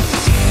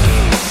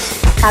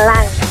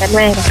 Καλά,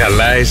 καλημέρα.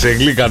 Καλά είσαι,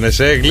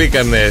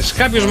 γλύκανες.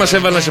 Κάποιος μας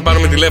έβαλε να σε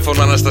πάρουμε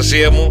τηλέφωνο,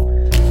 Αναστασία μου,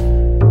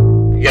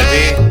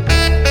 γιατί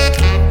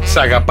σ'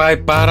 αγαπάει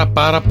πάρα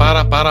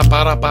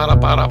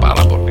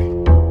πολύ.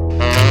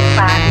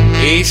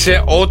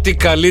 Είσαι ό,τι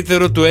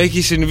καλύτερο του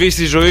έχει συμβεί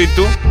στη ζωή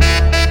του,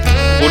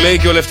 που λέει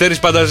και ο Λευτέρης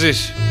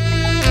Πανταζής.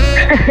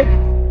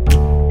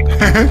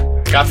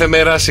 Κάθε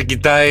μέρα σε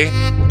κοιτάει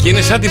και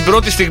είναι σαν την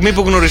πρώτη στιγμή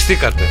που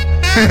γνωριστήκατε.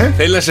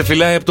 Θέλει να σε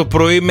φυλάει από το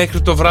πρωί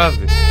μέχρι το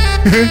βράδυ.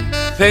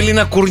 Θέλει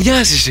να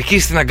κουρνιάζεις εκεί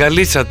στην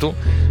αγκαλίτσα του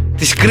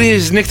τις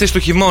κρύες νύχτες του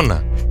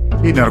χειμώνα.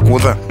 Είναι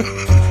αρκούδα.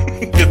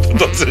 Και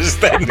το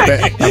ζεσταίνει.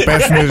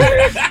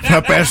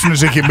 Θα πέσουν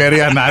σε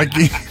χειμερή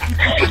ανάρκη.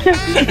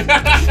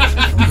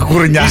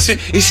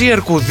 Είσαι η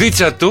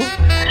αρκουδίτσα του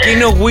και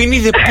είναι ο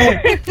Winnie the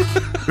Pooh.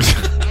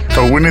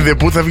 Το Winnie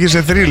the Pooh θα βγει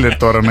σε θρίλερ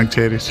τώρα, να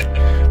ξέρεις,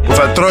 που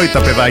θα τρώει τα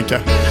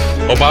παιδάκια.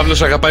 Ο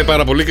Παύλος αγαπάει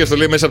πάρα πολύ και στο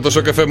λέει μέσα από το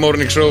Σοκ FM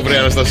Morning Show, βρε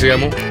Αναστασία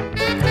μου.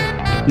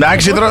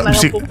 Εντάξει,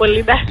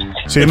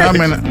 συγγνώμη.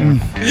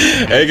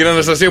 Έγινε,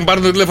 Αναστασία μου,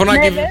 πάρτε το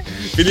τηλεφωνάκι.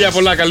 Φιλιά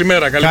πολλά,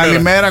 καλημέρα.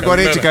 Καλημέρα,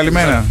 κορίτσι,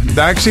 καλημέρα.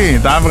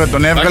 Εντάξει,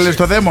 τον έβγαλε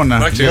στο δαίμονα.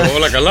 Εντάξει,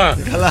 όλα καλά.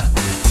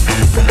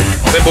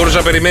 Δεν μπορούσα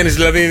να περιμένεις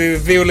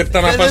δηλαδή 2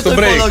 λεπτά να πας στο break.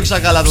 Δεν υπολόγισα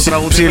καλά το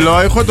τραγούδι.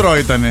 Ψηλό ή χοντρό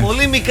ήτανε?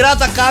 Πολύ μικρά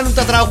τα κάνουν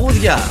τα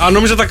τραγούδια. Α,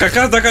 νόμιζα τα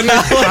κακά τα έκανε.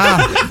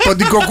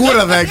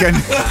 Ποντικοκούρα θα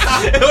έκανε.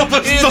 Όπως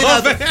το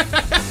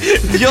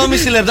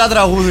 2,5 λεπτά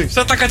τραγούδι.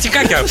 Σαν τα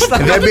κατσικάκια.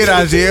 Δεν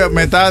πειράζει,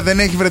 μετά δεν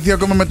έχει βρεθεί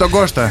ακόμα με τον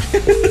Κώστα.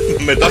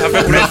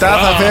 Μετά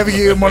θα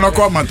φεύγει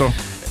μονοκόμματο.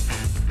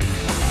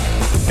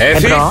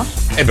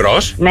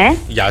 Εμπρός. Ναι.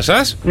 Γεια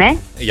σας. Ναι.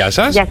 Γεια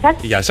σας.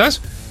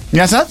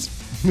 Γεια σας.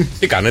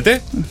 Τι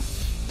κάνετε?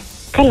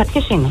 Καλά,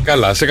 ποιος είναι?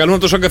 Καλά, σε καλούμε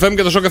από το Σοκ FM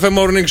και το Σοκ FM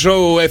Morning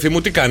Show. Έφη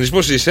μου, τι κάνεις,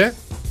 πώς είσαι?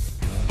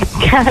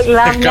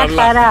 Καλά, μια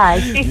χαρά.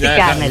 Εσείς τι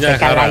κάνετε,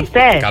 καλά είστε?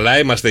 Καλά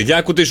είμαστε. Για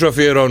άκου τι σου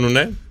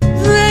αφιερώνουνε.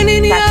 Δεν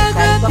είναι η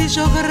αγάπη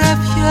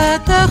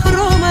ζωγράφια, τα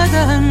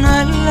χρώματα να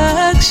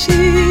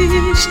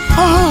αλλάξεις.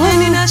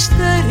 Δεν είναι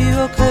αστέρι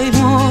ο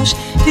καημός,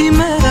 τη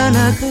μέρα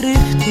να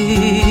κρυφτεί.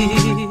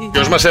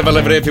 Ποιος μας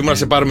έβαλε, βρε Έφη μου, να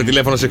σε πάρουμε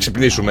τηλέφωνο να σε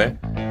ξυπνήσουμε?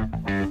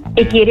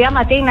 Η κυρία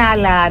Ματίνα,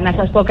 αλλά να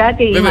σας πω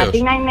κάτι. Βεβαίως. Η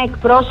Ματίνα είναι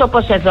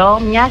εκπρόσωπος εδώ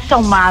μιας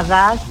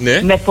ομάδας, ναι,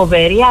 με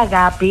φοβερή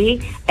αγάπη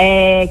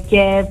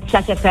και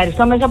σας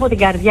ευχαριστώ μέσα από την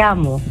καρδιά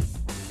μου.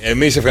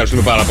 Εμείς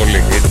ευχαριστούμε πάρα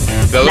πολύ.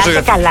 Να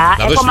είστε καλά,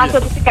 έχω μάθει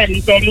ότι είστε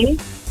καλύτεροι.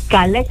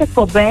 Καλές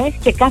εκπομπές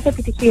και κάθε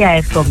επιτυχία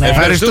εύχομαι.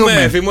 Ευχαριστούμε,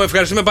 Εφη μου,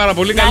 ευχαριστούμε πάρα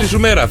πολύ. Καλή σου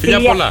μέρα. Φιλιά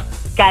πολλά.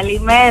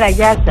 Καλημέρα,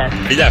 γεια σας.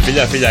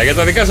 Φιλιά. Για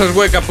τα δικά σας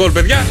wake up call,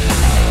 παιδιά,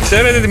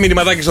 ξέρετε τη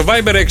μηνυματάκι στο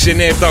Viber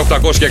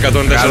 697-800 και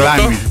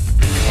 104.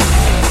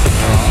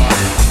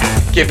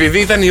 Και επειδή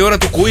ήταν η ώρα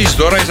του quiz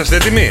τώρα, είσαστε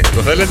έτοιμοι?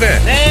 Το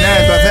θέλετε?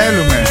 Ναι, το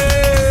θέλουμε.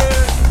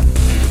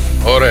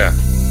 Ωραία.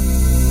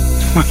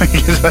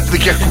 Είσαστε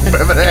και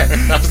ακούμε, βρε.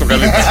 Ας το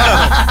καλύτερο.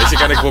 Εσύ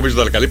κάνε εκπομπή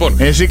στον Ταλκά. Λοιπόν,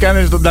 εσύ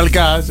κάνεις τον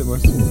Ταλκά, άσε μας.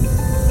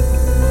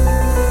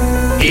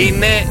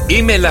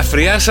 Είμαι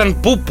ελαφριά σαν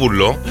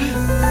πούπουλο,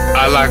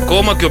 αλλά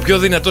ακόμα και ο πιο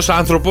δυνατός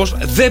άνθρωπος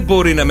δεν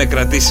μπορεί να με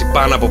κρατήσει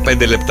πάνω από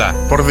 5 λεπτά.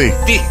 Πορδί.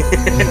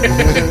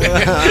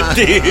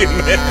 Τι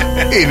είναι?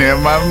 Είναι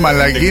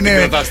μαλακή,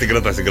 είναι. Την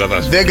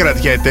κρατάς. Δεν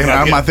κρατιέται.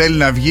 Άμα θέλει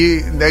να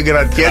βγει, δεν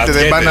κρατιέται.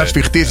 Δεν πάει να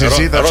σφιχτείς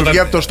εσύ, θα σου βγει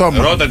από το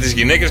στόμα. Ρώτα τις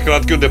γυναίκες,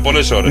 κρατιούνται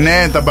πολλές ώρες.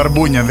 Ναι, τα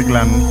μπαρμπούνια δεν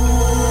κλάνουν.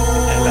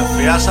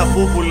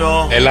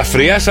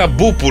 Ελαφριά σαν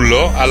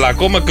πούπουλο, αλλά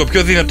ακόμα και ο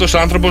πιο δυνατός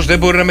άνθρωπος δεν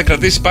μπορεί να με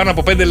κρατήσει πάνω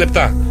από 5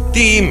 λεπτά.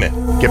 Τι είμαι?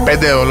 Και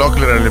 5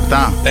 ολόκληρα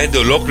λεπτά. 5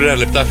 ολόκληρα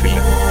λεπτά,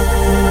 φίλε.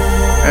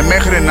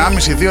 Μέχρι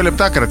 1,5-2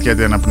 λεπτά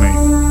κρατιέται αναπνοή.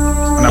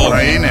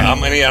 Αναπνοή είναι.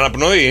 Άμα είναι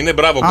αναπνοή, είναι.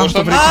 Μπράβο,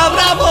 Κώστα.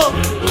 Μπράβο!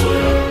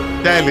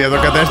 Τέλεια, το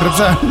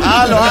κατέστρεψα.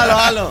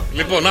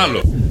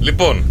 Άλλο.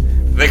 Λοιπόν,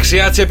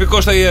 δεξιά τσέπη,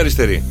 Κώστα, ή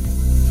αριστερή?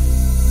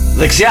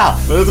 Δεξιά.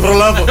 Δεν το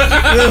προλάβω.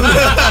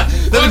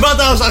 Δεν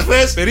πατάω σαν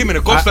χθες. Περίμενε,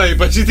 Κώστα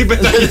είπα, εσύ τι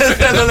πετάγεις?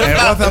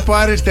 Εγώ θα πω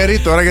αριστερή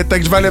τώρα, γιατί τα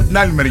έχεις βάλει από την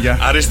άλλη μεριά.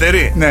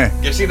 Αριστερή. Ναι.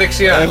 Και εσύ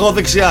δεξιά. Εγώ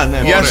δεξιά, ναι.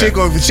 Για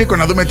σήκω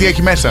να δούμε τι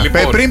έχει μέσα.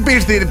 Πριν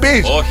πεις.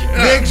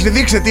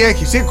 Δείξε τι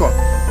έχει, σήκω.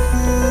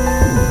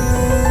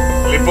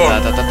 Λοιπόν,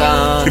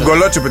 στην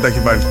κολότσεπη τα έχει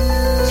βάλει.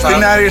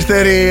 Στην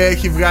αριστερή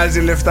έχει βγάζει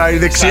λεφτά. Η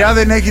δεξιά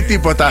δεν έχει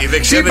τίποτα.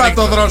 Είπα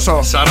το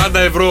Δρόσο. 40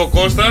 ευρώ ο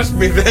Κώστας,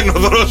 0 ο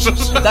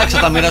Δρόσος. Εντάξει,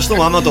 θα τα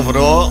μοιραστούμε άμα το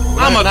βρω.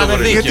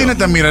 Γιατί να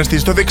τα μοιραστεί,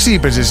 στο δεξί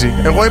είπες εσύ.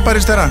 Εγώ είπα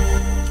αριστερά.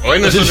 Ο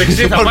ένας στο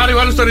δεξί θα πάρει, ο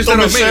άλλος στο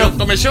αριστερό.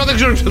 Το μεσαίο δεν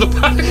ξέρω ποιο το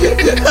πάρει.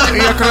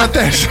 Οι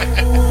ακροατές.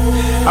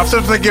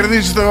 Αυτός που θα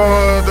κερδίσει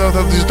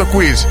το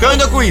quiz. Ποιο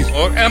είναι το quiz?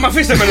 Άμα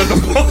αφήστε με να το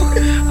πω.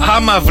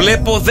 Άμα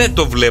βλέπω δεν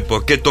το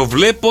βλέπω. Και το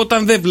βλέπω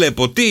όταν δεν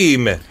βλέπω. Τι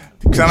είμαι?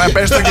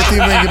 Ξαναπες το γιατί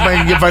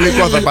είμαι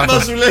εγκεφαλικό θα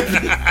πάθω.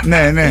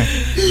 Ναι.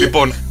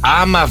 Λοιπόν,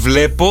 άμα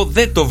βλέπω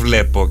δεν το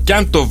βλέπω. Και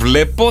αν το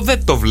βλέπω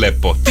δεν το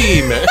βλέπω. Τι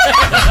είμαι?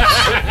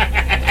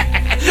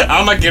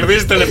 Άμα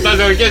κερδίζετε λεφτά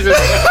σε οχές.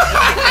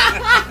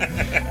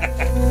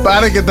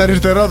 Πάρε και το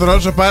αριστερό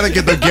Δρόσο, πάρε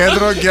και το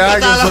κέντρο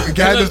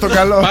και άγιο στο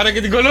καλό. Πάρε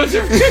και την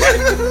κολότσια.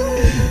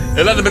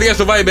 Ελάτε παιδιά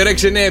στο Viber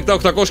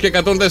 697-800 και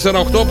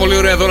 104-8. Πολύ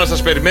ωραία δώρα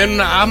σας περιμένουν.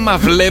 Άμα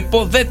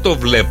βλέπω δεν το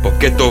βλέπω.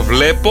 Και το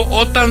βλέπω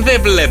όταν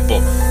δεν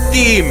βλέπω.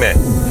 Τι είμαι?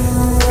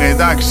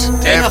 Εντάξει,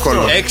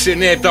 εύκολο.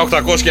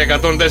 697-800 και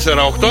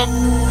 104-8.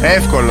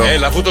 Εύκολο.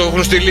 Έλα, αφού το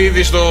έχουν στείλει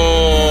ήδη στο.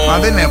 Μα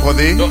δεν έχω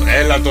δει.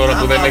 Έλα τώρα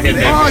που δεν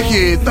έχετε.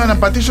 Όχι, τώρα να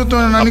πατήσω το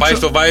να ανοίξω. Θα πάει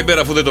στο Viber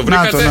αφού δεν το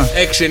βρήκατε.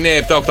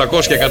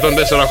 697-800 και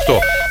 104-8.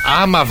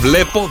 Άμα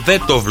βλέπω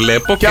δεν το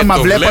βλέπω. Και άμα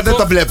βλέπω δεν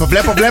το βλέπω.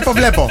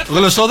 Βλέπω.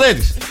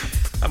 Γλωσσοδέτης.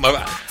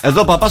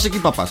 Εδώ παπάς, εκεί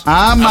παπάς.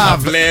 Άμα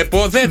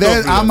βλέπω δεν το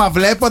βλέπω. Άμα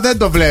βλέπω δεν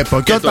το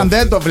βλέπω. Και όταν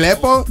δεν το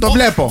βλέπω, το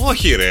βλέπω.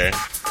 Όχι ρε.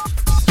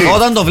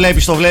 Όταν το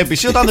βλέπεις, το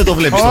βλέπεις ή όταν δεν το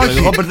βλέπεις? Όταν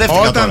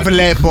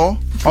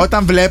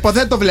βλέπω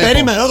δεν το βλέπω.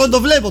 Περίμενε, όταν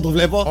το βλέπω, το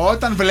βλέπω.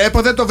 Όταν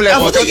βλέπω δεν το βλέπω.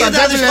 Αφού το γίνεται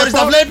χωρίς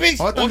τα βλέπεις.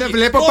 Όταν δεν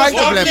βλέπω πάλι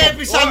το βλέπω.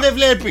 Βλέπεις αν δεν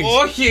βλέπεις.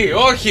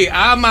 Όχι.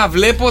 Άμα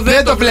βλέπω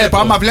δεν το βλέπω.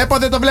 Άμα βλέπω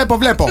δεν το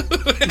βλέπω.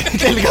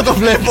 Τελικά το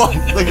βλέπω.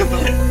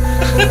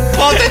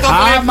 Πότε το βλέπω?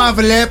 Άμα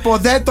βλέπω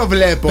δεν το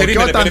βλέπω. Και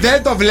όταν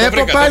δεν το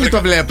βλέπω πάλι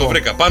το βλέπω. Το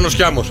βρήκα, πάνω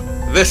σκιάμος.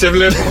 Δεν σε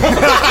βλέπω.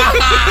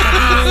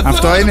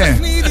 Αυτό είναι.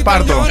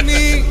 Πάρ' το.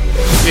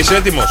 Είσαι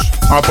έτοιμος?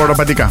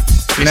 Απορροπαντικά.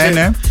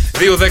 Ναι.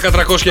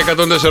 2-10-300 και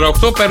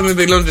 104-8. Παίρνετε,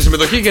 δηλώνετε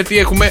συμμετοχή γιατί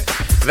έχουμε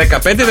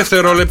 15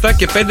 δευτερόλεπτα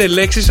και 5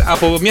 λέξεις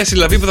από μια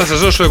συλλαβή που θα σας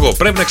δώσω εγώ.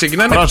 Πρέπει να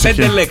ξεκινάνε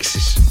 5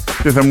 λέξεις.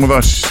 Τι θα μου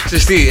δώσεις?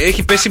 Συστή,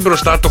 έχει πέσει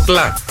μπροστά το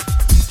κλα.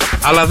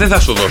 Αλλά δεν θα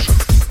σου δώσω.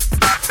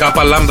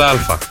 Κάπα λάμδα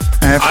αλφα.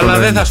 Αλλά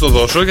δεν θα σου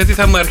δώσω γιατί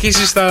θα μου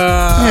αρχίσει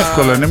στα.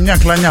 Εύκολο είναι, μια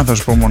κλανιά θα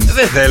σου πω μόνο.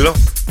 Δεν θέλω.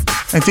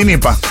 Την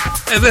είπα.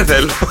 Δεν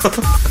θέλω.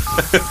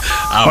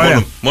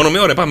 Μόνο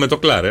μία ώρα, πάμε με το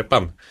κλάρ,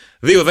 πάμε.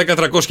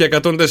 2-10-300 και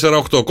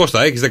 104-8.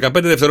 Κώστα, έχεις 15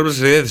 δευτερόλεπτα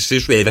στη διάθεσή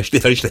σου.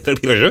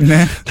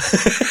 Ναι.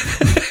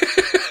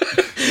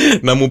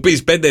 Να μου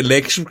πεις 5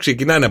 λέξεις που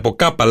ξεκινάνε από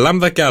κάπα,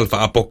 λάμδα και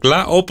αλφα. Από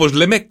κλα, όπως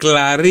λέμε,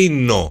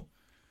 κλαρίνο.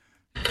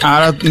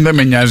 Άρα δεν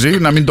με νοιάζει,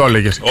 να μην το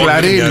έλεγες.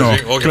 Κλαρίνο,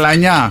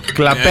 κλανιά,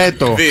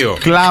 κλαπέτο,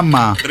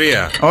 κλάμα.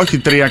 3.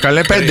 Όχι 3,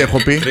 καλέ, 5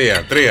 έχω πει.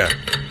 3.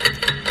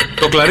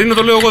 Το κλαρίνο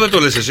το λέω εγώ, δεν το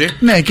λες εσύ.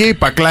 Ναι, και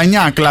είπα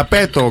κλανιά,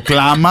 κλαπέτο,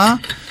 κλάμα.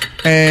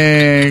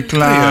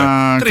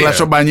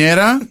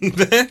 Κλασομπανιέρα.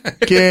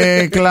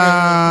 Και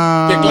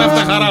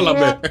κλάφτα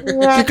χαράλαμπε.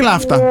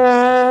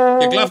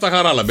 Και κλάφτα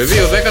χαράλαμπε.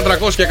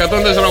 2-10-300 και 104-8.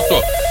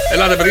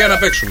 Ελάτε παιδιά να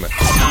παίξουμε.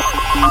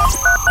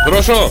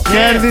 Δρόσο.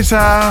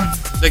 Κέρδισα.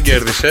 Δεν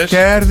κέρδισες.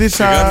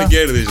 Κέρδισα. Σιγά μην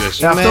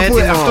κέρδισες.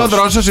 Αυτό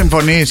Δρόσο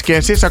συμφωνείς και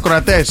εσείς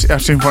ακροατές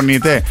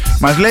συμφωνείτε?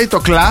 Μας λέει το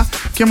κλα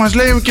και μας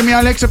λέει και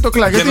μια λέξη από το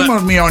κλα. Γιατί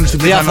μας μειώνεις την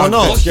πιθανότητα?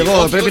 Διαφωνώ. Και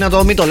εγώ πρέπει να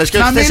το μην το λες. Και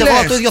χθες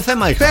εγώ το ίδιο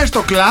θέμα είχα. Πες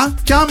το κλα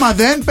και άμα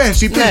δεν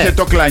πες. Υπήρχε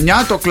το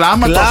κλανιά, το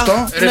κλάμα, το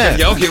αυτό. Ρε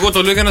παιδιά, όχι, εγώ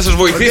το λέω για να σας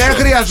βοηθήσω. Δεν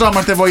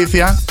χρειαζόμαστε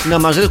βοήθεια. Να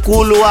μας λέει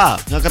κουλουά.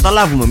 Να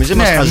καταλάβουμε. Εμείς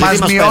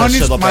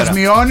μας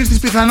μειώνεις τις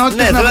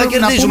πιθανότητες να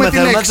πούμε τη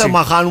λέξη.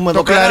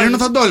 Το κλαρίνο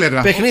θα το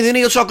έλεγα. Παιχνίδι είναι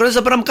για τους ακροατές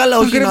να περάμε καλά.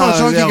 Όχι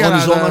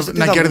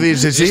να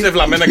κερδίσεις εσύ. Είστε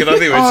βλαμμένα και τα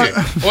δύο, έτσι.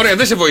 Ωραία,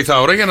 δεν σε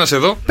βοηθάω, ωραία, για να σε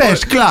δω.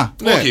 Πες, κλα.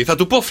 Όχι, θα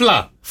του πω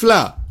φλα.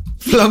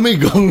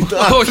 Φλαμίγκο.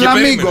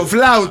 Φλαμίγκο,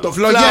 φλάουτο,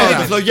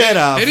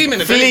 φλογέρα.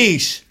 Περίμενε.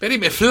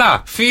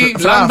 Φλα.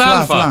 Λάμδα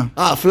αλφα.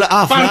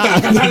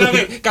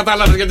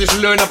 Κατάλαβες γιατί σου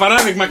λέω ένα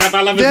παράδειγμα.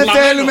 Δεν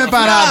θέλουμε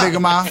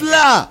παράδειγμα.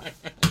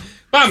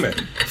 Πάμε.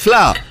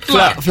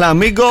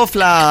 Φλαμίγκο,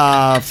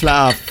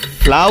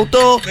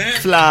 φλάουτο,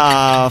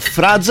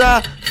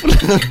 φράτζα.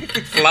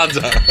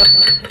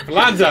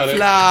 Φλάτζα ρε.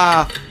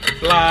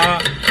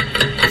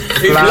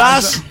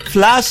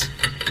 Φλάς.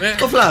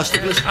 Το φλάς.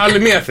 Άλλη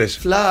μία θέση.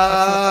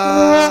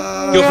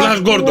 Και ο Φλάς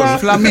Γκόρντον.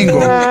 Φλαμίγκο.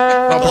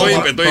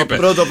 Το είπε.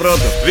 Πρώτο.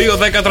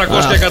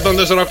 2-10-300 και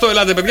 104-8.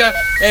 Ελάτε παιδιά.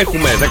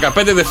 Έχουμε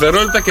 15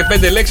 δευτερόλεπτα και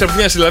 5 λέξεις από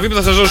μια συλλαβή που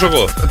θα σας δώσω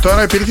εγώ.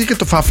 Τώρα υπήρχε και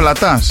το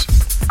φαφλατάς.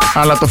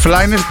 Αλλά το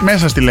φλά είναι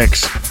μέσα στη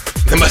λέξη.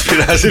 Δεν μας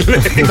πειράζει,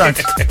 λέει.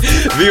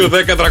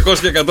 2-10-300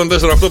 και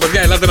 104-8,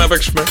 παιδιά, ελάτε να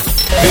παίξουμε.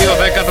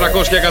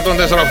 2-10-300 και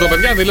 104-8,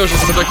 παιδιά, δηλώστε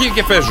συμμετοχή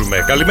και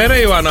παίζουμε. Καλημέρα,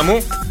 Ιωάννα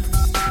μου.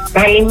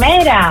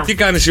 Καλημέρα. Τι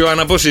κάνεις,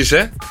 Ιωάννα, πώς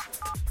είσαι?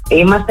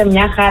 Είμαστε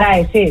μια χαρά,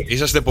 εσείς?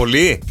 Είσαστε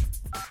πολλοί?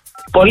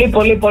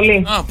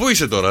 Πολύ. Α, πού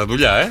είσαι τώρα,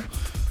 δουλειά,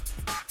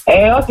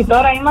 όχι,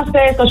 τώρα είμαστε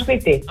στο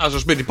σπίτι. Α, στο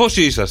σπίτι.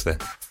 Πόσοι είσαστε?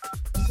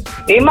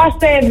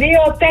 Είμαστε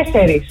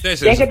 2-4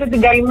 και έχετε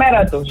την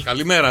καλημέρα τους.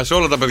 Καλημέρα σε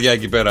όλα τα παιδιά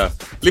εκεί πέρα.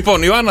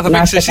 Λοιπόν, Ιωάννα, θα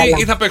παίξεις εσύ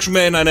ή θα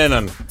παίξουμε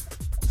έναν?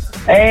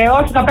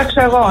 Όχι, θα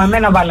παίξω εγώ.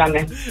 Εμένα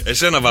βάλανε.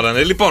 Εσένα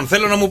βάλανε. Λοιπόν,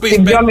 θέλω να μου πεις.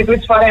 Την πιο μικρή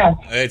της φορέας.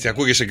 Έτσι,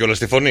 ακούγεσαι κιόλας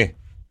στη φωνή.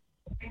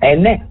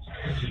 Ναι.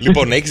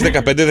 Λοιπόν, έχεις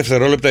 15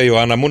 δευτερόλεπτα,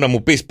 Ιωάννα μου, να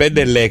μου πεις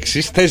 5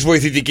 λέξεις. Θες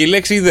βοηθητική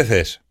λέξη ή δεν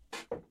θες?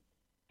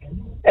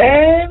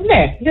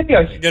 Ναι, γιατί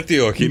όχι. Γιατί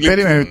όχι.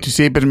 Περίμενε, της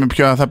είπες με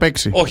ποιο θα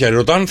παίξει? Όχι,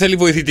 ρωτώ αν θέλει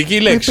βοηθητική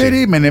λέξη.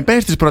 Περίμενε,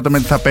 πες της πρώτα με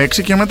τι θα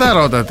παίξει και μετά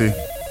ρώτα τη.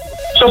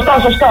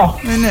 Σωστό.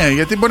 Ναι,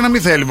 γιατί μπορεί να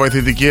μην θέλει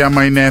βοηθητική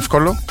άμα είναι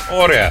εύκολο.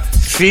 Ωραία.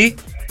 Θη,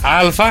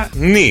 αλφα,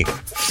 νη.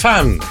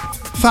 Φαν,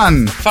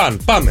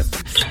 πάμε.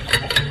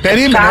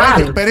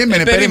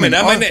 Περίμενε.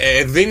 Άμα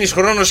δίνεις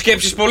χρόνο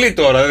σκέψης πολύ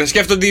τώρα. Δεν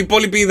σκέφτονται οι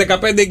υπόλοιποι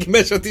 15 εκεί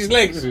μέσα τις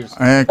λέξεις.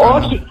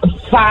 Όχι,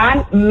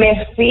 φαν με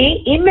φι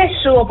ή με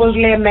σου όπως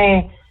λέμε.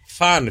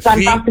 Φαν, σαν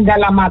φι. Σαν στην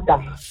Καλαμάτα.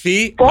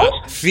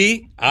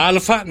 Φι,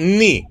 αλφα,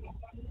 νη.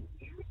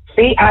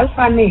 Φι,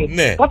 αλφα, νη.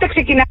 Ναι. Πότε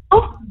ξεκινάω?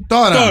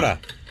 Τώρα.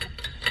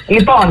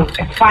 Λοιπόν,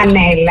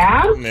 φανέλα.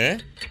 Ναι.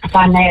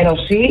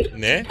 Φανέρωση.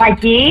 Ναι.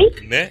 Φακί.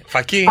 Ναι.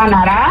 Φακί.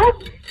 Φαναρά.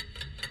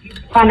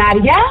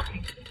 Φανάρια.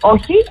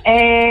 Όχι.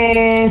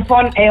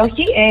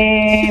 Όχι.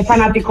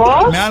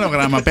 Φανατικός. Με άλλο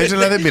γράμμα παίζει,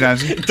 αλλά δεν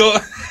πειράζει.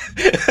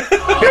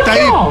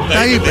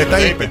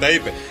 Τα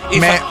είπε.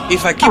 Η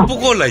Φακί που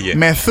κόλλαγε.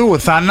 Μεθού,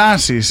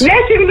 Θανάσης. Ναι,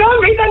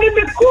 συγγνώμη, ήταν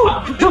με κου.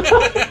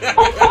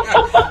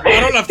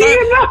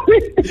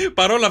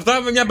 Παρόλα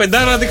αυτά, με μια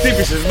πεντάρα τη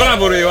χτύπησες.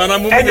 Μπράβο, ρε Ιωάννα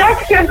μου.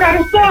 Εντάξει,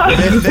 ευχαριστώ.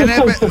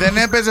 Δεν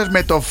έπαιζες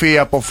με το φι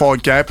από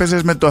Φώκια,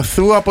 έπαιζες με το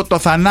θου από το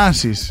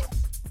Θανάσης.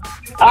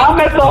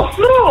 Με το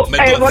σου!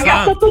 Εγώ γι'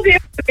 αυτό το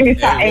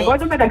διευκρίνησα. Εγώ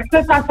το μεταξύ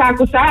δεν σας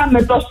άκουσα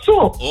με το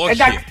σου.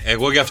 Όχι,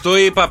 εγώ γι' αυτό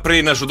είπα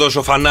πριν να σου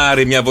δώσω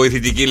φανάρι, μια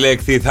βοηθητική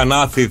λέξη,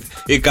 θανάσιθ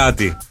ή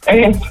κάτι.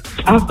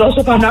 Αυτός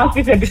ο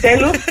Θανάσης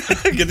επιτέλους.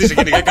 Γιατί σε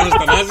γενικά έκανες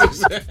Θανάσης.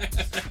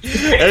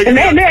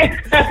 Ναι.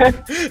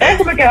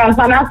 Έχουμε και έναν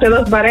Θανάση εδώ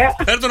στην παρέα.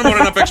 Έρθω να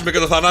μπορεί να παίξουμε και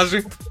το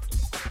Θανάση.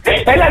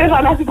 Έλα ρε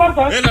Θανάση,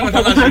 πάρτο.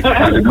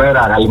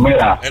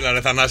 Καλημέρα. Έλα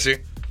ρε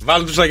Θανάση.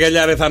 Βάλ' τους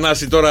αγιαλιά ρε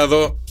Θανάση τώρα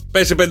εδώ.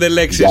 Πες 5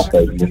 λέξεις.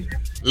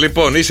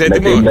 Λοιπόν, είσαι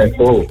έτοιμος?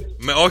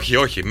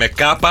 Όχι. Με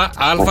κάπα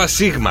αλφα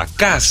σίγμα.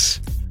 Κας.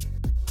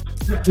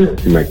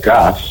 Με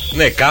κας.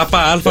 Ναι, κάπα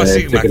αλφα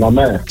σίγμα.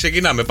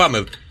 Ξεκινάμε,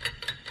 πάμε.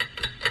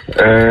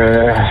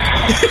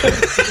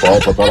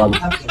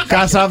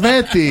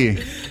 Κασαβέτη.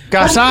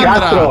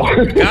 Κασάνδρα.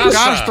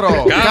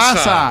 Κάστρο.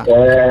 Κάσα.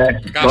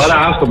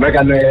 Τώρα άστο με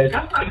έκανε.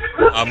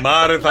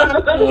 Αμάρε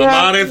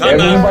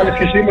Θανάση. Μου βάλεις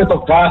και εσύ με το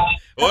κας.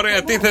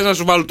 Ωραία, τι θες να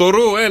σου βάλω? Το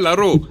ρου, έλα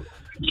ρου.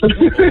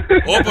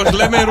 Όπως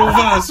λέμε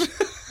ρουβάς.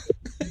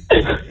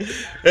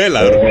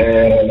 Έλα ρου.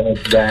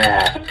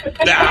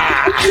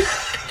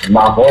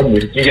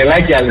 Μαγώνει. Και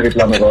γελάει άλλη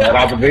δίπλα με το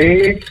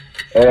ραβδί.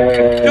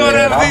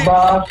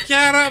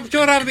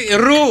 Ποιο ραβδί?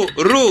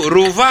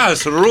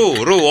 Ρουβάς.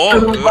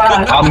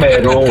 Άμε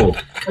ρου.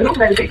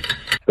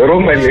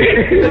 Ρούμελι.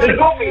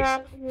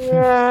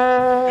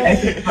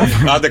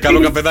 Άντε, καλό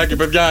καφεδάκι,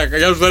 παιδιά.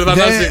 Γεια σου,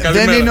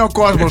 δεν είναι ο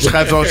κόσμος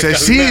χαζός.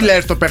 Εσύ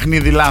λες το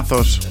παιχνίδι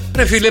λάθος.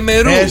 Ρε φίλε, με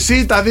ρου.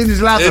 Εσύ τα δίνεις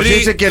λάθος.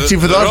 Είσαι και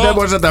τσιβδός, δεν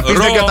μπορείς να τα πεις,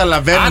 δεν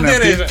καταλαβαίνουν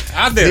αυτοί.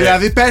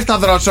 Δηλαδή, πες τα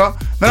Δρόσο.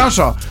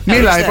 Δρόσο,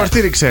 μίλα,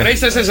 υποστήριξε. Ρε,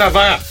 είσαι σε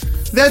ζαβά.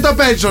 Δεν το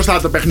παίζει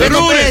σωστά το παιχνίδι.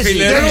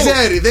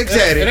 Δεν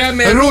ξέρει.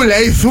 Ρου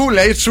λέει, θου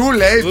λέει, σου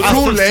λέει,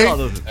 θου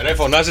λέει. Ρε,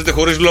 φωνάζετε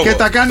χωρίς λόγο. Και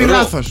τα κάνει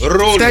λάθος.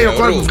 Φταίει ο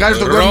κόσμος, βγάζει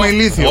τον κόσμο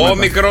ηλίθιο.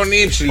 Όμικρον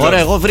ύψιλον. Ωραία,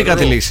 εγώ βρήκα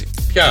τη λύση.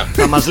 Ποια?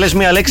 Θα μας λες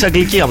μια λέξη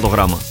αγγλική από το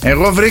γράμμα.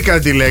 Εγώ βρήκα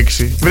τη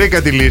λέξη.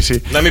 Βρήκα τη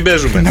λύση. Να μην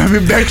παίζουμε. Να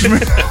μην παίξουμε.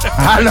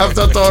 Άλλο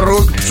αυτό το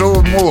ρου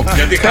σου μου.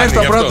 Πες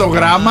το πρώτο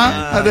γράμμα,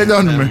 να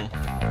τελειώνουμε.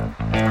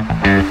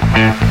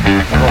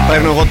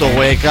 Παίρνω εγώ το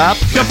wake up.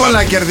 Πιο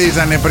πολλά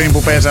κερδίζανε πριν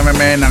που παίζαμε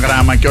με ένα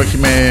γράμμα και όχι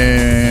με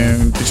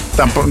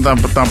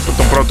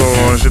το πρώτο,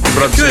 την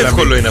πρώτη Πιο συλλαβή.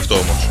 εύκολο είναι αυτό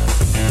όμως.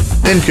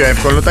 Δεν είναι πιο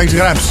εύκολο, τα έχεις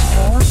γράψει.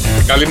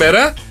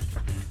 Καλημέρα.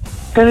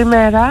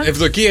 Καλημέρα.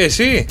 Ευδοκία,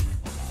 εσύ?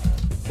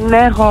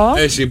 Ναι, εγώ.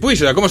 Εσύ που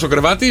είσαι, ακόμα στο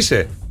κρεβάτι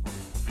είσαι?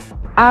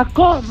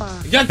 Ακόμα.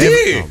 Γιατί?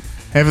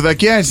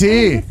 Ευδοκία,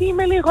 εσύ? Γιατί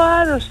είμαι λίγο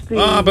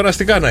άρρωστη. Α,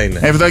 περαστικά να είναι.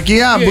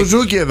 Ευδοκία,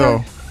 μπουζούκι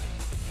εδώ.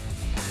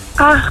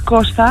 Αχ,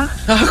 Κώστα.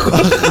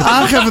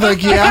 Αχ,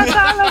 Ευδοκία.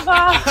 Κατάλαβα.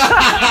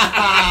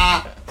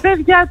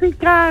 Παιδιά, τι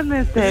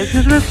κάνετε?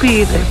 Ποιος με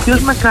πήρε? Ποιος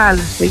με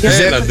κάλεσε?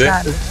 Γιατί με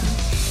κάλεσε?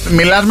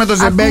 Μιλάς με το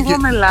Ζεμπέκι.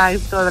 Ακούγομαι live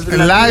τώρα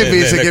δηλαδή. Live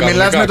είσαι και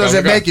μιλάς με το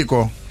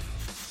Ζεμπέκικο.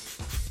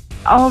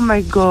 Oh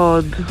my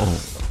god.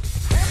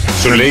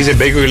 Σου λέει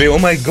Ζεμπέκικο και λέει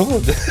oh my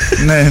god.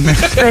 Ναι.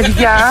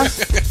 Παιδιά,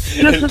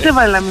 ποιος σας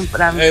έβαλε να μην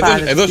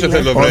πάρετε? Εδώ σε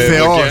θέλω. Ο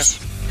Θεός.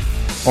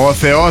 Ο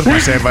Θεός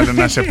μας έβαλε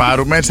να σε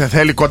πάρουμε, σε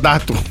θέλει κοντά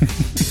του.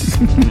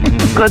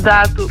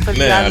 Κοντά του,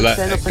 παιδιά. Ναι, αλλά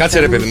κάτσε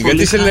ρε παιδί μου,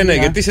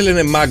 γιατί σε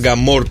λένε Μάγκα,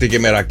 Μόρτι και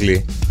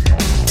Μερακλή?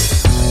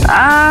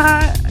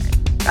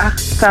 Αχ,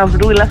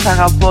 Σταυρούλα, σ'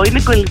 αγαπώ.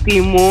 Είναι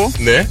κολλητή μου.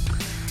 Ναι.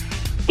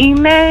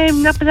 Είναι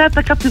μια παιδιά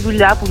από τη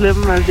δουλειά που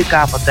βλέπουμε μαζί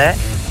κάποτε.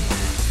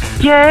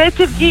 Και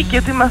έτσι βγήκε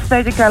ότι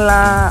είμαστε και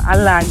καλά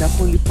αλάνια.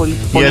 Πολύ.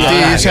 Γιατί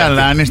είσαι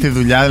αλάνη στη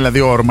δουλειά, δηλαδή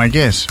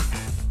όρμαγες?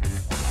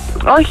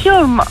 Όχι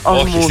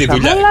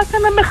ορμούσαμε, αλλά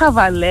κάναμε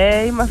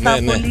χαβαλέ,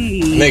 ήμασταν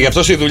πολύ... Ναι, γι'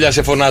 αυτό στη δουλειά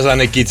σε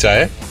φωνάζανε κίτσα,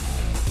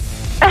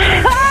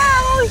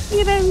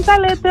 Όχι ρε, μην τα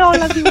λέτε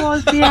όλα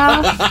δημόσια.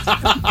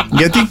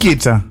 Γιατί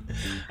κίτσα?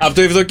 Από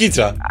το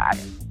ευδοκίτσα.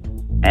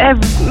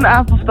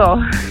 Από αυτό.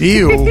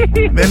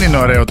 Δεν είναι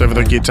ωραίο το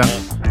ευδοκίτσα.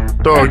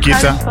 Το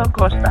κίτσα.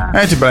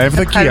 Έτσι μπράβο,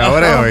 ευδοκία,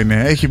 ωραίο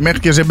είναι. Έχει μέχρι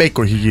και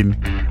ζεμπέικο έχει γίνει.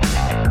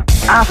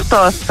 Αυτό,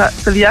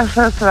 παιδιά,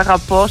 σας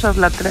αγαπώ, σας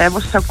λατρεύω,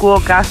 σας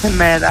ακούω κάθε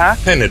μέρα.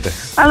 Φαίνεται.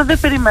 Αλλά δεν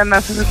περίμενα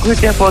να σας ακούω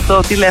και από το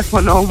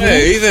τηλέφωνο μου.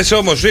 Είδες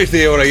όμως, ήρθε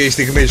η ώρα για η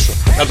στιγμή σου.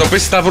 Να το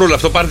πεις Σταυρούλα,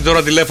 αυτό πάρτε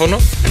τώρα τηλέφωνο.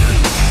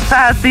 Θα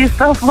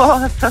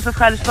αντίστοιχο, σας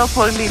ευχαριστώ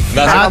πολύ.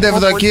 Άντε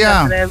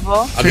Ευδοκία.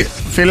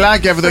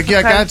 Φιλάκια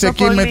Ευδοκία, κάτσε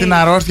εκεί με την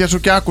αρρώστια σου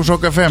και άκου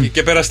Σοκ FM.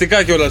 Και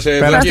περαστικά κιόλας,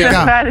 Ευδοκία.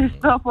 Σας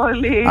ευχαριστώ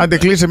πολύ. Άντε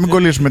κλείσε, μην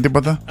κολλήσουμε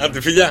τίποτα.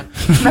 Άντε φιλιά.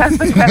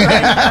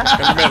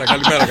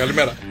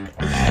 Καλημέρα.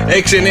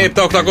 6, 9,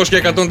 7, 800 και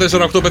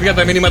 104, 8 παιδιά,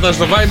 τα μηνύματα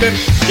στο Viber.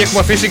 Και έχουμε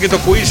αφήσει και το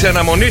quiz σε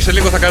αναμονή. Σε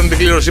λίγο θα κάνουμε την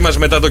κλήρωσή μας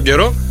μετά τον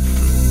καιρό.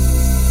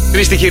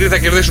 3 τυχεροί θα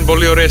κερδίσουν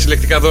πολύ ωραία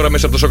συλλεκτικά δώρα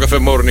μέσα από το Σοκ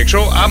FM Morning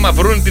Show. Άμα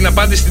βρουν την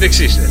απάντηση στην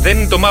εξής: δεν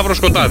είναι το μαύρο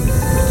σκοτάδι.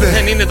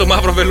 Δεν είναι το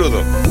μαύρο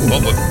βελούδο.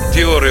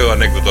 Τι ωραίο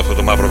ανέκδοτο αυτό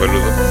το μαύρο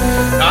βελούδο.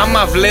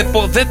 Άμα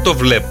βλέπω, δεν το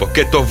βλέπω.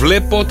 Και το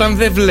βλέπω όταν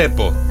δεν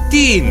βλέπω.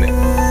 Τι είναι?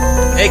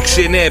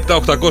 6, 9, 7,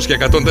 800 και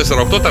 104,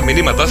 8 τα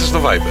μηνύματά σας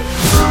στο Viber.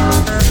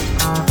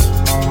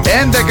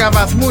 11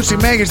 βαθμούς η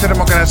μέγιστη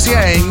θερμοκρασία,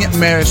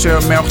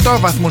 με 8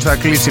 βαθμούς θα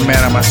κλείσει η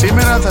μέρα μας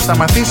σήμερα. Θα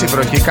σταματήσει η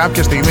βροχή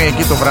κάποια στιγμή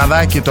εκεί το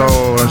βραδάκι,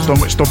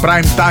 στο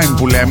prime time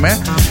που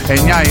λέμε, 9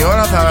 η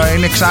ώρα, θα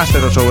είναι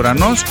εξάστερος ο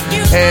ουρανός.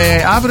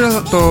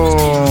 Αύριο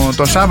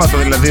το Σάββατο,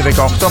 δηλαδή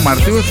 18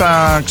 Μαρτίου,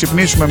 θα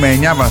ξυπνήσουμε με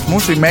 9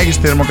 βαθμούς. Η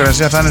μέγιστη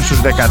θερμοκρασία θα είναι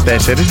στους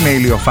 14 με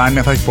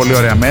ηλιοφάνεια, θα έχει πολύ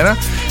ωραία μέρα.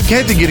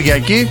 Και την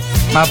Κυριακή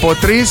από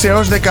 3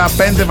 έως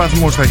 15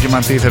 βαθμούς θα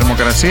κοιμανθεί η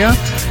θερμοκρασία.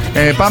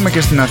 Πάμε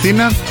και στην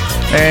Αθήνα.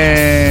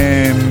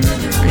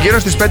 Γύρω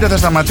στις 5 θα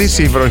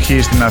σταματήσει η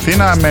βροχή στην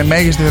Αθήνα με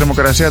μέγιστη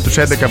θερμοκρασία τους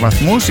 11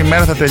 βαθμούς. Η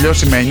μέρα θα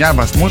τελειώσει με 9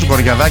 βαθμούς.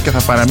 Βορειαδάκια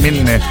θα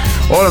παραμείνουν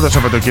όλο το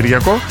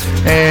Σαββατοκύριακο.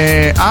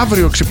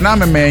 Αύριο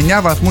ξυπνάμε με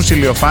 9 βαθμούς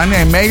ηλιοφάνεια,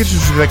 η μέγιστη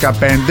στους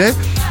 15.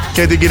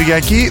 Και την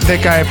Κυριακή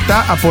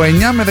 17, από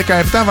 9 με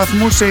 17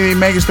 βαθμούς η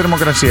μέγιστη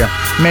θερμοκρασία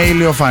με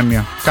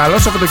ηλιοφάνεια. Καλό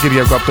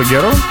Σαββατοκύριακο από τον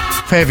καιρό.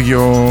 Φεύγει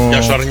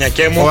Γεια σου,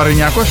 Αρνιακέ μου. Ο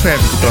Αρνιακός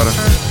φεύγει τώρα.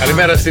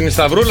 Καλημέρα στην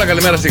Σταυρούλα,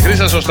 καλημέρα στη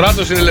Χρύσα, στο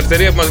Στράτος. Είναι η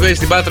Ελευθερία που μας λέει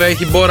στην Πάτρα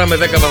έχει μπόρα με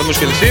 10 βαθμούς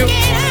Κελσίου.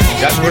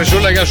 Γεια σου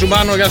Χρυσούλα, γεια σου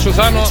Μάνο, γεια σου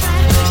Θάνο.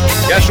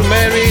 Γεια σου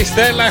Μέρι,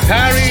 Στέλλα,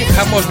 Χάρη.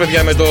 Χαμός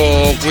παιδιά με το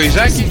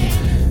κουιζάκι.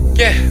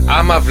 Και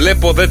άμα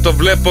βλέπω δεν το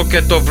βλέπω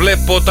και το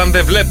βλέπω όταν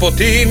δεν βλέπω.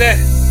 Τι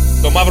είναι?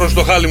 Το μαύρο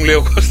στο χάλι μου λέει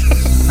ο Κώστας.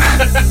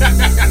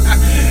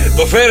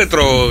 Το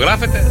φέρετρο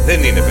γράφεται.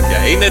 Δεν είναι παιδιά,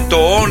 είναι το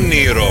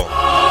όνειρο.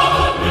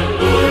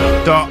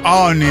 Το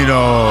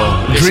όνειρο.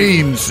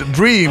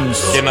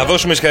 Dreams. Και να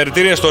δώσουμε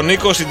συγχαρητήρια στον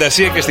Νίκο, στην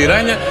Τασία και στη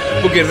Ράνια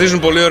που κερδίζουν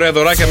πολύ ωραία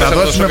δωράκια μέσα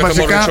από το Σοκ FM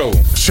Morning Show.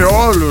 Σε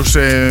όλους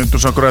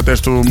τους ακροατές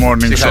του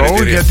Morning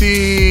Show, γιατί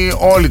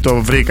όλοι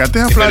το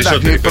βρήκατε. Απλά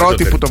οι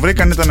πρώτοι που το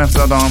βρήκαν ήταν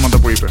αυτά τα ονόματα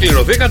που είπε.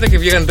 Κληρωθήκατε και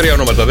βγήκαν 3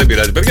 ονόματα. Δεν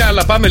πειράζει, παιδιά.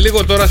 Αλλά πάμε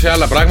λίγο τώρα σε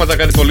άλλα πράγματα.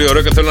 Κάτι πολύ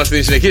ωραίο και θέλω να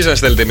συνεχίσετε να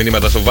στέλνετε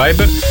μηνύματα στο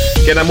Viber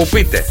και να μου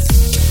πείτε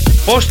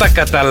πώς θα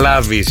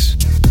καταλάβεις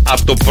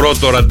από το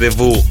πρώτο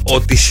ραντεβού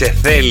ότι σε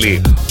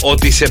θέλει,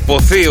 ότι σε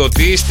ποθεί,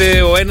 ότι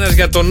είστε ο ένας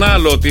για τον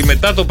άλλο, ότι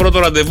μετά το πρώτο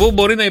ραντεβού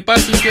μπορεί να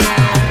υπάρχει και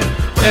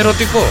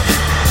ερωτικό.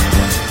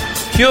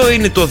 Ποιο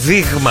είναι το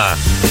δείγμα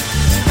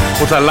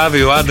που θα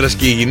λάβει ο άντρας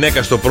και η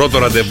γυναίκα στο πρώτο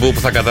ραντεβού, που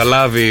θα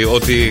καταλάβει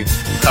ότι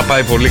θα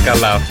πάει πολύ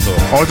καλά αυτό?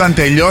 Όταν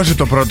τελειώσει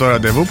το πρώτο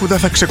ραντεβού που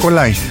θα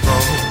ξεκολλάει.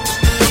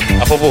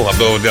 Από πού? Από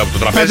το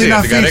τραπέζι, θα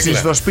την αφήσεις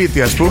στο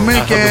σπίτι, ας πούμε.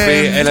 Και θα του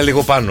πει έλα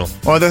λίγο πάνω.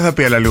 Δεν θα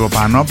πει έλα λίγο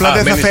πάνω, απλά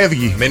δεν θα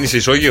φεύγει. Μένει σε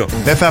ισόγειο.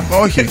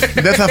 Όχι,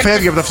 δεν θα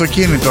φεύγει από το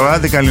αυτοκίνητο.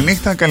 Άντε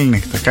καληνύχτα.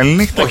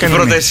 Όχι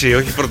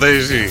πρώτα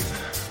εσύ.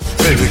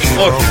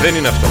 Όχι, δεν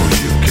είναι αυτό.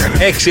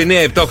 6,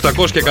 9, 7,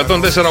 800 και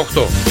 104,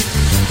 8.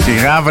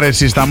 Σιγά βρε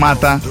εσύ,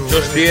 σταμάτα.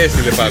 Ποιος τι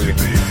έστειλε πάλι?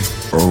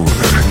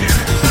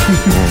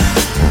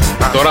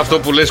 Τώρα αυτό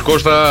που λες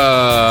Κώστα,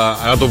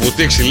 να το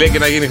βουτήξει λέει και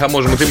να γίνει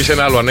χαμός. Μου θύμισε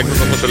ένα άλλο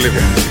ανέκδοτο τόσο λίγο.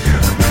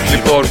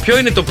 Λοιπόν, ποιο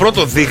είναι το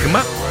πρώτο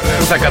δείγμα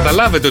που θα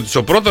καταλάβετε ότι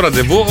στο πρώτο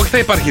ραντεβού όχι θα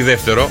υπάρχει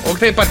δεύτερο, όχι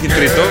θα υπάρχει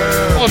τρίτο,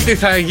 ότι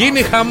θα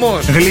γίνει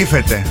χαμός?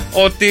 Γλύφεται.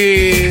 Ότι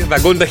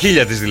δαγκώνει τα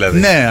χείλια της δηλαδή.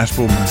 Ναι, ας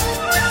πούμε.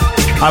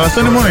 Αλλά αυτό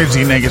είναι μόνο για τις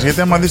γυναίκες.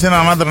 Γιατί άμα δεις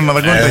έναν άντρα να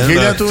δαγκώνει τα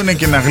χείλια του, είναι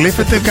και να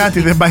γλύφεται, κάτι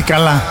δεν πάει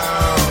καλά.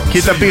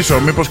 Κοίτα πίσω,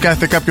 μήπως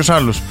κάθεται κάποιος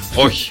άλλος.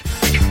 Όχι.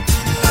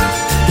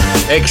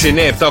 6,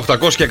 9, 7,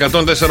 800 και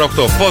 104, 8.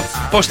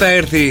 Πώς θα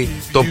έρθει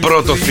το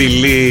πρώτο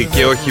φιλί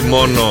και όχι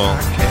μόνο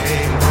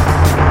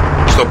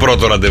στο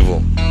πρώτο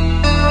ραντεβού?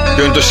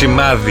 Ποιο είναι το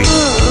σημάδι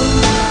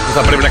που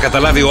θα πρέπει να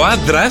καταλάβει ο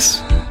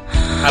άντρας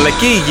αλλά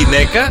και η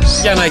γυναίκα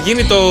για να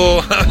γίνει το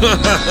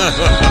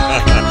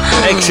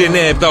 6,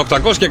 9, 7,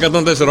 800 και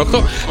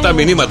 104,8 τα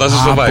μηνύματα σας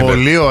στο Viber.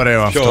 Πολύ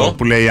ωραίο αυτό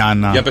που λέει η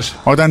Άννα.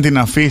 Όταν την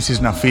αφήσεις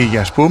να φύγει,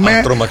 ας πούμε.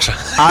 Τρόμαξα.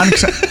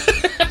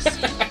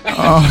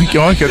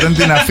 Όχι, όταν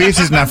την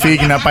αφήσεις να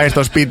φύγει να πάει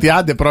στο σπίτι,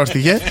 άντε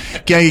πρόστιγε,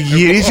 και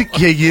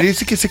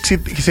γυρίσει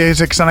και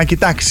σε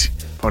ξανακοιτάξει.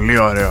 Πολύ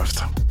ωραίο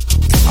αυτό.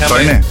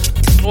 Αυτό είναι.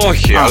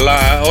 Όχι,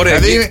 αλλά ωραία.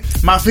 Δηλαδή,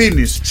 μ'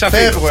 αφήνεις.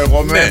 Φεύγω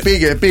εγώ.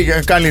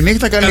 Πήγε.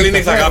 Καληνύχτα,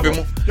 καληνύχτα, αγάπη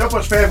μου. Και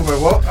όπως φεύγω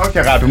εγώ. Όχι,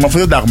 αγάπη μου, αφού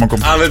δεν τα έχουμε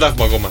ακόμα. Αν δεν τα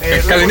έχουμε ακόμα.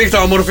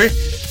 Καληνύχτα, όμορφη.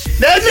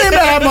 Δεν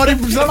είμαι μωρή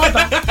που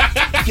σταμάτα.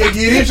 Και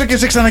γυρίσω και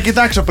σε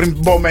ξανακοιτάξω πριν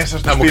μπω μέσα στο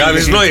σπίτι. Να μου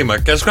κάνεις νόημα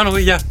και να σου κάνω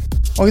γεια.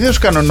 Όχι, δεν σου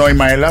κάνω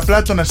νόημα, έλα.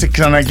 Απλά το να σε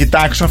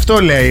ξανακοιτάξω, αυτό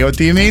λέει.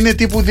 Ότι είναι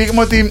τύπου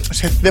δείγμα ότι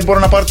δεν μπορώ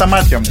να πάρω τα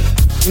μάτια μου.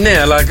 Ναι,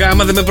 αλλά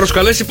άμα δεν με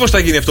προσκαλέσει, πώς θα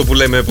γίνει αυτό που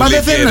λέμε. Μα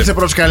δεν θέλει να σε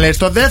προσκαλέσει.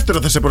 Το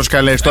δεύτερο θα σε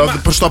προσκαλέσει.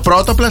 Στο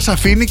πρώτο απλά σε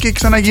αφήνει και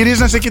ξαναγυρίζει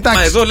να σε κοιτάξει.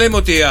 Μα εδώ λέμε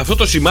ότι αυτό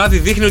το σημάδι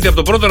δείχνει ότι από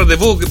το πρώτο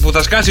ραντεβού που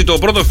θα σκάσει το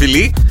πρώτο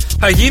φιλί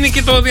θα γίνει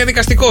και το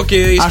διαδικαστικό. Και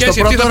η σχέση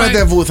στο πρώτο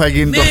ραντεβού θα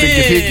γίνει το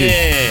φίκι-φίκι.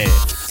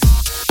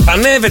 Θα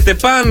ανέβετε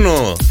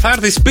πάνω, θα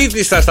έρθει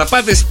σπίτι σας, θα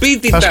πάτε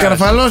σπίτι θα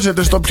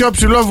σκαρφαλώσετε στο πιο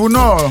ψηλό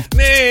βουνό.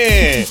 Ναι.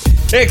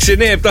 6,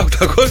 9, 7,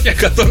 800 και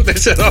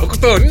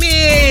 104,8. Ναι.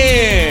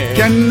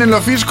 Και αν είναι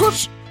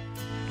λοφίσκος,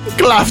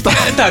 κλάφτα.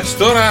 Εντάξει,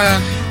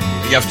 τώρα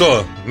γι'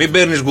 αυτό μην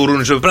παίρνεις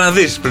γουρούνι, πρέπει να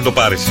δεις πριν το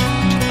πάρεις.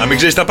 Να μην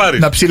ξέρεις τα πάρεις.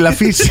 Να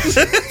ψηλαφίσεις.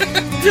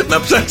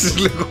 Να ψάξεις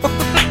λίγο.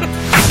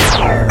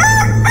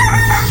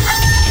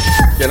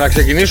 Και να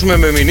ξεκινήσουμε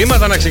με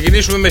μηνύματα, να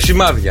ξεκινήσουμε με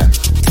σημάδια.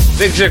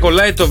 Δεν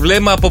ξεκολλάει το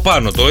βλέμμα από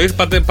πάνω. Το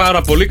είπατε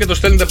πάρα πολύ και το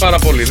στέλνετε πάρα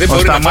πολύ. Δεν ο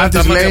μπορεί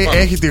Σταμάτης να λέει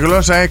έχει τη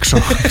γλώσσα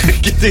έξω.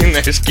 Και τι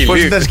είναι, σκυλί. Πώς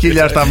είναι τα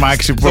σκυλιά στα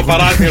μάξι που στο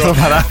παράθυρο.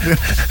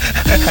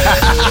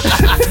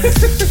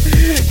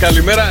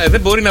 Καλημέρα,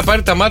 δεν μπορεί να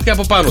πάρει τα μάτια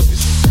από πάνω της.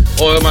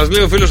 Μας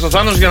λέει ο φίλος ο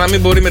Θάνος για να μην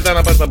μπορεί μετά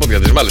να πάρει τα πόδια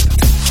της. Μάλιστα.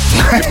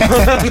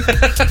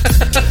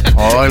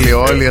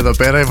 Όλοι εδώ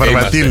πέρα οι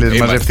βαρβατήλες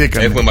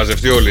μαζευτήκαν. Έχουμε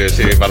μαζευτεί όλοι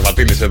εσύ οι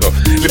βαρβατήλες εδώ.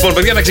 Λοιπόν,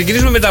 παιδιά, να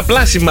ξεκινήσουμε με τα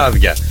απλά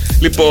σημάδια.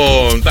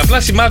 Λοιπόν, τα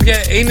απλά σημάδια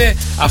είναι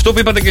αυτό που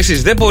είπατε κι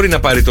εσείς. Δεν μπορεί να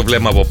πάρει το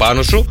βλέμμα από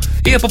πάνω σου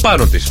ή από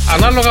πάνω της.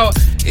 Ανάλογα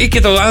ή και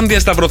το αν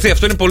διασταυρωθεί.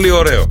 Αυτό είναι πολύ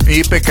ωραίο.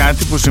 Είπε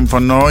κάτι που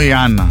συμφωνώ η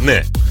Άννα. Ναι.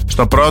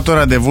 Στο πρώτο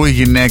ραντεβού η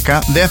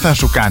γυναίκα δεν θα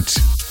σου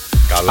κάτσει.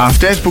 Καλά.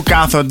 Αυτές που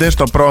κάθονται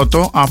στο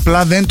πρώτο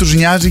απλά δεν τους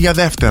νοιάζει για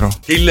δεύτερο.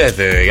 Τι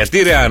λέτε, γιατί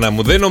ρε Άννα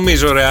μου, δεν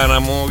νομίζω ρε Άννα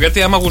μου.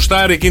 Γιατί άμα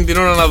γουστάρει εκείνη την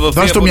ώρα να δωθεί.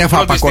 Δώσ' του μια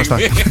φάπα, Κώστα.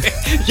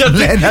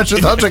 Ναι, να σου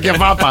δώσω και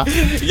φάπα.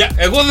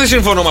 Εγώ δεν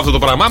συμφωνώ με αυτό το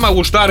πράγμα. Άμα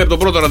γουστάρει από το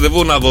πρώτο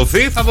ραντεβού να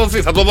δοθεί,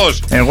 θα το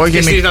δώσει. Και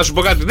εσύ να σου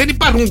πω κάτι, δεν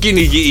υπάρχουν και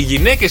οι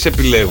γυναίκες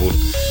επιλέγουν.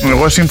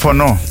 Εγώ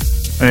συμφωνώ.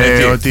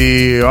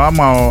 Ότι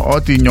άμα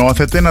ό,τι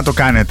νιώθετε να το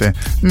κάνετε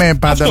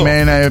πάντα με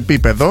ένα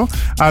επίπεδο.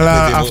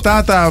 Αλλά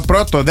αυτά τα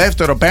πρώτο,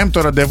 δεύτερο,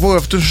 πέμπτο ραντεβού,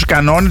 αυτούς τους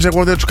κανόνες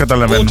εγώ δεν τους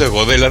καταλαβαίνω. Ούτε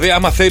εγώ. Δηλαδή,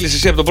 άμα θέλεις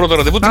εσύ από το πρώτο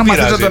ραντεβού, άμα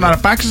θες να τον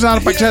αρπάξεις,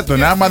 άρπαξέ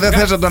τον. Άμα δεν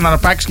θες να τον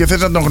αρπάξεις και θες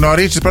να τον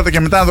γνωρίσεις πρώτα και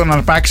μετά να τον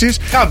αρπάξεις,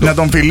 να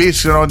τον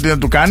φιλήσεις, ό,τι να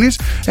του κάνεις,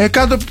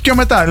 κάτω πιο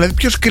μετά. Δηλαδή,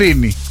 ποιος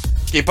κρίνει.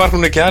 Και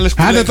υπάρχουν και άλλες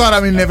που. Άντε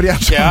τώρα μην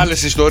νευριάσουμε. Και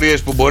άλλες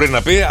ιστορίες που μπορεί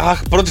να πει αχ,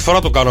 πρώτη φορά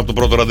το κάνω από το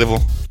πρώτο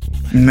ραντεβού.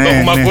 Ναι, το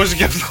έχουμε ακούσει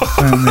και αυτό.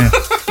 Ναι.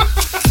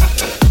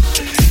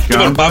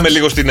 Λοιπόν, πάμε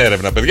λίγο στην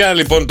έρευνα, παιδιά.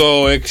 Λοιπόν, το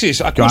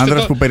εξής. Και ο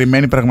άντρας που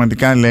περιμένει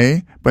πραγματικά,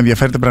 λέει, που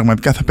ενδιαφέρεται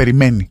πραγματικά, θα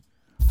περιμένει.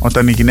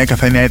 Όταν η γυναίκα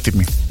θα είναι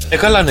έτοιμη.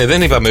 Καλά, ναι,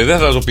 δεν είπαμε, δεν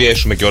θα το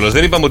πιέσουμε κιόλας.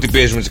 Δεν είπαμε ότι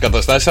πιέζουμε τις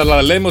καταστάσεις,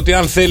 αλλά λέμε ότι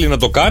αν θέλει να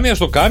το κάνει, ας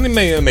το κάνει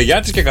με γιά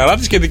της και καρά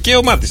της και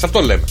δικαίωμά της. Αυτό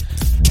λέμε.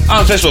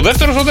 Αν θες το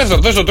δεύτερο, στο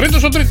δεύτερο. Θες το τρίτο,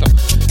 στο τρίτο.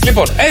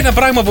 Λοιπόν,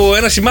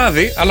 ένα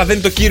σημάδι, αλλά δεν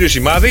είναι το κύριο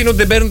σημάδι, είναι ότι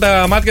δεν παίρνουν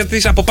τα μάτια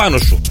της από πάνω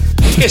σου.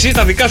 Και εσύ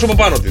τα δικά σου από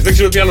πάνω της. Δεν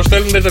ξέρω τι άλλο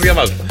στέλνουν, δεν τα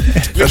διαβάζω.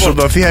 Θα σου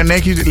δοθεί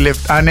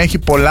αν έχει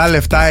πολλά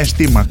λεφτά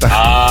αισθήματα.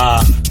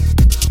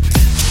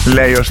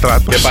 Λέει ο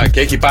Στράτος. Και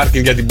έχει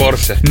πάρκινγκ για την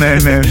Πόρσε. Ναι.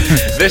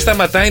 Δεν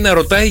σταματάει να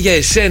ρωτάει για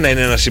εσένα,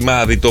 είναι ένα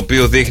σημάδι το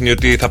οποίο δείχνει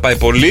ότι θα πάει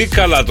πολύ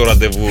καλά το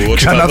ραντεβού.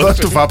 Ξαναδώ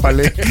του φάπα,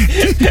 λέει.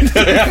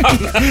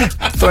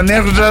 Τον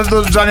έχουσα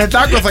τον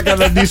Τζανετάκο θα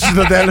κανονίσει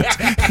στο τέλος.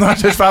 Να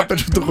σε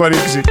φάπες που του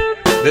χωρίξει.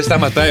 Δεν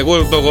σταματάει,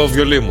 εγώ το έχω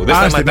βιολί μου. Δεν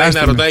σταματάει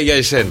να ρωτάει για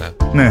εσένα.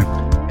 Ναι.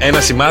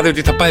 Ένα σημάδι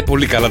ότι θα πάει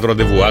πολύ καλά το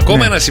ραντεβού.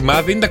 Ακόμα ένα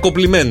σημάδι είναι τα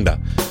κομπλιμέντα.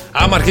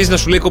 Άμα αρχίσει να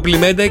σου λέει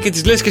κομπλιμέντα και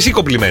τη λες και εσύ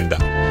κομπλιμέντα,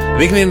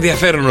 δείχνει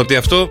ενδιαφέρον ότι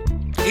αυτό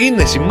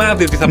είναι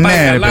σημάδι ότι θα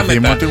πάει καλά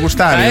μετά. Ότι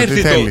γουστάρει,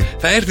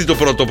 θα έρθει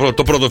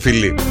το πρώτο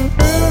φιλί.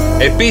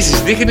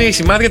 Επίσης δείχνει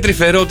σημάδια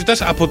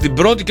τρυφερότητας από την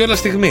πρώτη κιόλας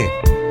στιγμή.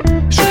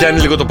 Σου πιάνει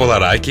λίγο το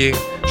ποδαράκι,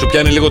 σου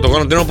πιάνει λίγο το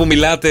γόνο, δεν που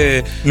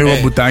μιλάτε. Λίγο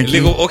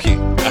μπουτάκι. Όχι,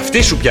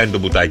 αυτή σου πιάνει το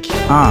μπουτάκι.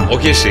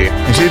 Όχι εσύ.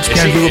 Εσύ του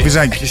πιάνει λίγο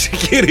πιζάκι. Εσύ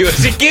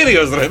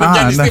κύριος ρε, δεν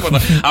πιάνει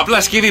τίποτα.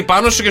 Απλά σκύβει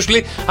πάνω σου και σου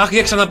λέει αχ,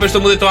 για ξαναπες το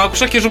μου, δεν το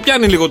άκουσα, και σου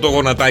πιάνει λίγο το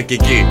γονατάκι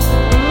εκεί.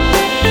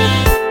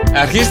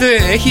 Αρχίστε,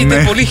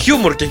 έχετε πολύ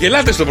χιούμορ και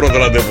γελάτε στο πρώτο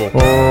ραντεβού.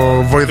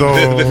 Βοηθό.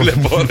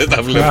 Δεν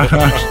τα βλέπω.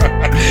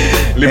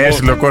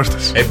 Λοιπόν,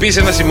 επίσης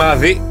ένα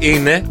σημάδι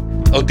είναι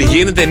ότι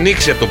γίνεται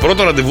νήξη από το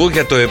πρώτο ραντεβού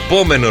για το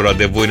επόμενο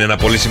ραντεβού. Είναι ένα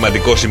πολύ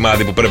σημαντικό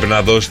σημάδι που πρέπει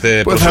να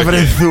δώσετε προσοχή. Πού θα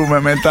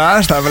βρεθούμε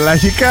μετά, στα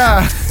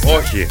βλαχικά?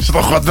 Όχι.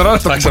 Στο χοντρό,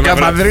 στο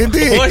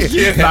Καμαδρίτη?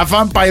 Όχι. Να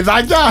φάμε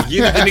παϊδάκια?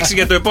 Γίνεται νήξη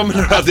για το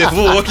επόμενο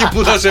ραντεβού, όχι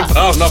που θα σε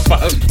πάω να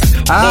πας.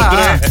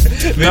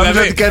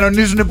 Νόμιζα ότι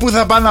κανονίζουν πού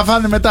θα πάνε να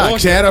φάνε μετά.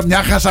 Ξέρω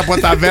μια χάσα από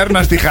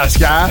ταβέρνα στη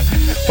Χασιά.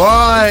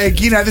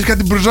 Εκεί να δεις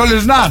κάτι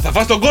μπρουζόλες. Να, θα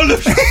φας τον κόλλο.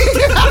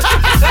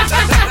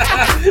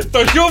 Το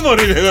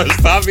χιούμορ είναι ένα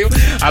στάδιο.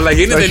 Αλλά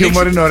γίνεται νήξη.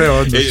 Είναι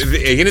ωραίο,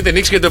 γίνεται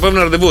νήξη για το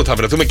επόμενο ραντεβού. Θα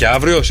βρεθούμε και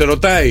αύριο, σε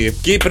ρωτάει.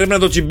 Εκεί πρέπει να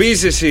το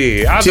τσιμπήσεις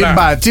εσύ.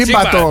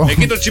 Τσίμπα το.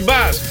 Εκεί το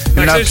τσιμπάς.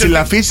 Να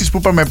ψηλαφίσεις που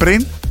είπαμε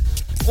πριν.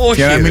 Όχι.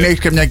 Για να μην έχεις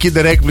και μια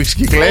Kinder έκπληξη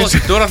και κλαις. Όχι,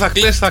 τώρα θα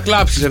κλαις, θα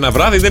κλάψεις ένα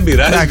βράδυ, δεν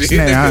πειράζει. Εντάξει,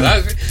 ναι, δεν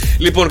πειράζει.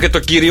 Λοιπόν, και το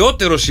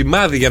κυριότερο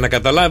σημάδι για να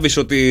καταλάβεις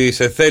ότι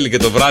σε θέλει και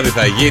το βράδυ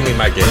θα γίνει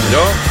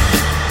μακελιό.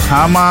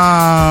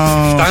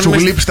 Άμα σου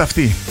γλύψει τα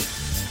αυτή.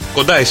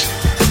 Κοντά είσαι.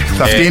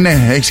 Τα αυτή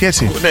είναι, έχει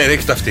σχέση. Ναι,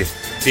 έχει τα αυτή.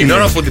 Την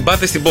ώρα που την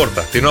πάτε στην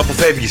πόρτα, την ώρα που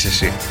φεύγεις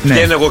εσύ. Ναι. Και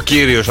είναι εγώ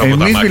κύριος από τα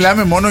μάτια. Εμείς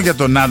μιλάμε μόνο για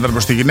τον άντρα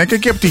προς τη γυναίκα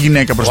και από τη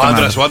γυναίκα προς τον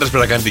άντρα. Ο άντρας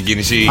πρέπει να κάνει την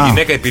κίνηση. Η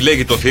γυναίκα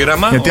επιλέγει το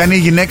θύραμα. Γιατί αν η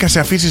γυναίκα σε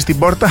αφήσει στην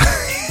πόρτα.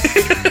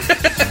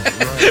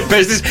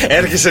 Πες της,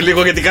 έρχεσαι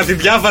λίγο γιατί κάτι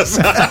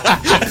διάβασα.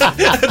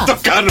 Το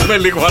κάνουμε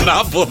λίγο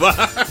ανάποδα.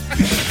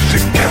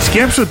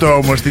 Σκέψου το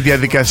όμως τη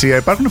διαδικασία.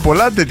 Υπάρχουν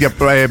πολλά τέτοια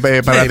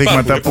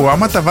παραδείγματα που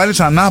άμα τα βάλεις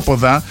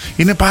ανάποδα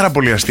είναι πάρα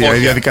πολύ αστεία η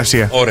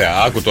διαδικασία. Ωραία,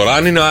 άκου τώρα.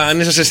 Αν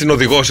είσαστε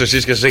συνοδηγός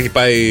εσείς και σας έχει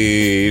πάει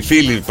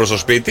φίλη προς το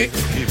σπίτι,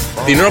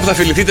 την ώρα που θα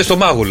φιληθείτε στο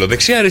μάγουλο,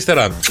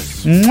 δεξιά-αριστερά.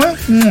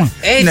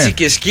 Έτσι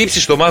και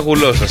σκύψει στο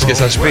μάγουλό σας και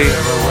σας πει.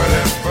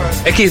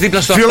 Εκεί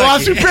δίπλα στο αυτάκι.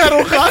 Φιλάς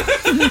υπέροχα.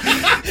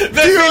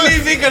 Δεν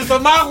φιλήθηκαν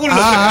στο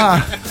μάγουλο.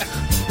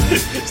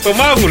 Στο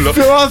μάγουλο.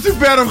 Φιλάς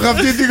υπέροχα,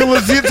 αυτή τη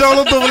γλωσσίτσα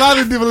όλο το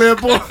βράδυ τη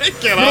βλέπω.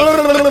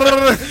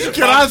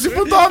 Κεράσι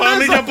πουτό μέσα.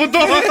 Πάλι για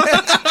πουτό.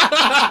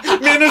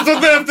 Μείνε στο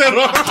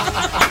δεύτερο.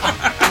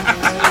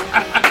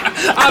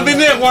 Αν δεν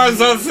έχω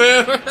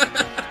ασανσέρ.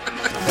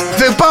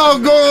 Δεν πάω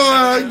εγώ.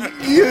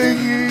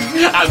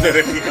 Αν δεν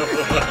έχω.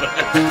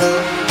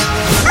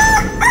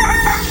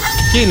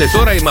 Και είναι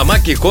τώρα η μαμά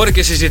και η κόρη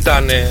και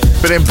συζητάνε.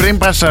 Πριν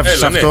πας σε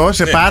αυτό,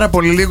 σε πάρα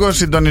πολύ λίγο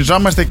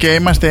συντονιζόμαστε και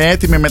είμαστε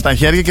έτοιμοι με τα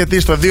χέρια. Γιατί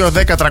στο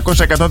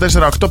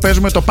 210-300-1048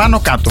 παίζουμε το πάνω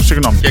κάτω.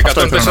 Συγγνώμη. Και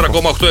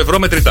 104,8 ευρώ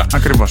μετρητά.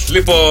 Ακριβώς.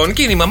 Λοιπόν,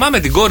 και είναι η μαμά με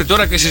την κόρη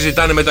τώρα και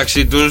συζητάνε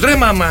μεταξύ τους. Ρε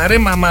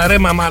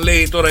μαμά,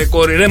 λέει τώρα η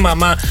κόρη. Ρε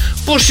μαμά,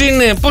 πώς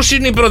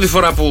είναι η πρώτη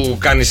φορά που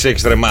κάνεις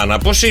σεξ, ρε μάνα?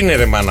 Πώς είναι,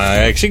 ρε μάνα?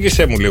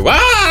 Εξήγησέ μου λίγο.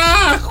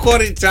 Αχ,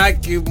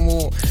 κοριτσάκι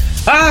μου.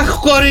 Αχ,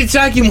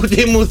 κοριτσάκι μου,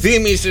 τι μου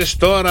θύμισες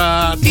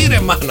τώρα. Τι ρε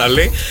μάνα,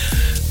 λέει.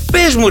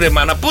 Πες μου ρε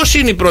μάνα, πώς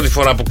είναι η πρώτη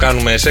φορά που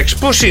κάνουμε σεξ?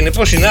 Πώς είναι?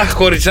 Αχ,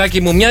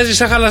 κοριτσάκι μου, μοιάζει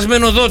σαν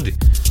χαλασμένο δόντι.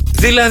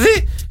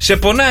 Δηλαδή, σε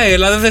πονάει,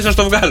 αλλά δεν θες να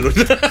στο βγάλουν.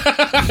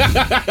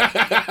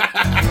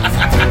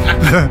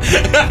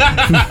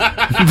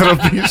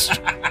 Ντροπή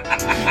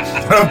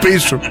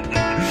σου.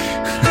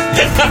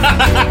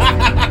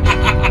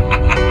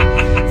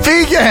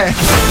 Φύγε.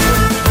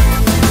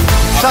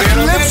 Θα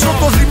κλέψω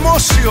το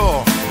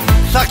δημόσιο,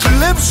 θα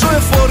κλέψω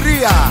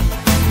εφορία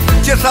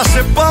και θα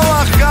σε πάω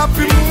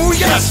αγάπη μου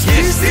για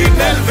σκι στην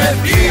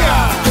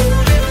Ελβετία.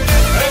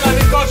 Έλα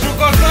δικό σου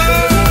Κώστα.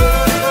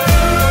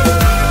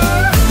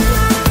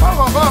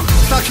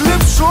 Θα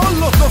κλέψω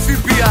όλο το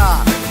ΦΠΑ,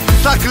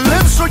 θα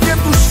κλέψω και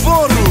τους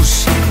φόρους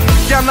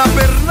για να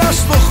περνάς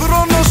το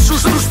χρόνο σου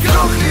στους πιο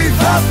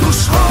γλυδάτους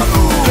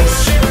χώρους.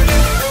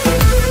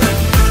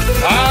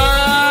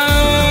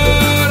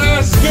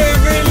 Και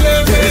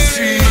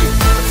εσύ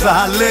θα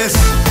λες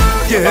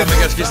και πάμε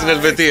για σκι στην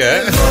Ελβετία,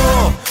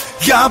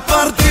 για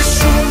πάρτι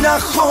σου μια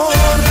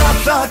χώρα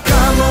θα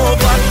κάνω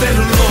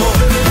πατερλό.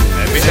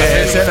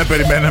 Εσένα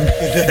περιμέναμε.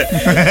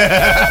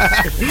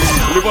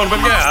 Λοιπόν,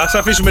 παιδιά, ας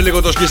αφήσουμε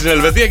λίγο το σκι στην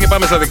Ελβετία και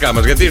πάμε στα δικά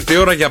μας. Γιατί ήρθε η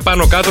ώρα για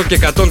πάνω κάτω και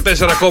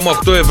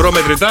 104,8 ευρώ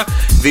μετρητά.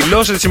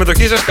 Δηλώστε τη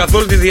συμμετοχή σας καθ'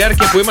 όλη τη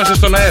διάρκεια που είμαστε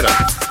στον αέρα.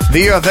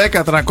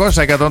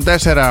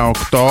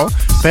 210-300-1048.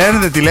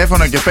 Παίρνετε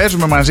τηλέφωνο και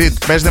παίζουμε μαζί.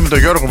 Παίζετε με τον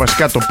Γιώργο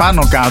βασικά το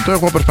πάνω κάτω.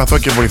 Εγώ προσπαθώ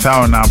και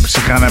βοηθάω να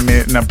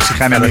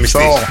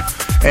ψυχανεμιστώ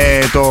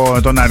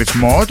τον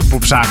αριθμό που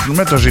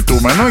ψάχνουμε, το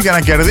ζητούμενο, για να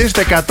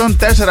κερδίσετε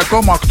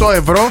 104,8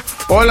 ευρώ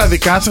όλα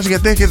δικά σας,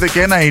 γιατί έχετε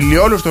και ένα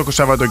ηλιόλουστο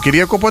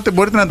Σαββατοκύριακο. Οπότε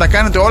μπορείτε να τα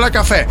κάνετε όλα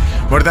καφέ.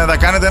 Μπορείτε να τα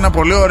κάνετε ένα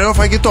πολύ ωραίο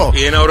φαγητό.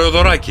 Ή ένα ωραίο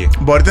δωράκι.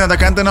 Μπορείτε να τα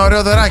κάνετε ένα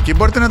ωραίο δωράκι.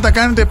 Μπορείτε να τα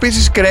κάνετε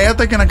επίσης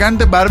κρέατα και να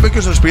κάνετε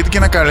μπάρμπεκιου στο σπίτι και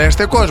να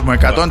καλέσετε κόσμο.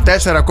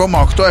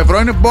 104,8 ευρώ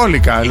είναι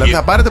μπόλικα. Δηλαδή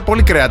θα πάρετε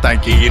πολύ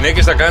κρεατάκι. Οι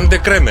γυναίκες θα κάνετε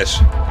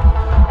κρέμες.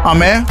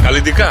 Αμέ.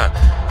 Καλλιτικά.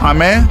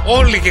 Αμέ.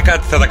 Όλοι και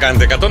κάτι θα τα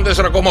κάνετε.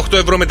 104,8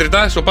 ευρώ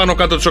μετρητά στο πάνω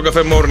κάτω του Σοκ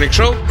FM Morning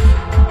Show.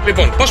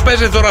 Λοιπόν, πώς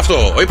παίζεται τώρα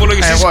αυτό? Ο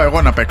υπολογιστής.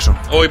 Εγώ να παίξω.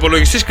 Ο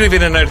υπολογιστής κρύβει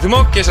έναν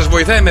αριθμό και σας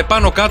βοηθάει με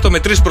πάνω κάτω με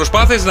 3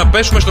 προσπάθειες να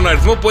πέσουμε στον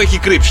αριθμό που έχει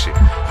κρύψει.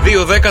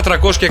 2, 10,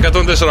 300 και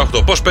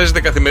 104,8. Πώς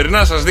παίζετε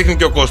καθημερινά, σας δείχνει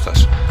και ο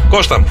Κώστας.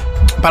 Κώστα μου.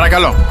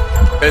 Παρακαλώ.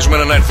 Παίζουμε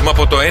έναν αριθμό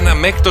από το 1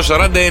 μέχρι το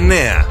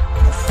 49.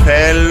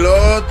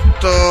 Θέλω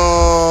το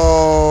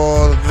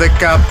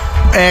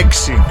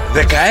 16.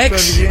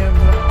 16.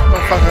 Το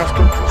φάγα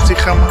αυτό.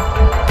 Σύχαμα.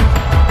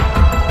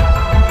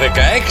 16.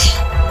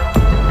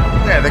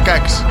 Ναι,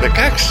 16.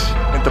 16.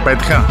 Το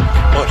πέτυχα.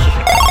 Όχι.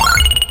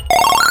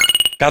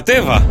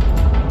 Κατέβα.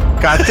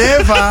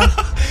 Κατέβα.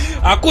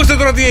 Ακούστε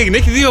τώρα τι έγινε.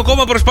 Έχει 2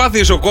 ακόμα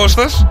προσπάθειες ο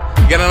Κώστας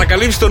για να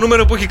ανακαλύψει το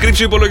νούμερο που έχει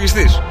κρύψει ο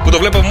υπολογιστής. Που το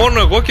βλέπω μόνο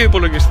εγώ και ο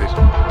υπολογιστής.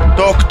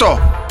 Το 8.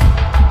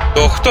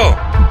 Το 8.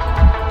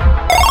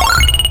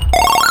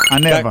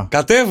 Ανέβα.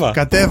 Κατέβα.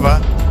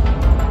 Κατέβα.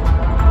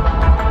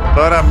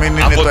 Τώρα μην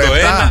είναι από το 7,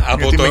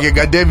 γιατί με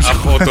γεγκαντέμισε.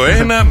 Από το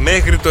 1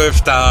 μέχρι το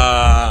 7.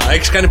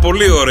 Έχεις κάνει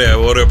πολύ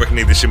ωραίο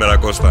παιχνίδι σήμερα,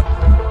 Κώστα.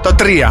 Το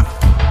 3.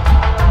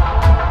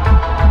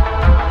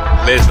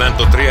 Λες να είναι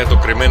το 3 το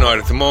κρυμμένο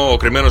αριθμό, ο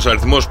κρυμμένος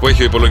αριθμός που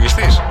έχει ο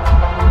υπολογιστής.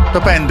 Το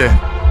 5.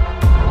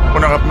 Που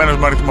είναι ο αγαπημένος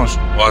μου αριθμός.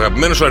 Ο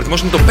αγαπημένος σου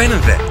αριθμός είναι το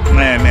 5.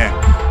 Ναι, ναι.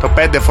 Το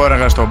 5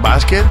 φόραγα στο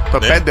μπάσκετ. Το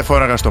 5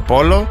 φόραγα στο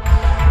πόλο.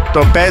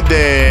 Το 5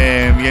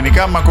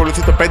 γενικά με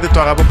ακολουθεί το 5.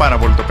 Το αγαπώ πάρα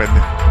πολύ το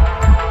 5.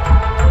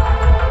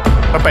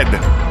 Το 5.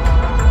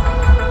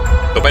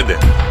 Το 5.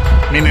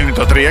 Μην είναι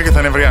το 3 και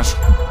θα νευριάσω.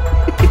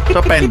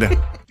 Το 5.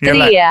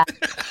 3.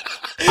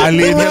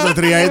 Αλήθεια το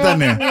 3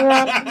 ήτανε.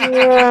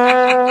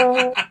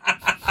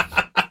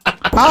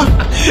 Α,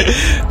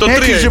 το 3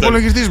 έκλεισε ο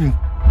υπολογιστής μου.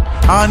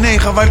 Α, ναι,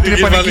 είχα βάλει την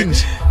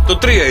επανεκκίνηση. Το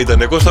 3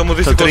 ήτανε, Κώστα μου,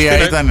 το 3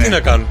 ήτανε. Τι να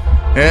κάνω.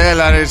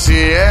 Έλα ρε εσύ,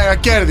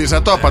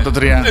 κέρδισα, το είπα το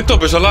 3. Το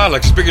είπες, αλλά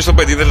άλλαξες, πήγες στο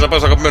 5, θέλεις να πας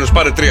στο αγαπημένο,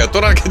 πάρε 3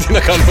 τώρα και τι να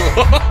κάνω.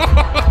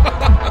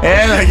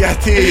 Έλα,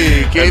 γιατί.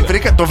 Και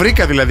το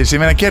βρήκα δηλαδή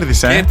σήμερα,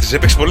 κέρδισα. Κέρδισε,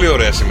 έπαιξε πολύ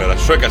ωραία σήμερα.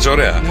 Σου έκατσε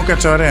ωραία. Μου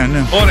έκατσε ωραία,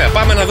 ναι. Ωραία,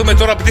 πάμε να δούμε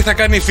τώρα τι θα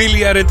κάνει η φίλη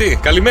η Αρετή.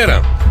 Καλημέρα.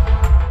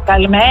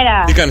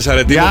 Καλημέρα. Τι κάνεις,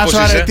 Αρετή? Γεια σου,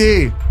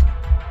 Αρετή.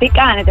 Τι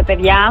κάνετε,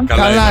 παιδιά?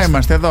 Καλά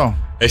είμαστε εδώ.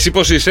 Εσύ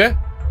πώς είσαι?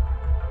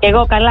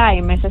 Εγώ καλά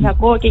είμαι, σας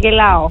ακούω και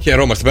γελάω.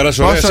 Χαιρόμαστε,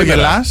 πέρασε ωραία. Πόσο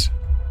γελάς?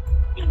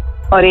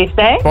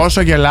 Ορίστε.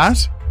 Πόσο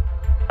γελάς?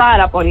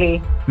 Πάρα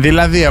πολύ.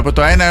 Δηλαδή από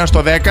το 1 έως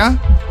το 10?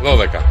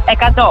 12.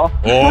 100.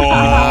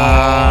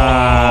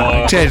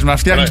 Ξέρεις, μας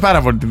φτιάχνεις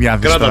πάρα πολύ τη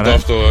διάθεση. Κράτα το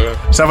αυτό.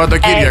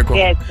 Σαββατοκύριακο.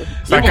 Έτσι.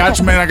 Θα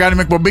κάτσουμε να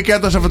κάνουμε εκπομπή και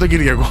το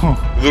Σαββατοκύριακο.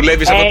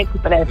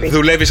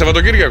 Δουλεύει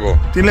Σαββατοκύριακο?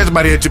 Τι λες,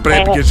 Μαρία, έτσι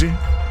πρέπει κι εσύ?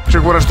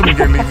 Ξεκουραστούμε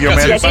και λίγοι 2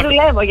 μέρες. Γιατί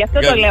δουλεύω, γι' αυτό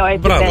το λέω έτσι.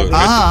 Μπράβο.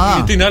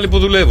 Γιατί είναι άλλοι που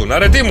δουλεύουν.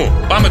 Αρετή μου,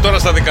 πάμε τώρα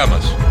στα δικά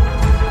μας.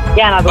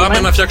 Για να δούμε. Πάμε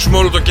να φτιάξουμε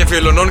όλο το κέφι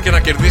ελαιονών και να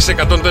κερδίσεις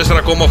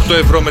 104,8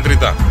 ευρώ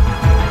μετρητά.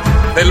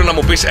 Θέλω να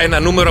μου πεις ένα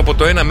νούμερο από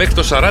το 1 μέχρι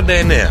το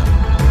 49.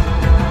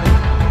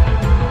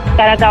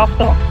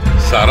 48.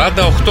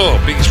 48,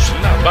 πήγες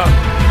ψηλά, μπα.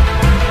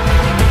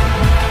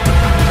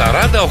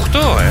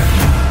 48,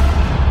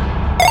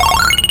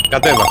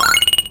 Κατέβα.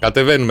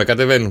 Κατεβαίνουμε.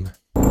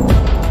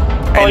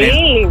 Πολύ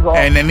λίγο.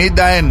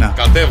 91.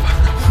 Κατέβα.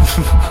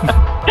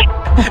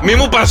 Μη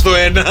μου πας το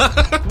 1.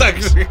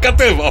 Εντάξει,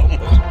 κατέβα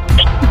όμως.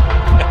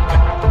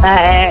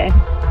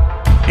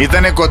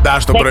 Ήτανε κοντά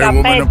στο 15.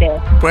 προηγούμενο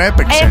που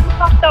έπαιξε.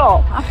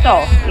 Αυτό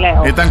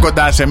λέω. Ήταν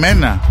κοντά σε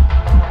μένα.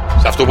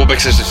 Σε αυτό που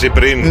παίξες εσύ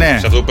πριν? Ναι.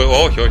 Σε αυτό που...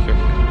 Όχι.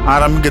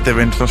 Άρα μην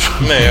κατεβαίνεις τόσο.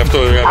 Ναι, αυτό.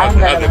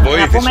 Άντε,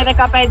 βοήθησε. Να πούμε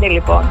 15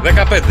 λοιπόν. 15.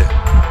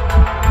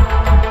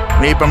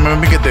 Είπαμε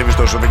μην κατέβεις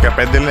τόσο. 15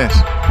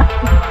 λες.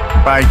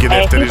 Πάει και η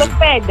δεύτερη ζωή.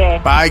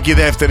 Πάει και η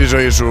δεύτερη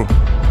ζωή σου.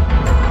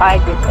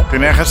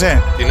 Την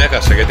έχασε? Την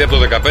έχασε, γιατί από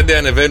το 15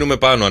 ανεβαίνουμε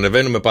πάνω.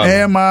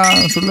 Μα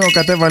σου λέω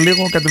κατέβα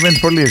λίγο, κατεβαίνεις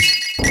πολύ.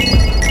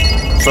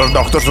 Στο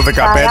 48, στο 15.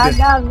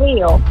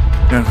 42.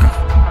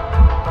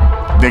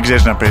 Δεν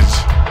ξέρεις να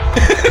παίζεις.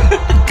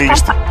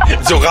 Κλείστη.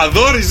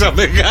 Τζογαδόριζα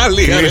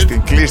μεγάλη.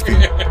 Κλείστη.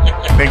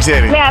 Δεν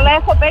ξέρει. Ναι, αλλά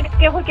έχω παίξει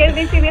και έχω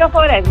κερδίσει 2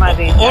 φορές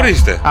μαζί.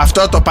 Ορίστε.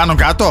 Αυτό το πάνω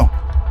κάτω?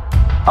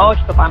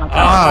 Όχι το πάνω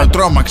κάτω. Α,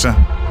 τρόμαξα.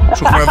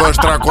 Σου έχουμε δώσει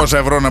 300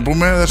 ευρώ να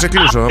πούμε, θα σε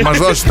κλείσω. Μας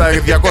δώσεις τα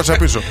 200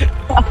 πίσω.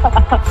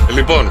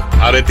 Λοιπόν,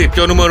 Αρετή,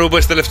 ποιο νούμερο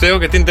είπες τελευταίο,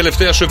 γιατί είναι η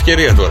τελευταία σου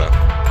ευκαιρία τώρα.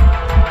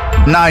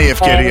 Να η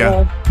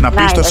ευκαιρία. Να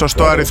πεις το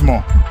σωστό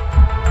αριθμό.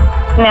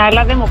 Ναι,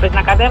 αλλά δεν μου πες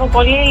να κατέβω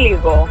πολύ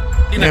λίγο.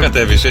 Τι να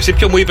κατέβεις, εσύ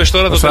ποιο μου είπες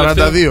τώρα? Το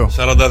 42.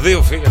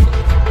 42, φύγε.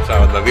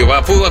 42,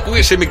 αφού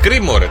ακούγεσαι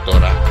μικρή μωρέ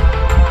τώρα.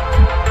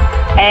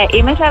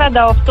 Είμαι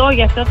 48,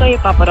 γι' αυτό το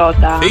είπα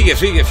πρώτα. Φύγε.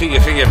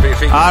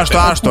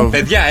 Άστο.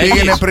 Παιδιά,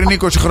 πήγαινε πριν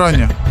 20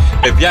 χρόνια.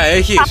 Παιδιά,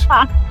 έχεις?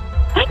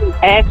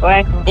 Έχω.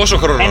 Πόσο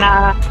χρόνο?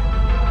 Ένα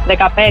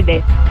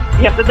 15.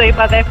 Γι' αυτό το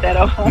είπα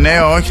δεύτερο.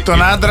 Ναι, όχι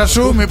τον άντρα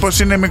σου, μήπως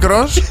είναι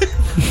μικρός?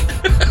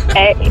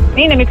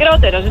 Είναι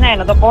μικρότερος, ναι,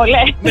 να το πω,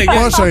 λέει.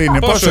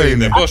 Πόσο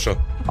είναι?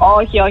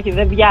 Όχι,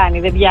 δεν πιάνει.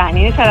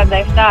 Είναι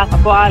 47, θα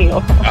πω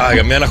άλλο. Α,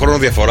 για ένα χρόνο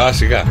διαφορά,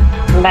 σιγά.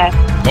 Ναι.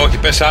 Όχι,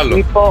 πες άλλο.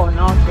 Λοιπόν,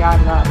 όχι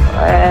άλλο.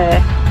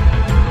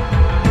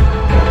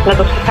 Να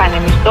το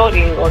ψυχανεμιστώ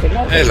λίγο,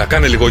 δηλαδή. Έλα,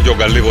 κάνε λίγο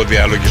γιόγκα, λίγο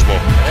διαλογισμό.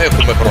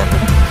 Έχουμε χρόνο.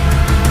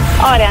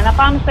 Ωραία, να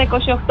πάμε στα 28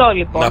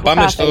 λοιπόν. Να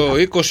πάμε στο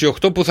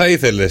 28 που θα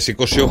ήθελες.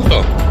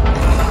 28.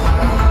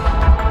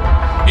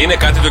 Είναι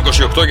κάτι το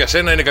 28 για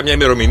σένα, είναι καμιά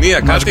ημερομηνία,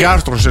 κάτι? Μας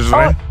γκάστρωσες,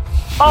 ρε.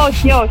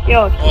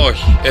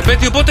 Όχι.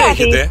 Επέτειο πότε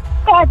έχετε?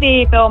 Κάτι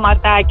είπε ο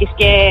Μαρτάκης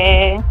και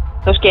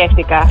το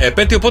σκέφτηκα.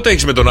 Επέτειο πότε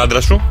έχεις με τον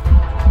άντρα σου?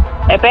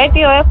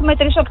 Επέτειο έχουμε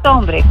 3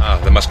 Οκτώβρη. Α,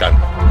 δεν μας κάνει.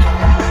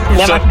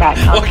 Δεν μας κάνει.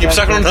 Όχι,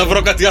 ψάχνω να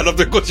βρω κάτι άλλο από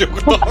το 28.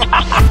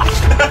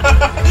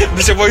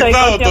 Δεν σε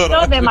βοηθάω τώρα. Το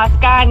 28 δεν μας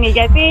κάνει,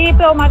 γιατί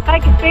είπε ο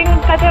Ματάκης πριν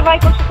κατέβα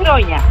 20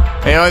 χρόνια.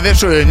 Δεν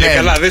σου ναι.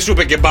 Καλά, δεν σου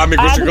είπε και πάμε 20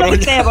 χρόνια. Δεν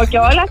πιστεύω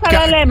κιόλας,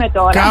 αλλά λέμε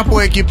τώρα. Κάπου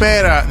εκεί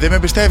πέρα, δεν με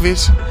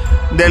πιστεύεις?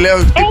 Δεν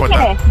λέω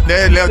τίποτα.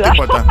 Δεν λέω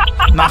τίποτα.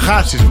 Να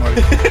χάσεις,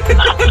 μόλι.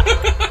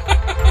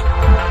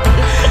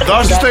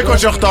 Δώσε το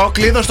 28,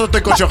 κλείδω στο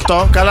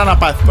 28. Καλά να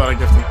πάθει τώρα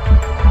κι αυτή.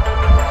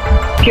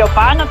 Πιο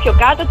πάνω, πιο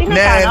κάτω, τι να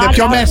κάνω? Ναι,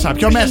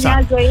 πιο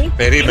μέσα.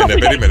 Περίμενε.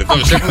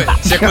 Τώρα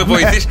σε έχουμε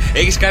βοηθήσει.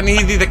 Έχεις κάνει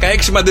ήδη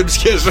 16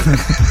 μαντεψιές.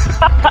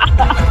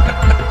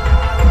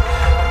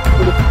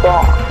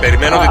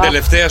 Περιμένω την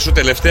τελευταία σου,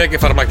 τελευταία και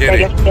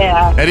φαρμακερή.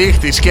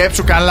 Ρίχτη,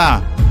 σκέψου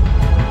καλά.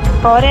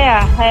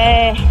 Ωραία.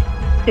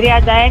 31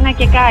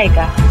 και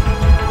κάηκα.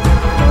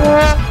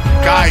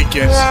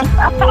 Κάηκες.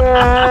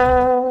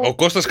 Ο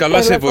Κώστας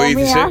καλά σε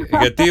βοήθησε,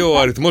 γιατί ο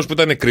αριθμός που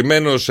ήταν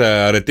κρυμμένος,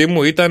 αρετή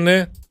μου, ήταν 26.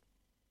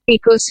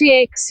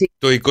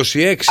 Το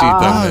 26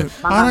 ήταν.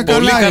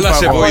 Πολύ καλά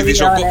σε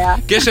βοήθησε.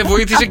 Και σε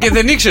βοήθησε και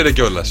δεν ήξερε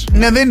κιόλας.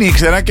 Ναι, δεν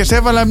ήξερα και σε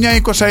έβαλα μια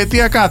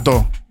 20ετία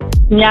κάτω.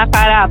 Μια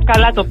χαρά,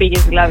 καλά το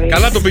πήγες δηλαδή.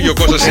 Καλά το πήγε ο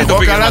Κώστας. Εγώ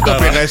καλά το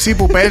πήγα. Εσύ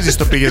που παίζεις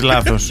το πήγες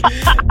λάθος.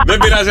 Δεν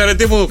πειράζει,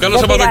 αρετή μου. Καλό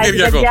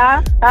Σαββατοκύριακο.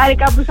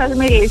 Χάρηκα που σας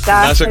μίλησα.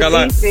 Να είσαι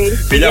καλά.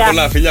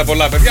 Φιλιά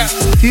πολλά, παιδιά.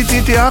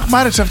 Αχ, μ'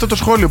 άρεσε αυτό το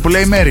σχόλιο που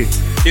λέει η Μέρη.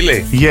 Τι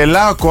λέει?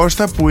 Γελάω,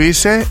 Κώστα, που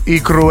είσαι η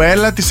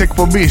Κρουέλα της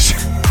εκπομπής.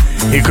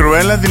 Η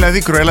Κρουέλα, δηλαδή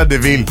η Κρουέλα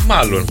Ντεβίλ.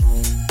 Μάλλον.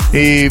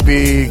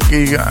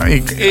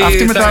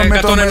 Αυτή με τα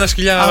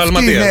 101.000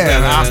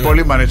 αλματίας.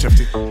 Πολύ μ' αρέσει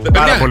αυτή.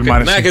 Πάρα πολύ μ'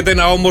 αρέσει. Να έχετε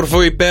ένα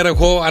όμορφο,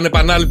 υπέροχο,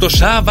 ανεπανάληπτο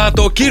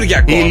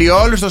Σαββατοκύριακο.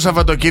 Ηλιόλους το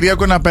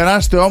Σαββατοκύριακο να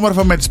περάσετε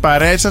όμορφα με τις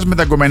παρέες σας, με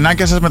τα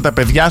κομμενάκια σας, με τα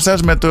παιδιά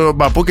σας, με τον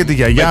παππού και τη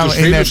γιαγιά.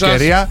 Είναι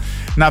ευκαιρία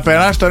να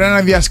περάσετε ωραία,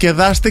 να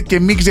διασκεδάσετε και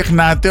μην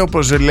ξεχνάτε,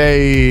 όπως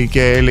λέει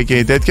και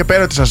η τέτοια,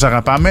 πέρα ότι σας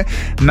αγαπάμε,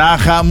 να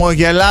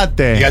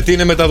χαμογελάτε. Γιατί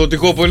είναι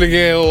μεταδοτικό που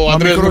έλεγε ο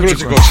Ανδρέας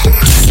Μικρούτσικος.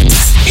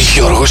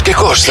 Γιώργος και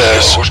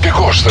Κώστας.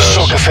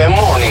 Σοκ FM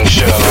Morning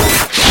Show.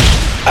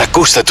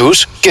 Ακούστε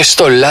τους και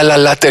στο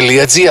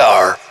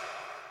lalala.gr.